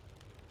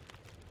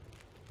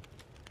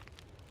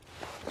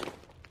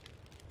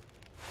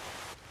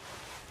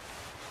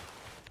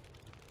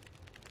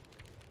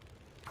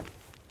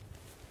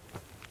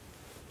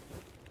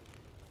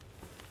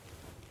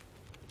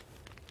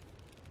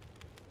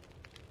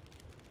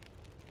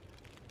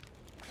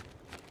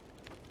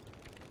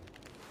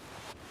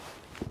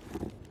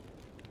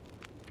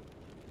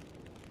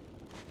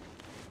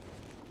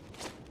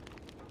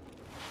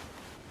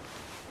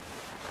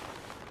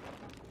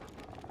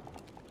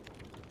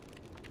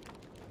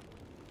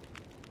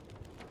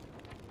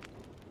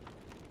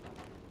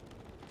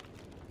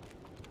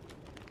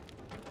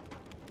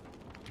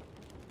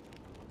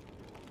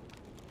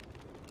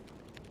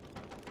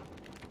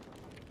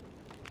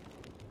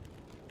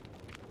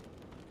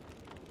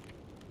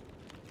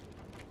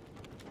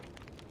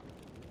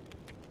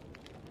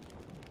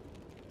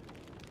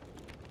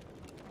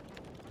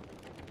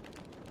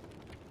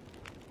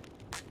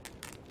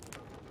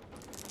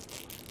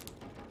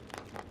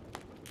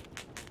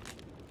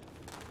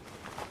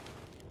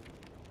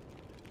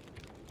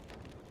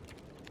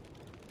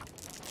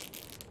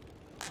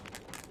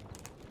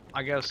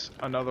 I guess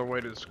another way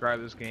to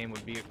describe this game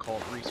would be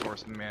called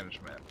resource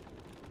management.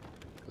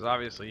 Because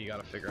obviously you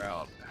gotta figure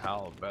out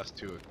how best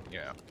to,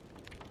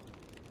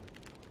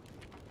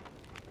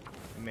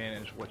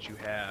 manage what you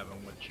have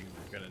and what you're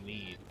gonna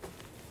need.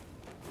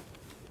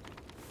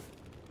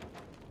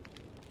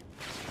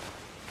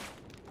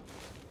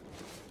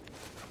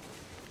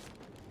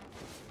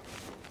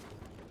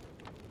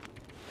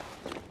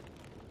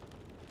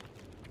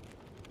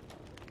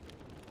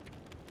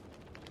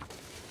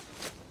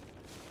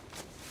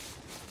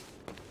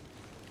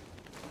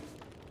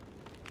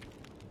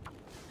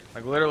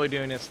 Like, literally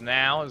doing this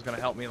now is going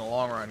to help me in the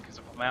long run, because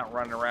if I'm out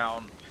running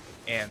around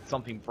and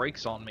something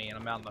breaks on me and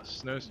I'm out in a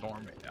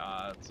snowstorm,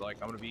 it's like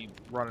I'm going to be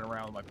running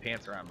around with my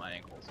pants around my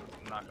ankles.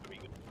 It's not going to be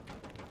good.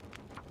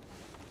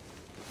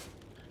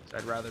 So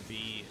I'd rather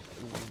be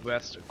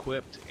best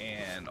equipped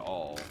and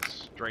all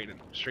straightened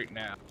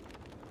out.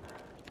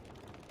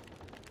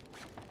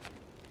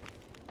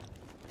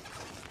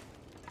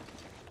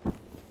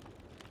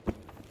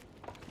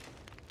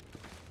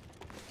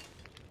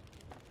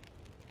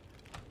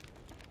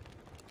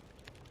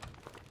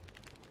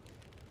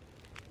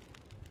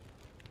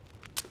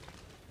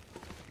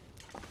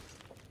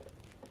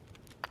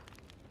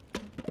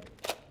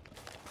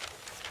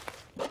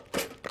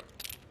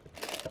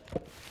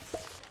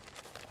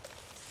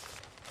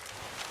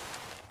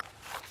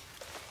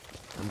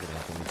 I'm gonna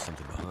have to leave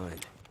something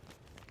behind.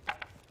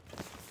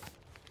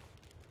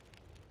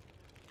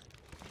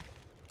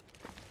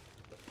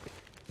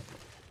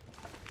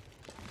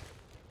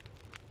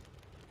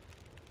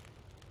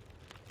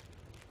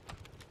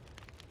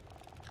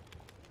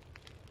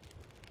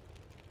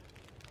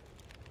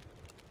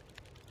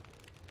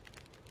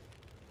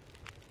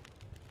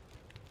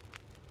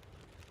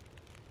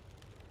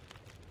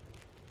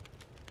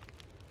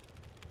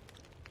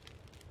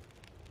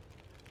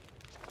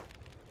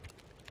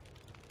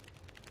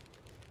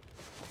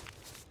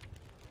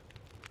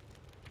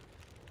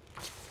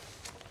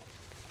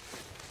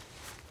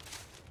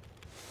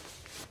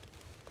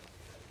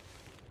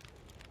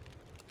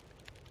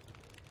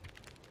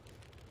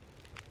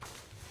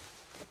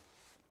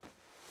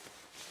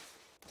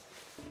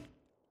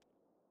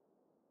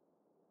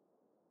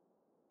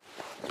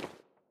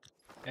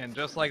 And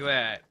just like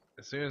that,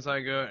 as soon as I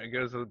go, it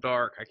goes to the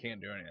dark, I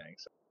can't do anything.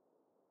 So.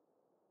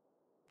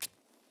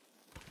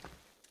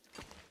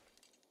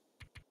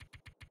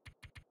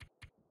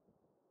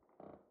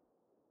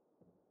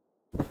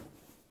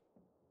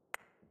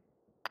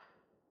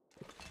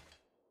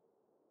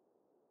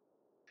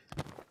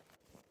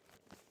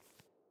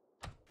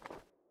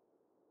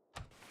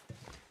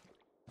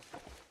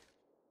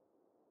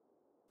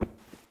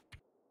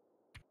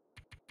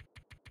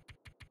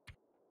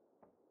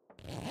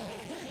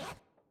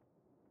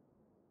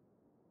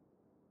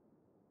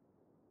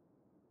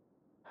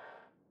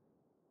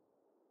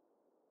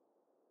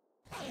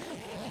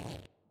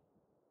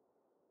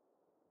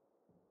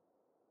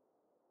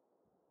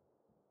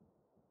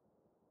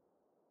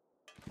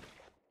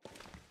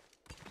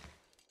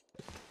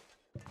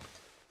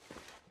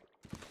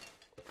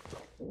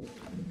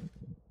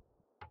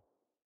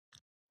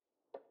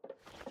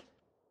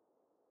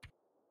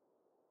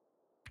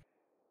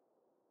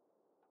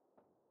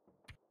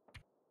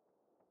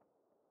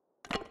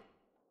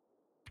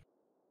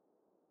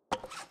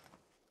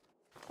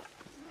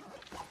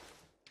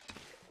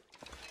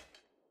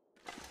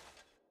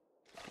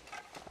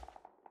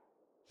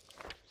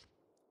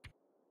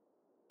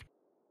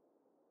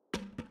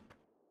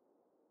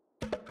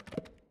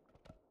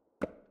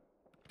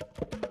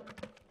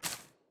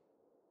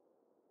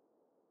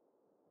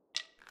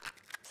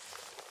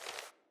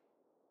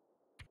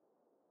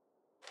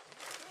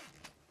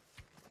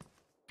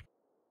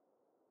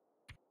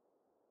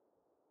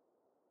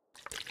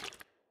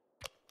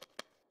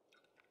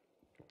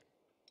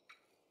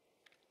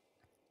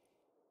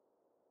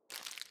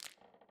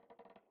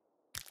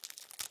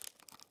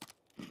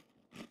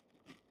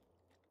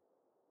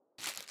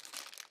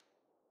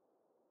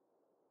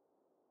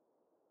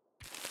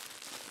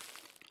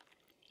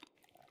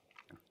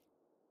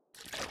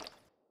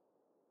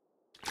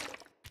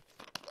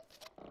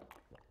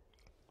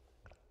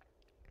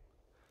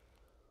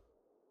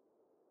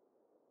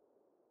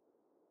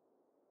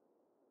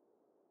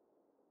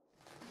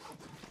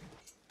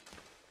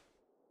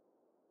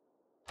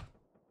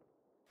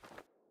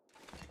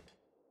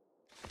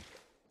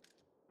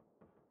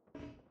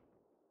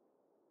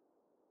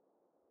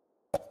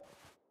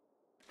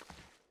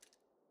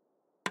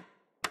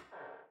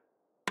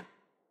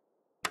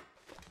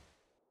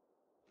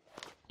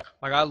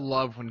 Like I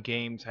love when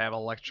games have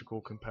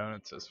electrical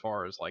components as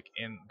far as like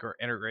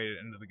integrated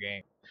into the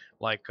game.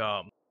 Like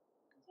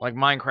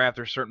Minecraft,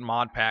 there's certain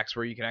mod packs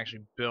where you can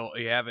actually build.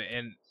 You have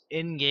an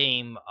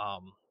in-game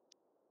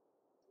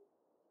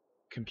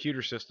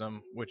computer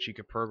system which you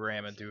could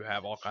program and do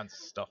have all kinds of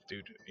stuff.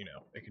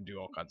 It can do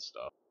all kinds of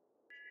stuff.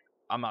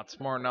 I'm not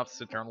smart enough to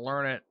sit there and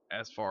learn it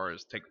as far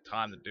as take the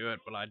time to do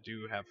it, but I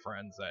do have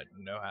friends that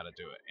know how to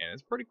do it, and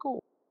it's pretty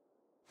cool.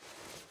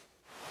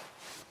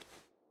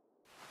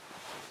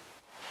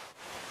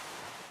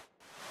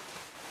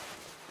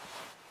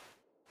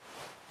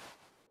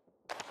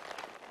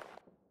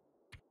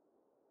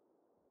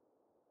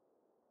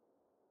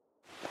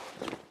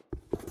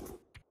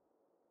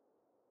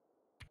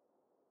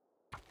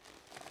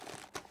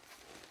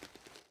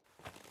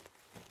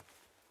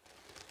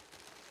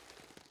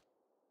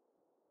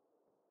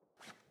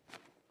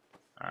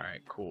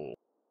 Alright, cool.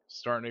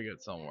 Starting to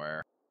get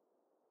somewhere.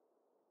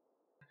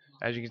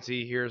 As you can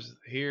see,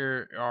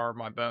 here are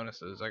my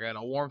bonuses. I got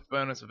a warmth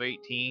bonus of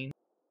 18,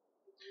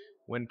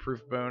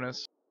 windproof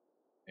bonus,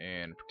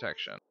 and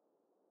protection.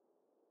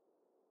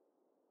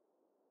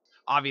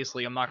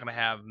 Obviously, I'm not going to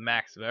have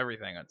max of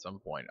everything at some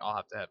point. I'll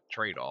have to have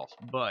trade-offs,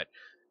 but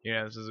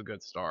this is a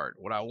good start.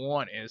 What I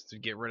want is to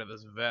get rid of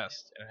this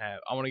vest and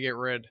I want to get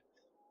rid.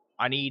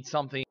 I need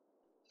something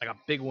like a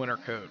big winter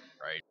coat,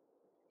 right?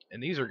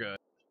 And these are good,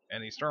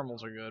 and these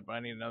thermals are good, but I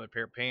need another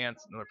pair of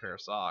pants, another pair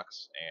of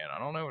socks, and I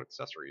don't know what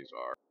accessories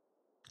are.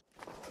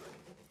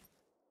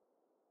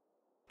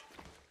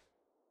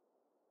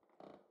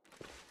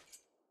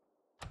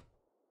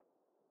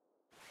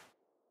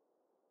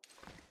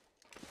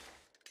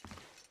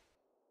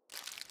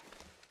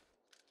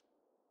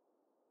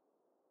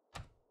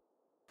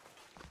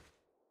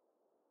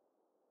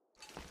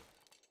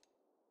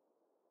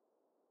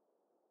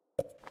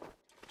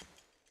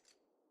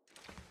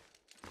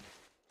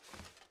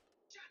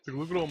 Like,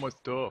 look at all my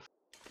stuff.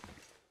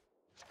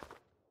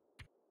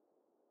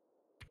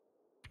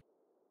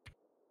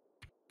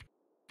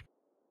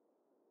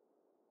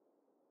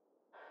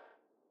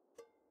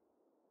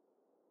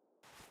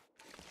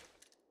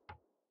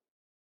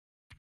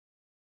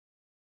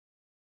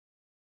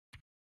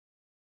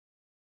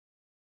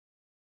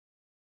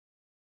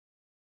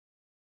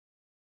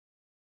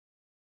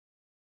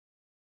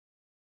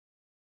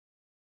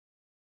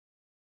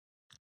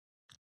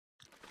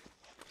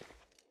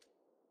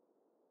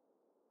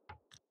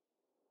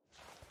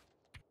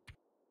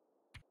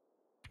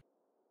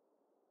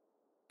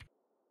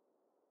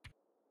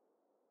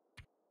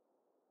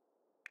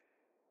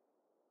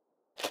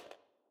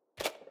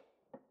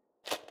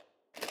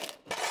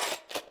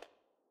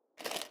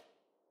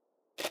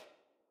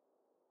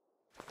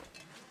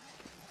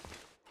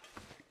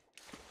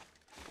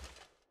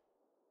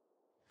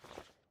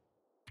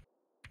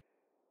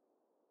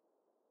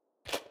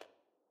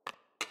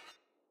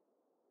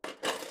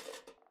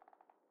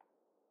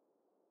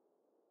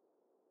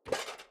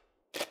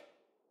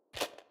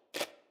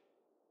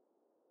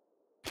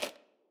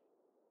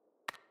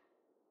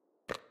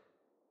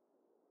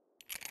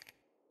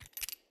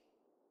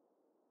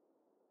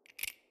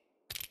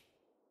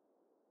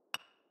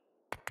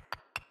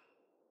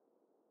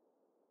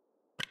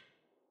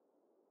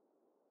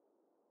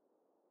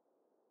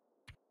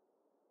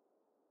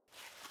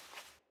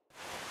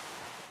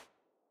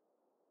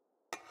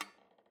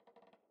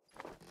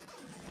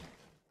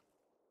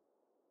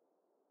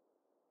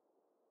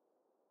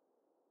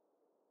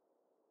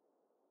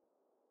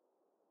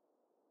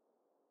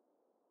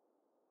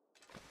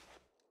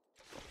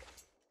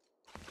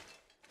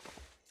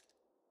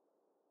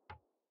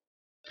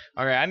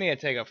 Okay, I need to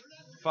take a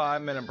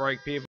 5-minute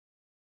break, people.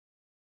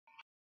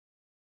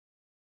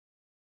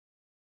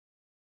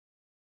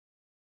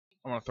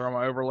 I'm gonna throw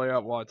my overlay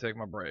up while I take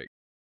my break.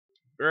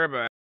 Be right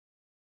back.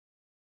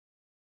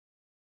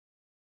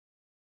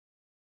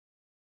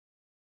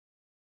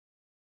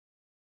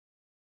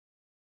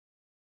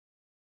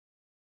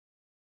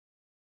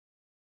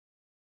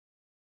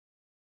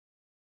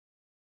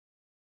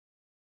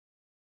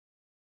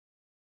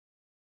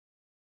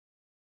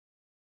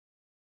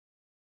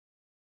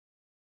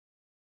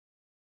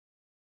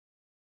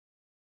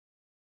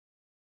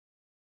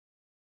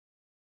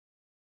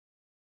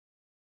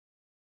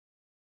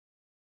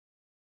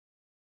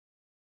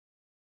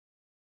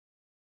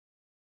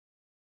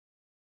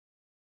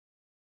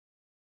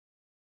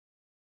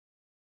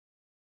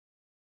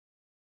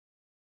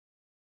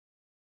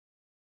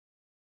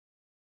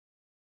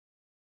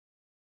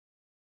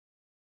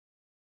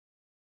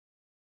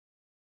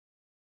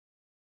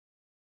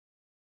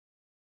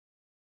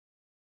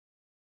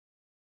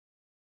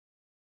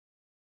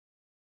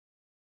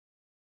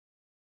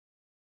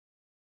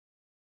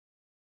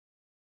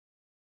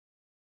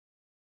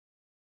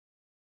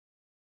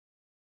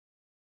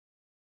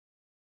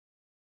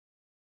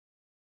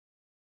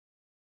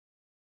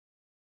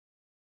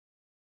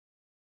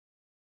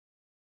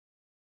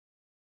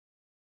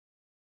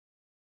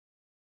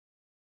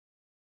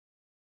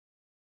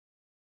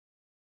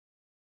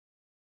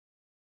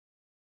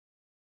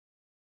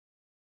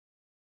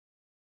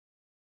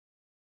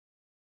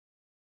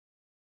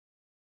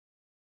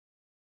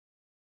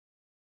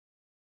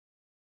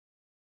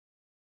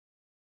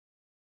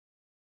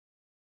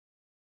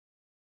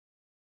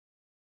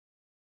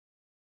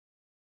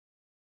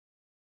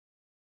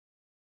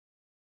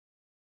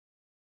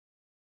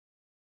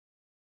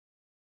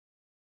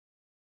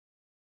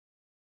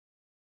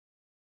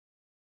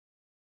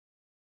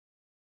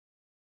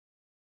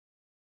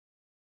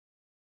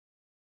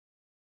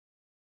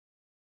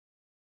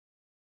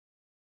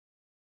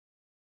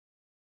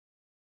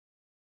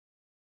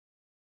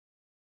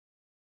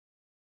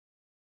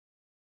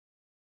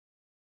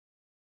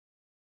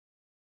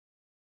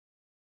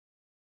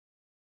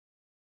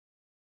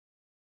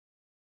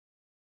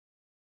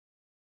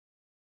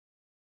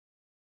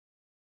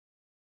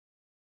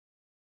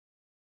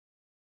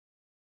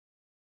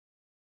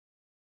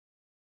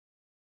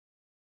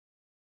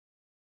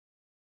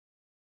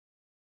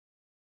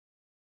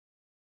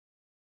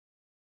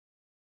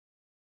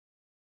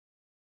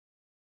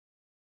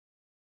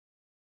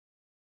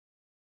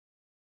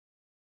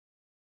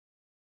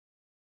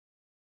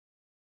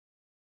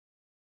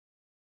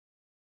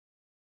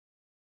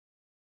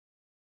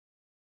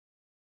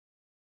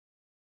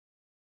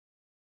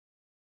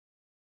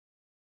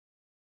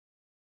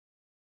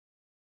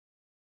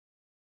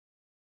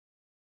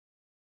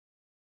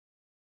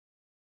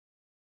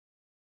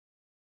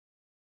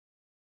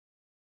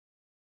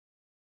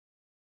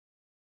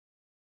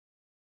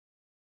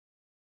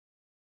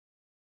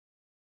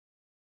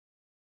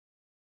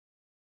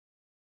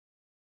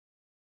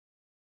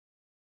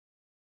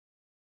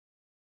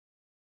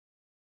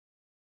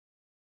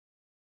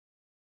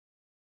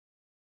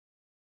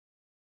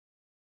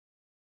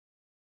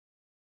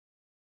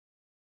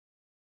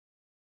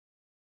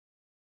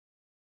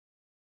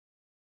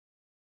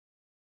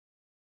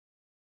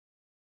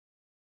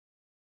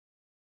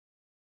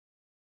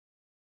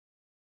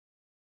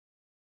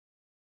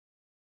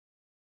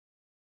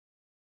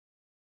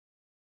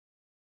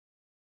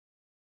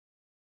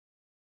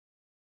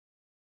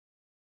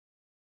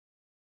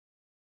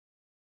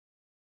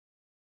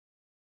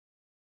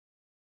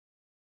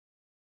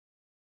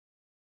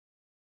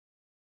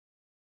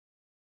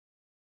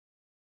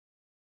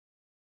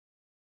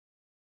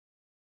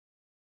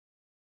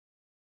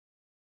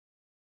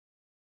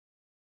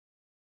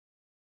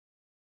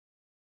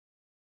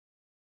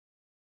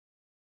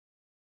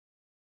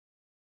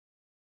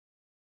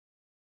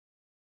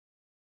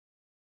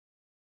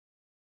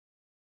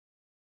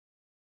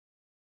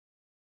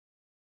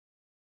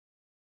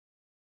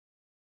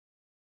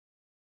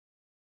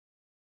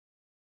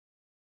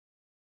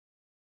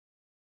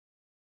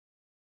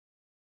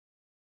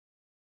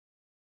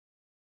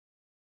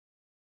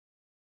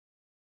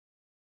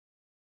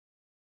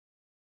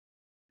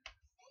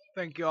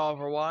 Thank you all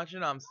for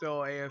watching. I'm still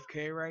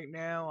AFK right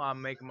now.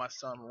 I'm making my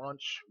son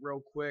lunch real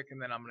quick,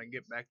 and then I'm gonna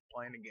get back to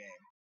playing the game.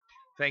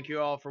 Thank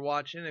you all for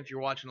watching. If you're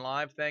watching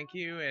live, thank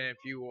you, and if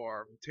you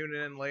are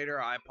tuning in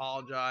later, I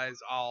apologize.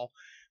 I'll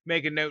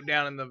make a note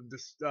down in the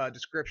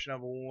description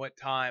of what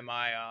time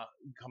I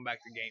come back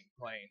to game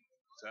playing.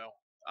 So,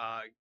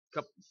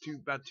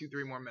 about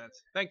 2-3 more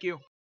minutes. Thank you.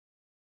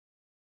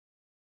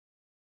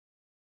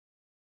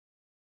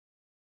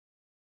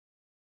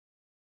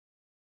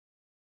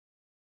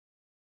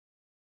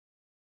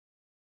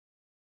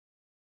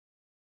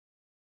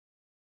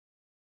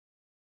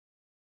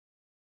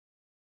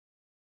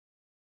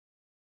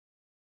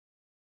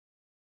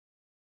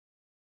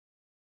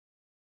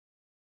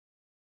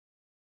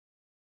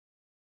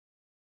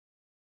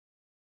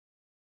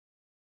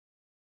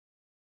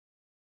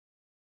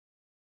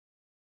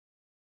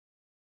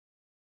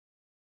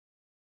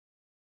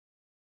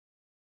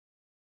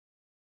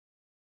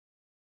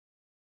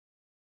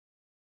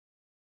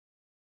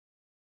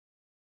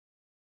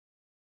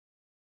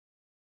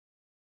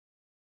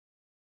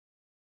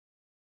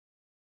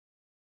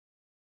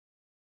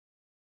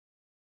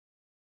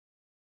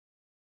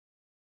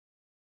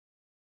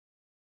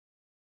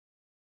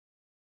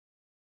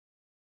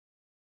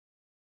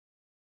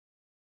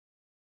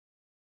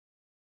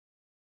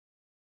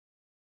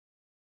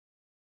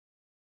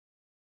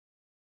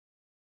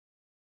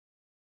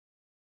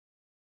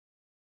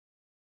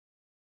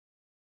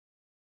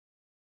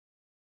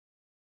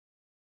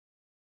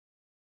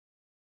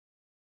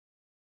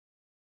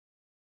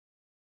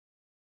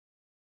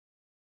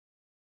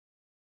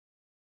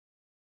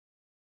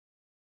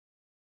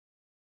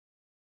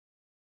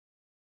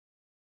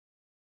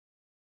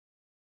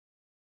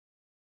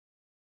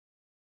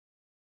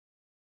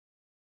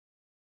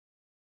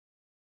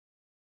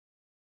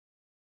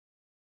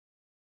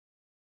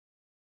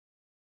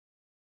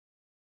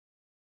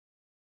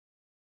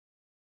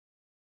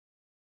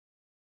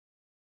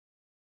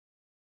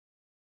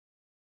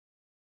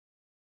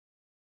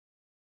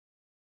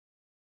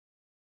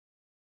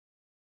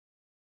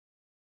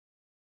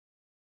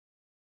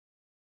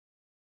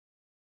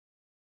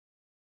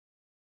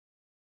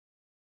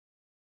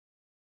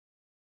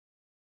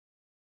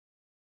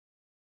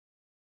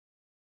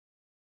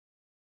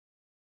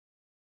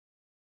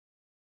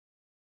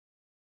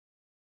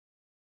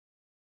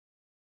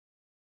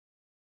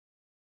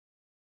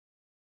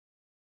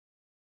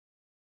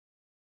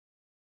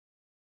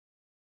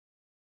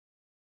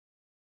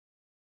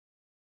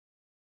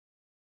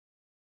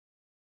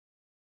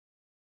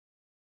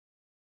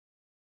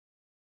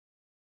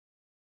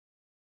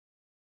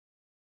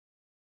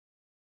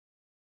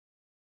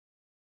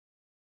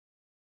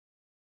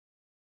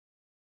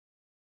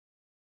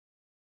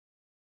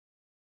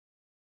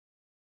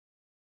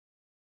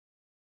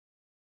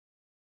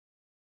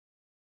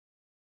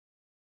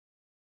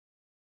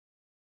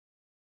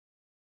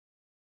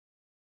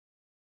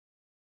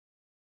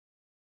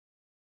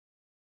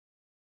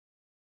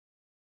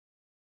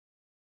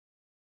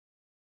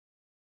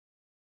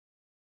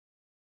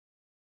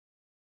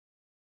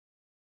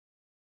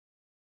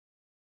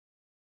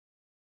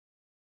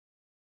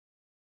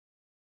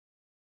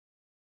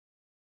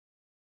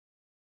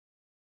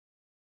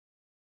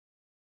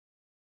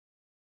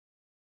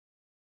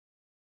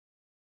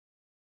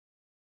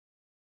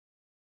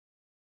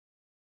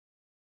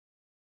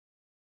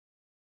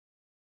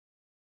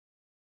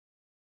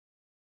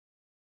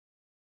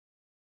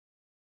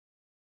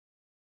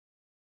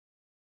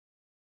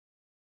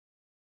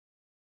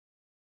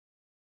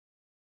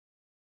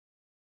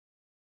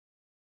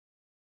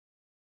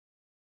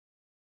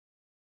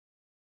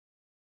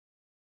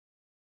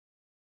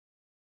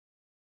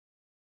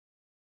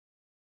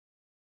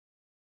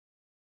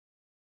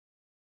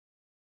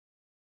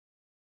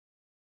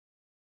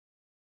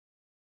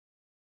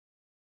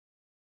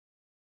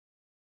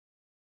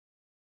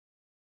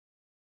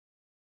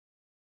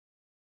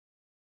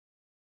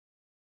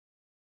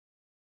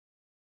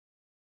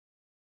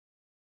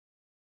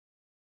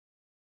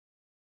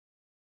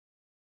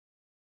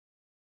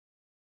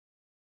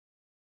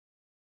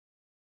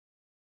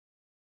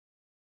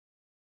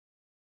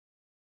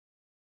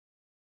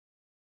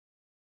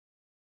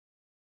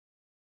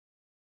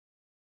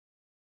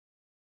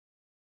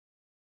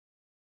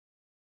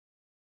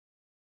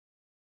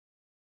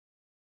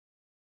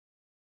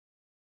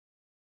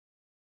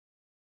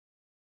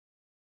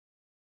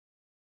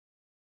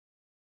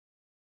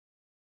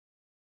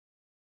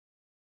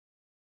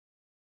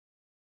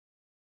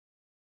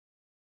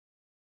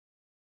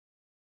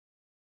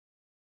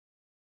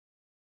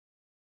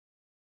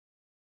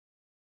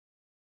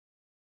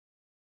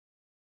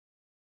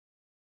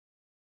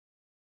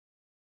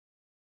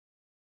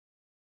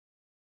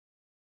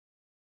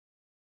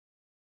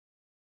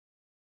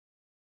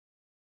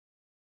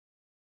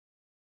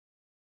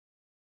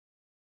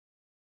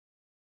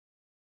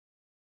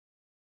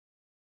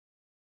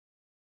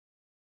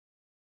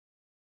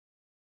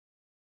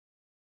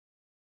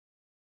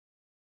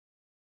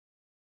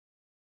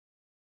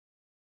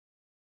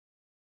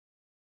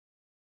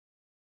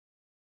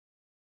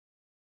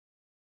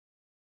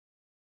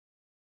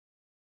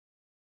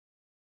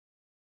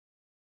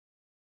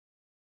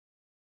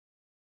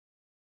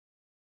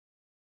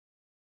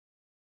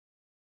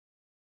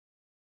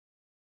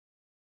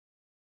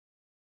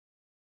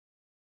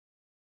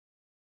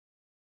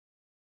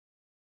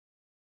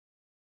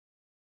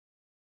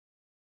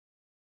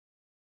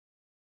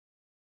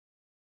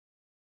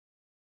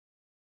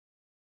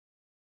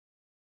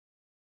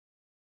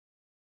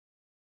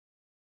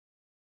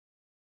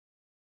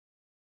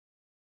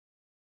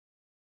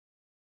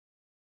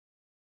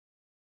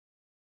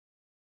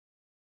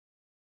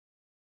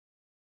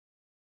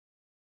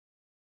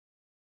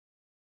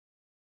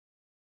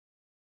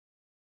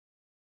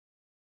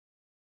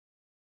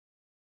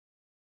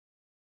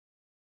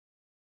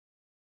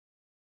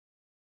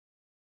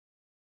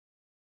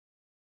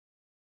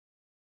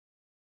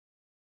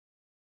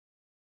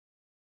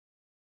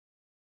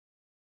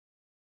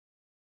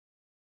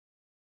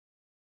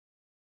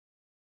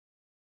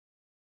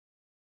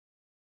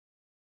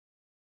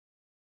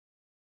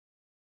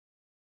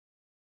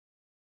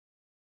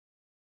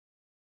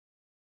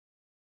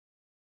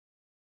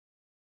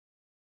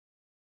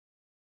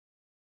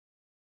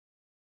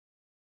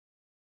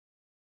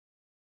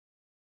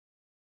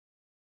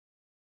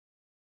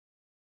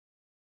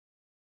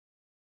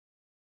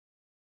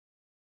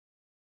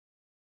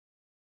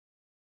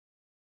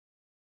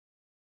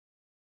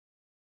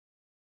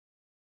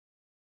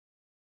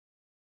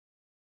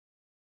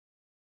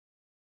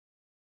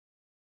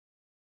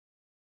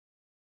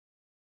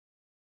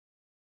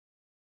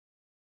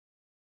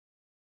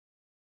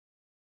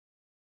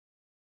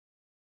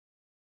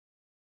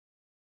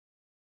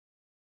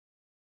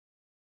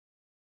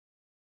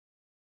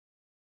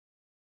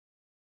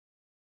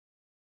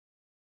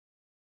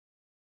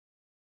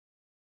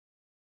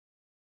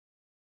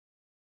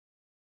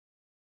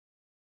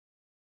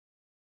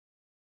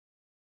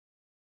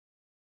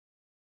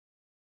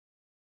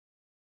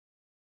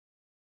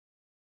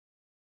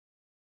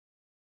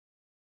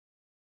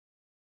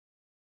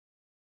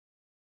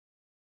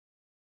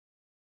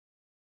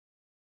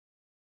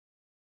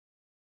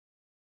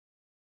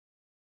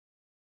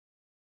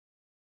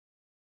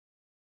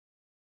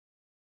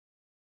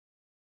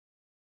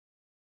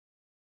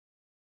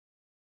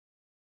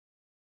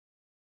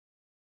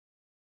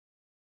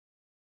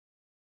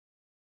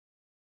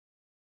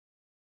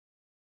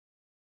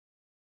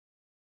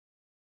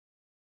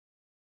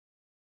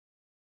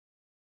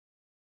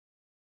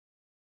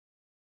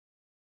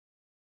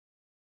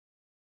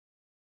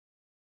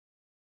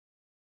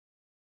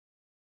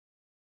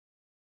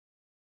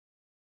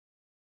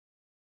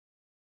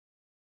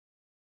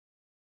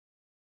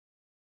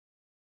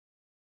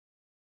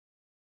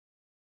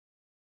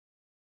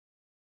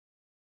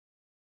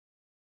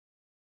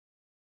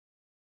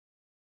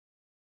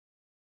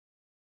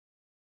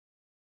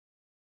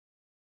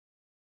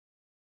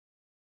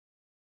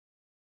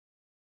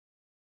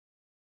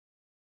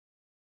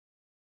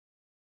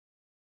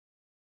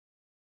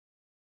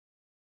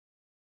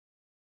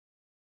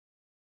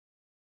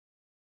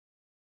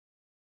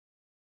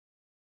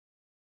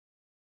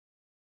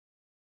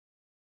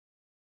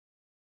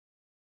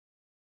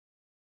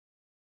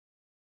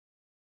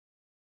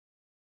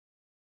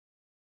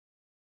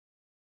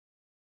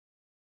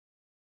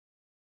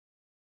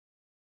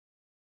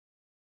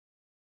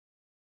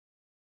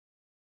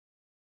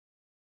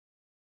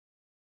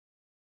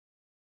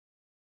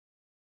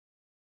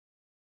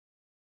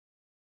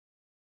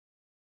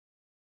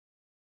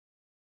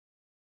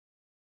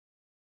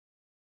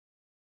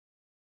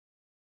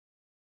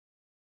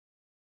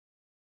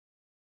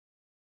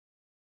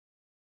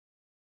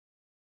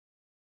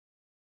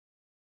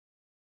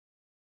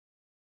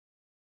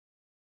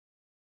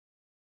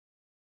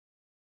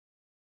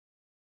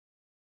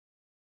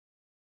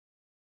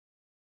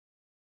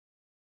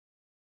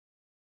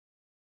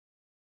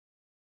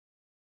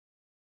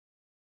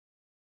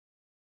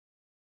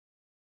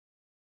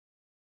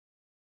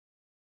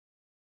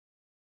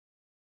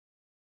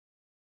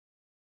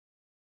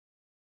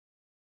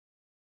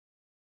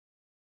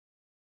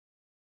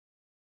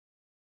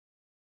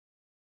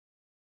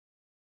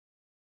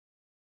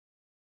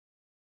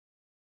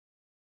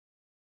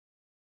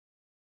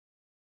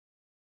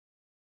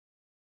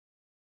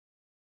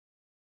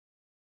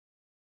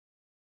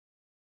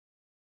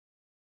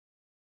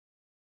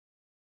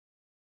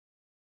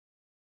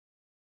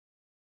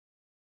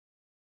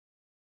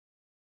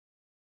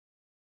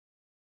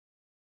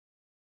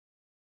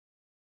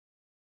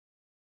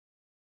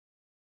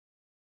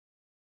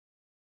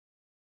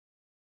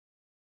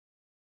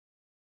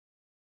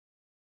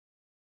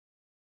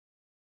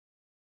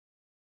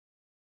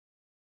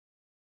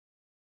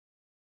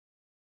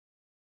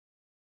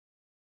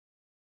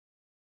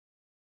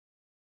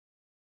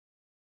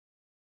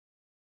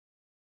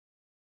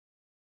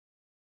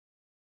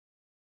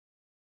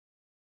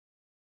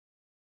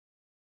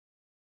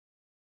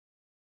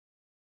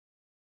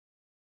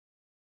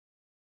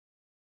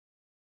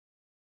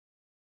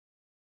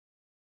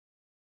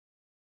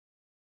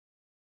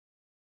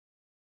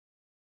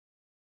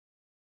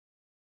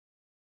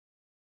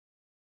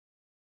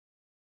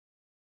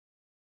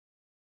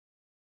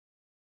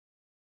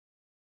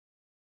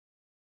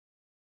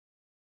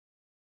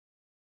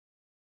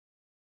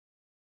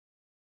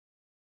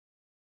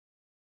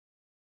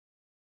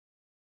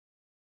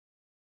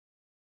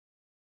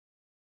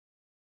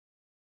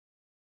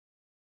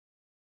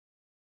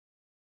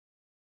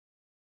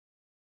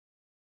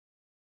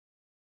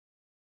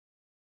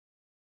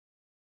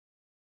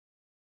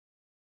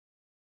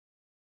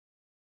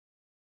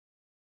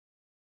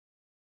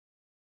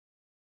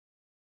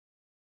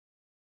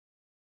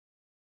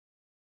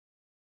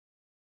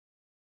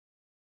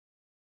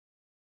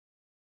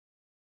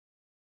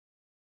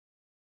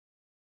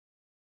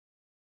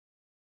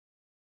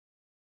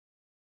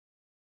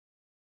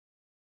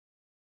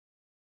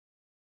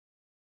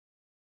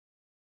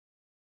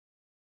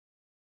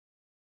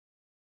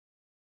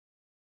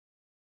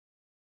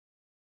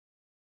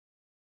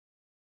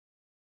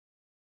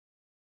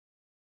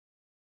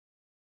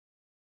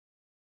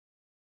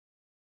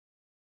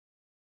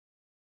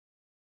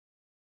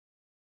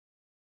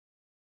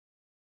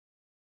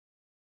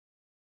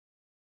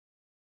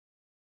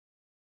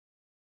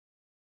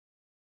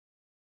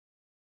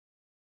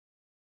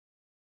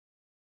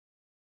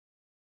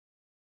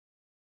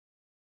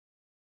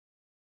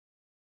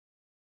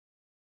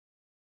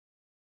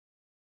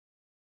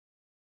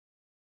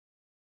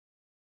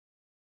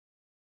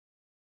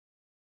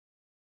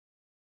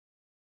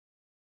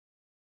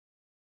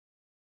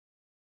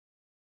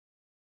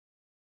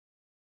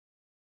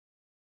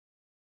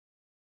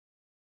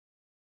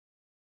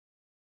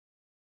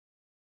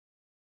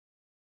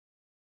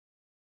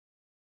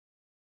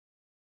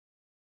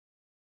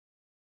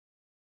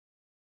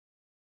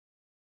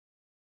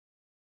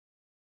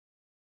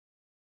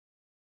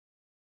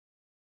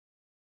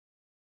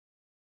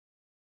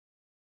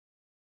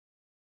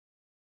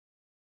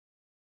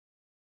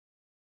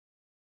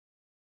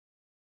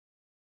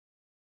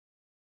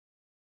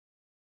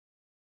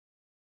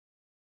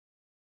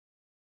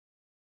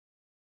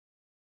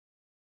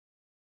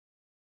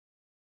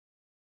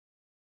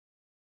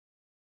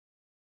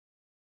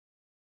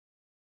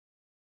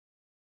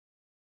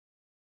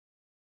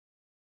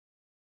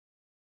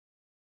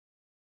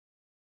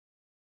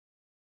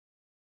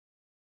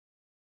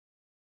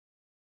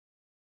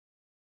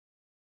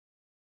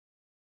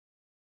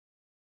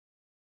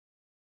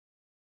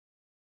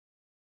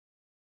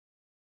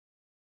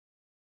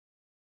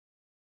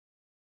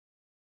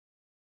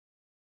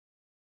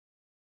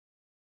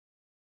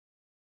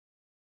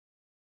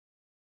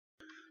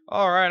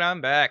 Alright,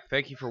 I'm back.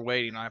 Thank you for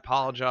waiting. I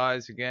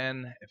apologize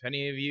again. If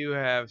any of you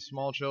have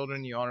small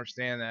children, you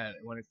understand that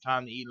when it's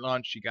time to eat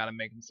lunch, you gotta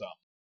make them something.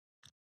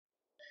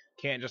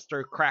 Can't just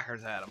throw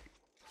crackers at them.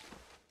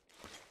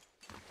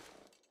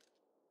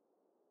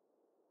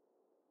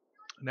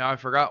 Now I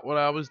forgot what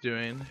I was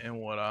doing and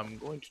what I'm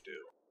going to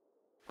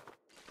do.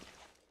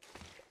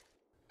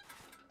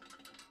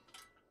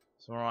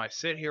 So when I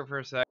sit here for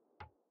a second,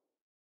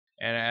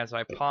 and as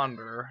I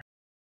ponder,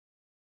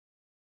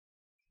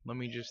 let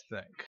me just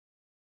think.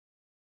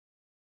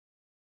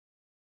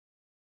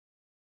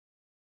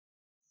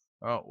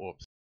 Oh,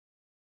 whoops.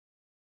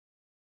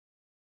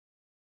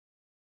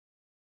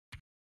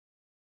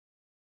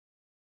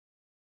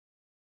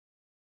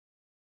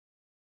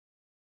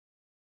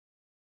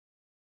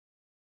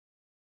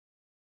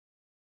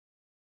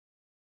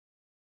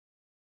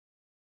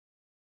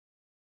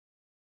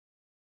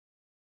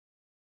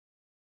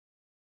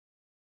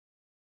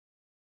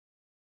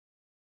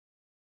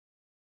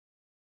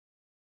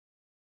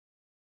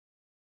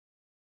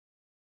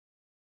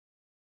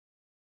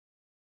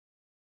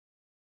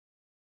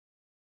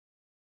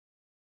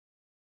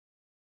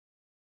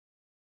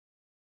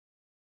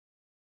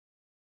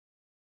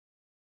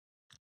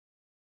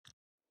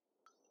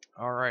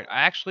 Alright,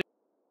 I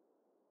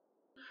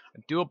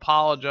do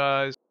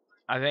apologize.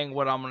 I think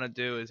what I'm going to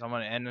do is I'm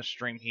going to end the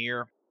stream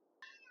here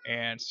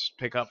and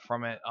pick up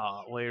from it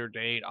later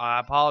date. I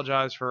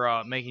apologize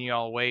for making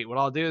y'all wait. What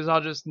I'll do is I'll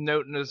just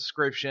note in the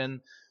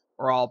description,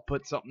 or I'll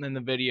put something in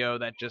the video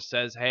that just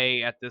says,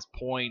 "Hey, at this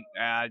point,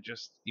 I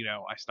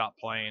stopped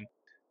playing."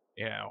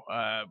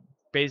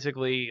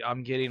 Basically,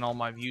 I'm getting all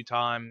my view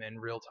time in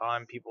real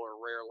time. People are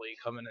rarely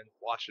coming and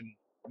watching,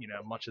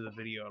 much of the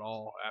video at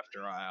all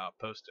after I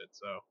post it.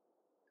 So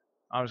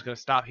I'm just gonna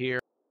stop here.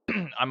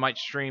 I might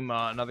stream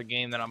another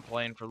game that I'm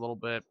playing for a little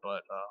bit,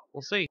 but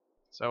we'll see.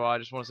 So I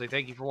just want to say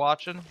thank you for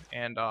watching,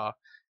 and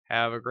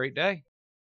have a great day.